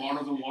passing the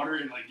bottles of water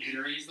and like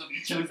Gatorade and stuff. He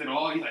chugs it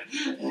all. He's like,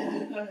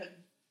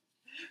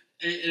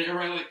 and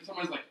everybody like,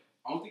 somebody's like,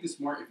 I don't think it's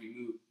smart if you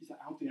move. He's like,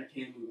 I don't think I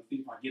can move. I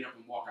think if I get up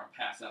and walk, I'll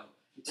pass out.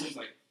 The teacher's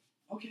like,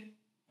 okay.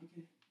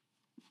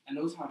 I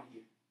know it's hot in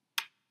here,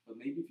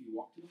 but maybe if you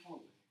walk to the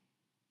hallway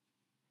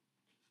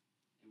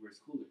and where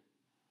it's cooler,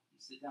 you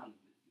sit down a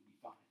bit, you'll be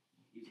fine.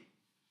 He's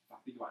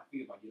like,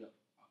 if I get up,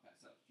 I'll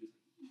pass out. She's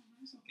like,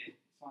 no, it's okay,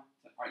 it's fine.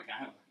 It's like, all right, can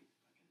I have like a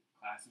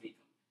classmate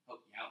come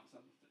help you out or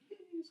something?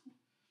 Like, yeah, it's cool.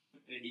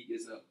 And then he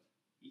gets up,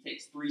 he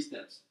takes 3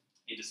 steps.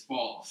 It just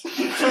falls. That's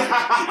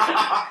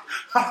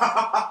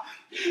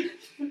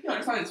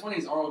not as funny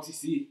as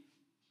ROTC.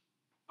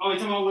 Oh, you're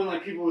talking about when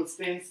like people would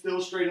stand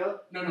still straight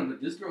up? No.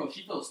 This girl,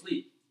 she fell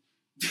asleep.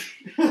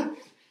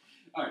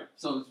 Alright,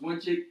 so this one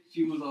chick,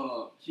 she was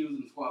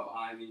in the squad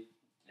behind me,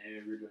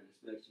 and we were doing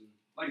inspection.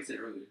 Like I said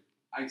earlier,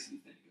 I can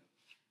sleep standing up.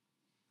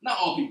 Not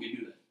all people can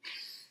do that.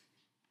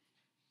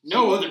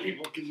 No other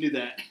people can do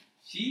that.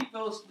 She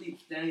fell asleep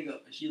standing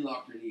up, and she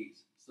locked her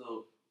knees.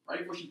 So right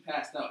before she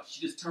passed out, she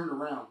just turned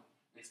around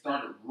and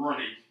started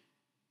running.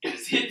 And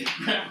just hit the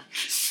ground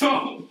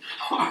so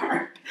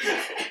hard.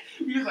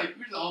 we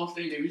just all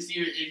staying there. We see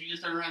her, and she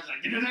just turned around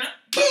and like,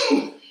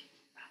 boom!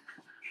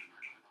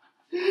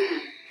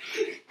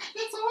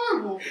 That's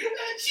horrible.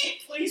 And she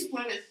place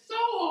planted so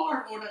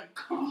hard on that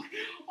car.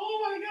 Oh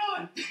my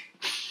god.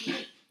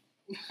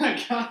 My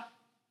god.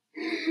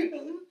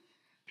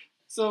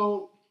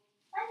 So,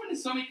 I went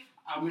to Sony.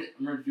 I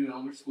remember doing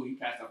elementary school. He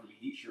passed out from a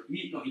heat stroke.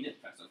 He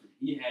didn't pass out from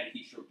me. He had a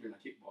heat stroke during a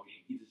kickball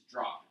game. He just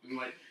dropped. And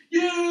we're like,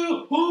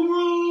 yeah, home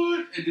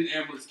run! And then the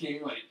ambulance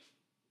came. We're like,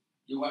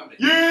 yo, what happened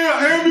to him? Yeah,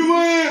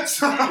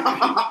 ambulance!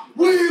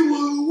 we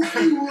were.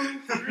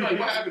 We're like,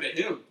 what happened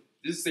to him?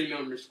 This is the same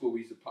elementary school we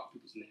used to pop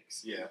people's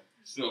necks. Yeah.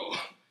 So,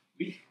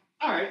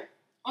 Alright,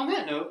 on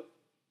that note,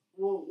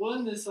 we'll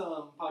end this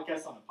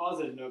podcast on a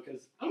positive note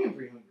because I'm getting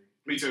pretty hungry.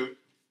 Me too.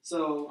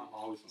 So, I'm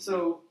always hungry.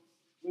 So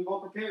we've all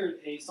prepared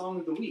a song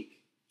of the week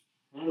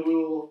that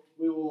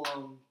we will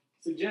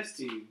suggest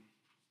to you.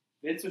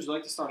 Vince, would you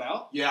like to start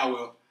out? Yeah, I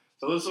will.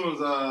 So this one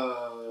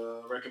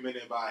was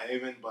recommended by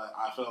Haven, but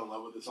I fell in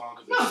love with the song.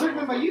 No, it's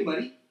recommended by you,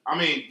 buddy. I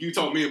mean, you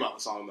told me about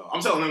the song, though.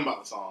 I'm telling him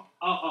about the song.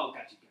 Oh,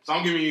 gotcha. So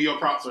I'm giving you your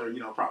props are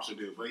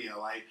due. But yeah,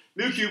 like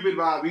New Cupid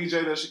by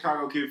BJ, the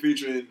Chicago Kid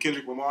featuring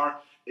Kendrick Lamar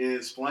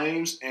is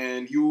flames,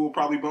 and you will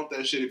probably bump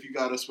that shit if you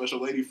got a special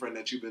lady friend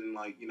that you've been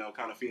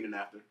kind of fiending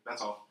after.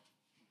 That's all.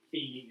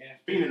 Fiending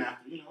after. Fiending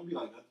after, it'll be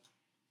like that.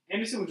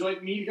 Anderson, would you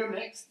like me to go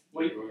next?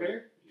 While you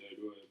prepare? Yeah,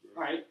 go ahead, bro.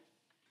 All right.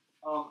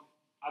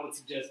 I would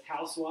suggest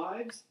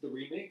Housewives, the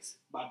remix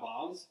by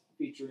Boz,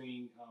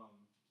 featuring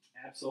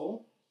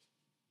Absol.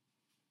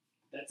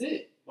 That's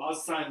it.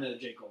 Boz signed to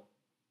J. Cole.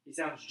 He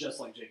sounds just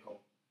like J.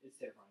 Cole. It's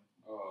terrifying.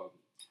 How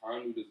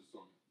new does the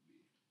song have to be?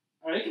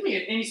 All right, it can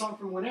be any song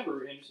from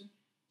whenever, Anderson.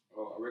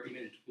 Oh, I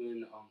recommend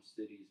Twin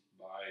Cities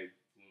by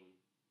Flume.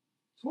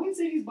 Twin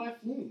Cities by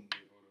Flume.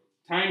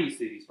 Tiny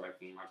Cities by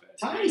Flume, my bad.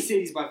 Tiny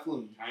Cities by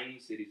Flume. Tiny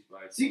Cities by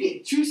Flume. So you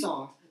get 2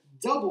 songs,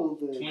 double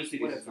the... Twin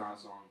Cities is not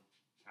a song.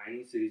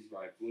 Tiny Cities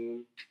by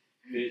Flume.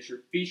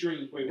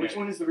 Featuring... Wait, which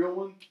one is the real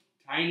one?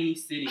 Tiny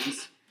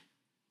Cities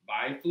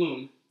by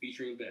Flume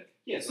featuring Beck.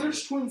 Yeah,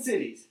 search Twin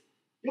Cities.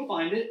 You'll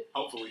find it.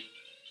 Hopefully.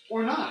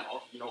 Or not.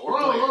 Or, you know, Whoa, or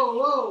play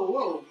it.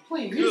 whoa.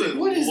 Playing music. Good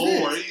What is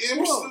Lord. this? It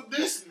Whoa. was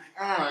this.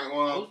 All right, I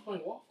well. was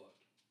playing Wallfuck.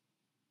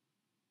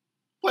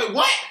 Wait,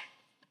 what?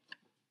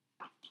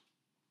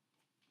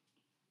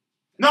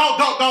 No,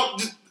 don't.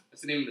 Just,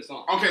 That's the name of the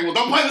song. okay, well,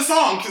 don't play the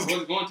song. I Cause,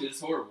 wasn't going to. It's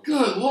horrible.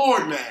 good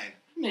Lord, man.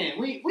 Man,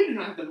 we do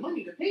not have the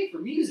money to pay for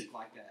music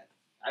like that.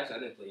 Actually, I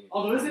didn't play anything.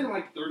 Although, isn't it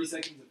like 30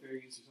 seconds of fair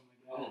use or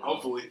something like that?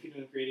 Hopefully. If you're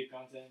doing creative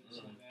content or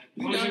something like that.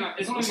 We As long as done. you're not,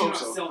 as long Let's as you're hope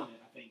not so. selling it,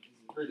 I think.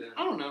 We're done.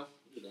 I don't know.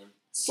 We're done.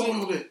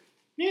 Son of it.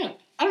 Yeah.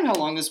 I don't know how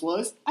long this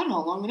was. I don't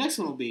know how long the next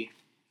one will be.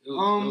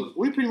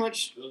 We pretty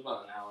much... It was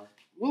about an hour.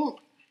 Well,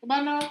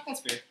 about an hour? That's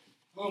fair.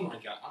 Oh my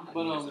god, I'm not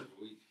But, doing this every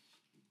week.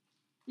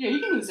 Yeah, you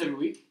can do this every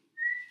week.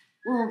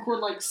 We're going to record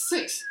like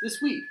 6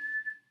 this week.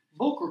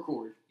 Bulk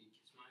record. You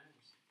kiss my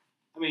ass.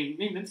 I mean,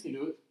 me and Vince can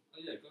do it. Oh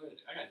yeah, go ahead.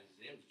 I got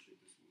exams and shit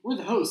this week. We're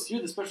the hosts.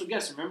 You're the special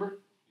guest, remember?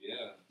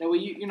 Yeah. That way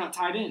you're not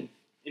tied in.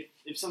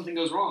 If something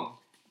goes wrong,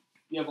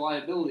 you have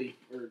liability.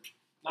 Or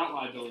not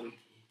liability.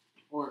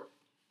 Or,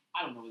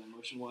 I don't know what that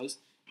motion was.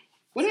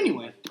 But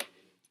anyway,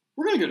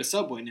 we're going to go to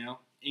Subway now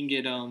and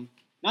get,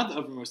 not the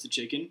oven roasted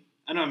chicken.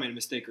 I know I made a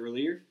mistake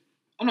earlier.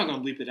 I'm not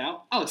going to bleep it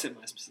out. I'll accept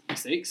my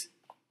mistakes.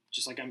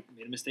 Just like I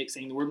made a mistake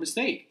saying the word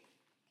mistake.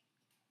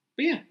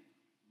 But yeah.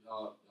 You're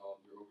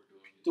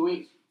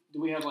overdoing it.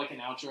 Do we have like an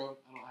outro?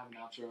 I don't have an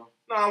outro.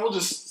 Nah, we'll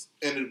just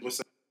end it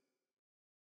with